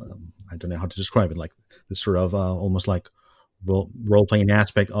 I don't know how to describe it, the sort of almost like role-playing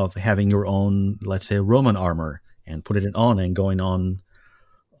aspect of having your own, let's say, Roman armor and putting it on and going on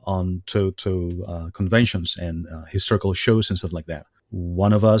to conventions and historical shows and stuff like that.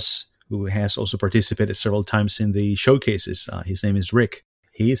 One of us who has also participated several times in the showcases, his name is Rick.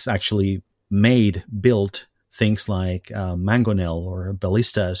 He's actually built things like mangonel or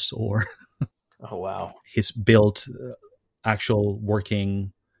ballistas, or oh wow, he's built actual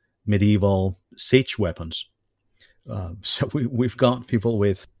working medieval siege weapons. So we've got people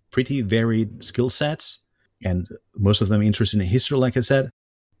with pretty varied skill sets, and most of them interested in history, like I said.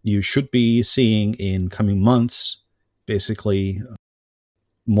 You should be seeing in coming months, basically,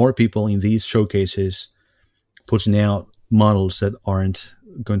 more people in these showcases putting out models that aren't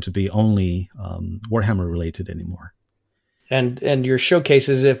going to be only Warhammer related anymore. And your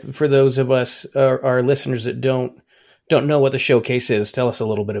showcases, if for those of us, our listeners that don't know what the showcase is, tell us a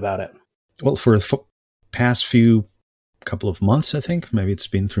little bit about it. Well, for the past couple of months, I think, maybe it's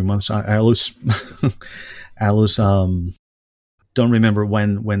been 3 months. I lose don't remember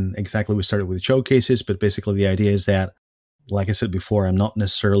when exactly we started with showcases, but basically the idea is that, like I said before, I'm not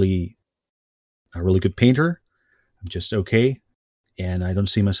necessarily a really good painter. I'm just okay. And I don't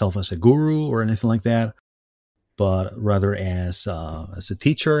see myself as a guru or anything like that, but rather as a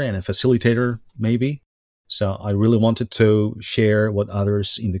teacher and a facilitator, maybe. So I really wanted to share what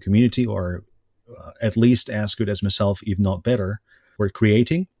others in the community, or at least as good as myself, if not better, were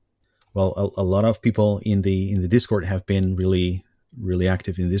creating. Well, a lot of people in the Discord have been really, really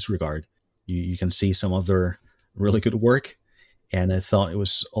active in this regard. You can see some of their really good work, and I thought it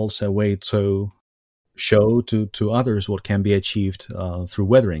was also a way to show to others what can be achieved through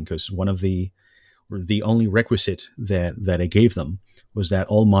weathering, because one of the only requisite that I gave them was that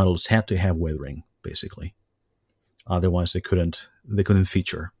all models had to have weathering, basically. Otherwise, they couldn't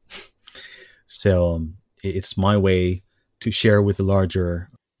feature. So it's my way to share with the larger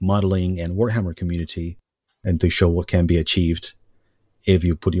modeling and Warhammer community, and to show what can be achieved if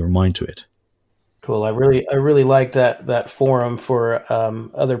you put your mind to it. Cool. I really like that forum for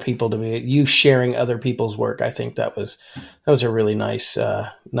other people to be you sharing other people's work. I think that was a really nice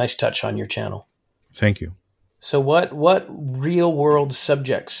touch on your channel. Thank you. So what real world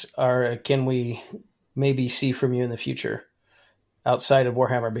subjects can we maybe see from you in the future outside of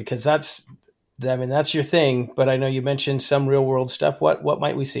Warhammer? Because that's your thing, but I know you mentioned some real world stuff. What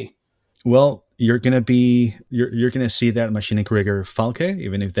might we see? Well, you're gonna see that Machine Krieger Falke,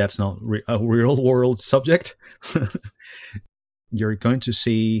 even if that's not a real world subject. You're going to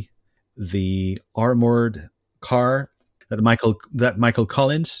see the armored car that Michael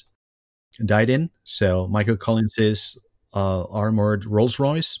Collins died in. So Michael Collins is armored Rolls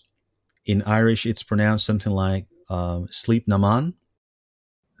Royce. In Irish, it's pronounced something like Sleep Naman.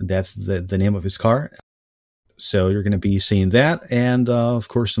 That's the name of his car. So you're going to be seeing that, and of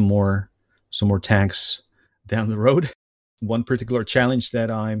course some more tanks down the road. One particular challenge that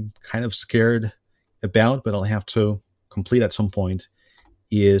I'm kind of scared about, but I'll have to complete at some point,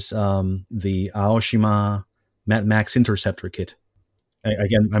 is the Aoshima Mad Max Interceptor kit.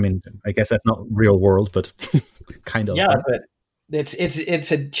 Again, I mean, I guess that's not real world, but kind of. Yeah, but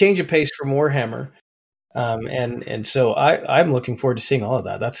it's a change of pace from Warhammer. And so I'm looking forward to seeing all of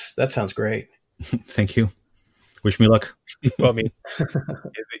that. That sounds great. Thank you. Wish me luck. Well, I mean,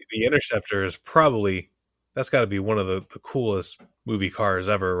 the Interceptor is that's got to be one of the coolest movie cars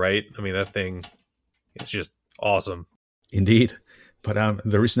ever, right? I mean, that thing is just awesome. Indeed. But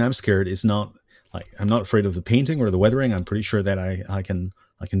the reason I'm scared is not like I'm not afraid of the painting or the weathering. I'm pretty sure that I can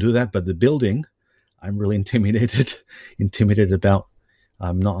do that. But the building, I'm really intimidated about.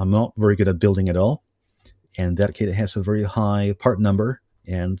 I'm not very good at building at all. And that kit has a very high part number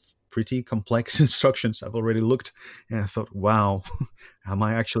and pretty complex instructions. I've already looked and I thought, wow, am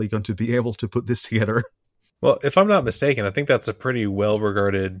I actually going to be able to put this together? Well, if I'm not mistaken, I think that's a pretty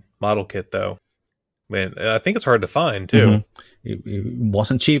well-regarded model kit, though. Man, I think it's hard to find, too. Mm-hmm. It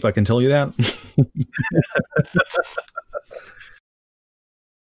wasn't cheap, I can tell you that.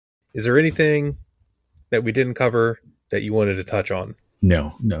 Is there anything that we didn't cover that you wanted to touch on?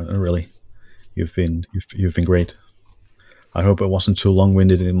 No, not really. You've been great. I hope it wasn't too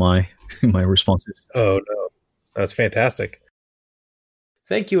long-winded in my responses. Oh, no. That's fantastic.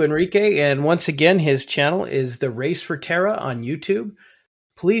 Thank you, Enrique. And once again, his channel is The Race for Terra on YouTube.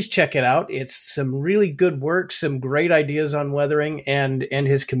 Please check it out. It's some really good work, some great ideas on weathering, and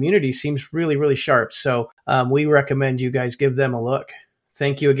his community seems really, really sharp. So we recommend you guys give them a look.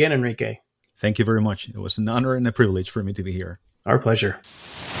 Thank you again, Enrique. Thank you very much. It was an honor and a privilege for me to be here. Our pleasure.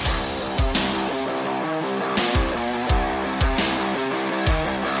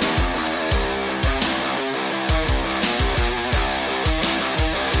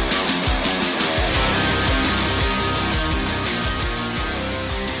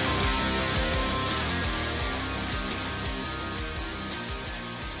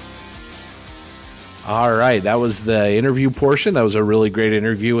 All right, that was the interview portion. That was a really great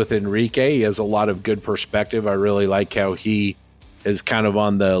interview with Enrique. He has a lot of good perspective. I really like how he is kind of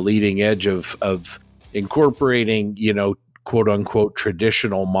on the leading edge of incorporating, quote unquote,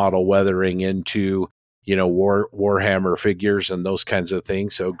 traditional model weathering into, Warhammer figures and those kinds of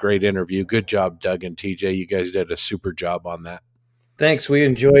things. So great interview. Good job, Doug and TJ. You guys did a super job on that. Thanks. We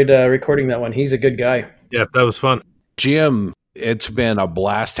enjoyed recording that one. He's a good guy. Yeah, that was fun. Jim, it's been a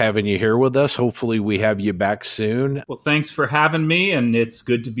blast having you here with us. Hopefully we have you back soon. Well, thanks for having me, and it's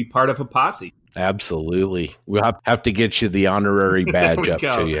good to be part of a posse. Absolutely. We'll have to get you the honorary badge up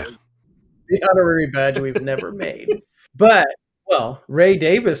to you. The honorary badge we've never made. But, well, Ray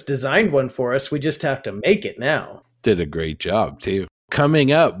Davis designed one for us. We just have to make it now. Did a great job, too.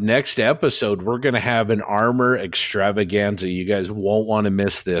 Coming up, next episode, we're going to have an armor extravaganza. You guys won't want to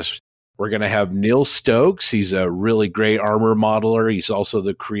miss this. We're going to have Neil Stokes. He's a really great armor modeler. He's also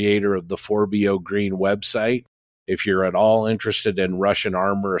the creator of the 4BO Green website. If you're at all interested in Russian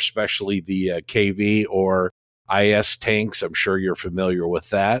armor, especially the KV or IS tanks, I'm sure you're familiar with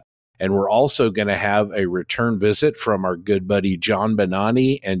that. And we're also going to have a return visit from our good buddy John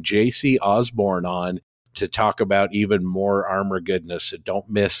Benani and JC Osborne on to talk about even more armor goodness. So don't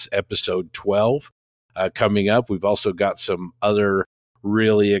miss episode 12 coming up. We've also got some other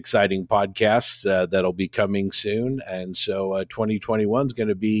really exciting podcasts that'll be coming soon. And so 2021 is going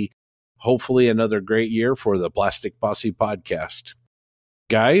to be hopefully another great year for the Plastic Posse podcast.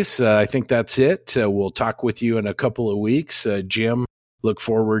 Guys, I think that's it. We'll talk with you in a couple of weeks. Jim, look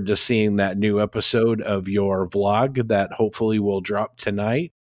forward to seeing that new episode of your vlog that hopefully will drop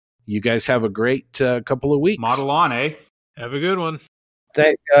tonight. You guys have a great couple of weeks. Model on, eh? Have a good one.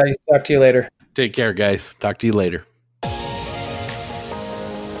 Thanks, guys. Talk to you later. Take care, guys. Talk to you later.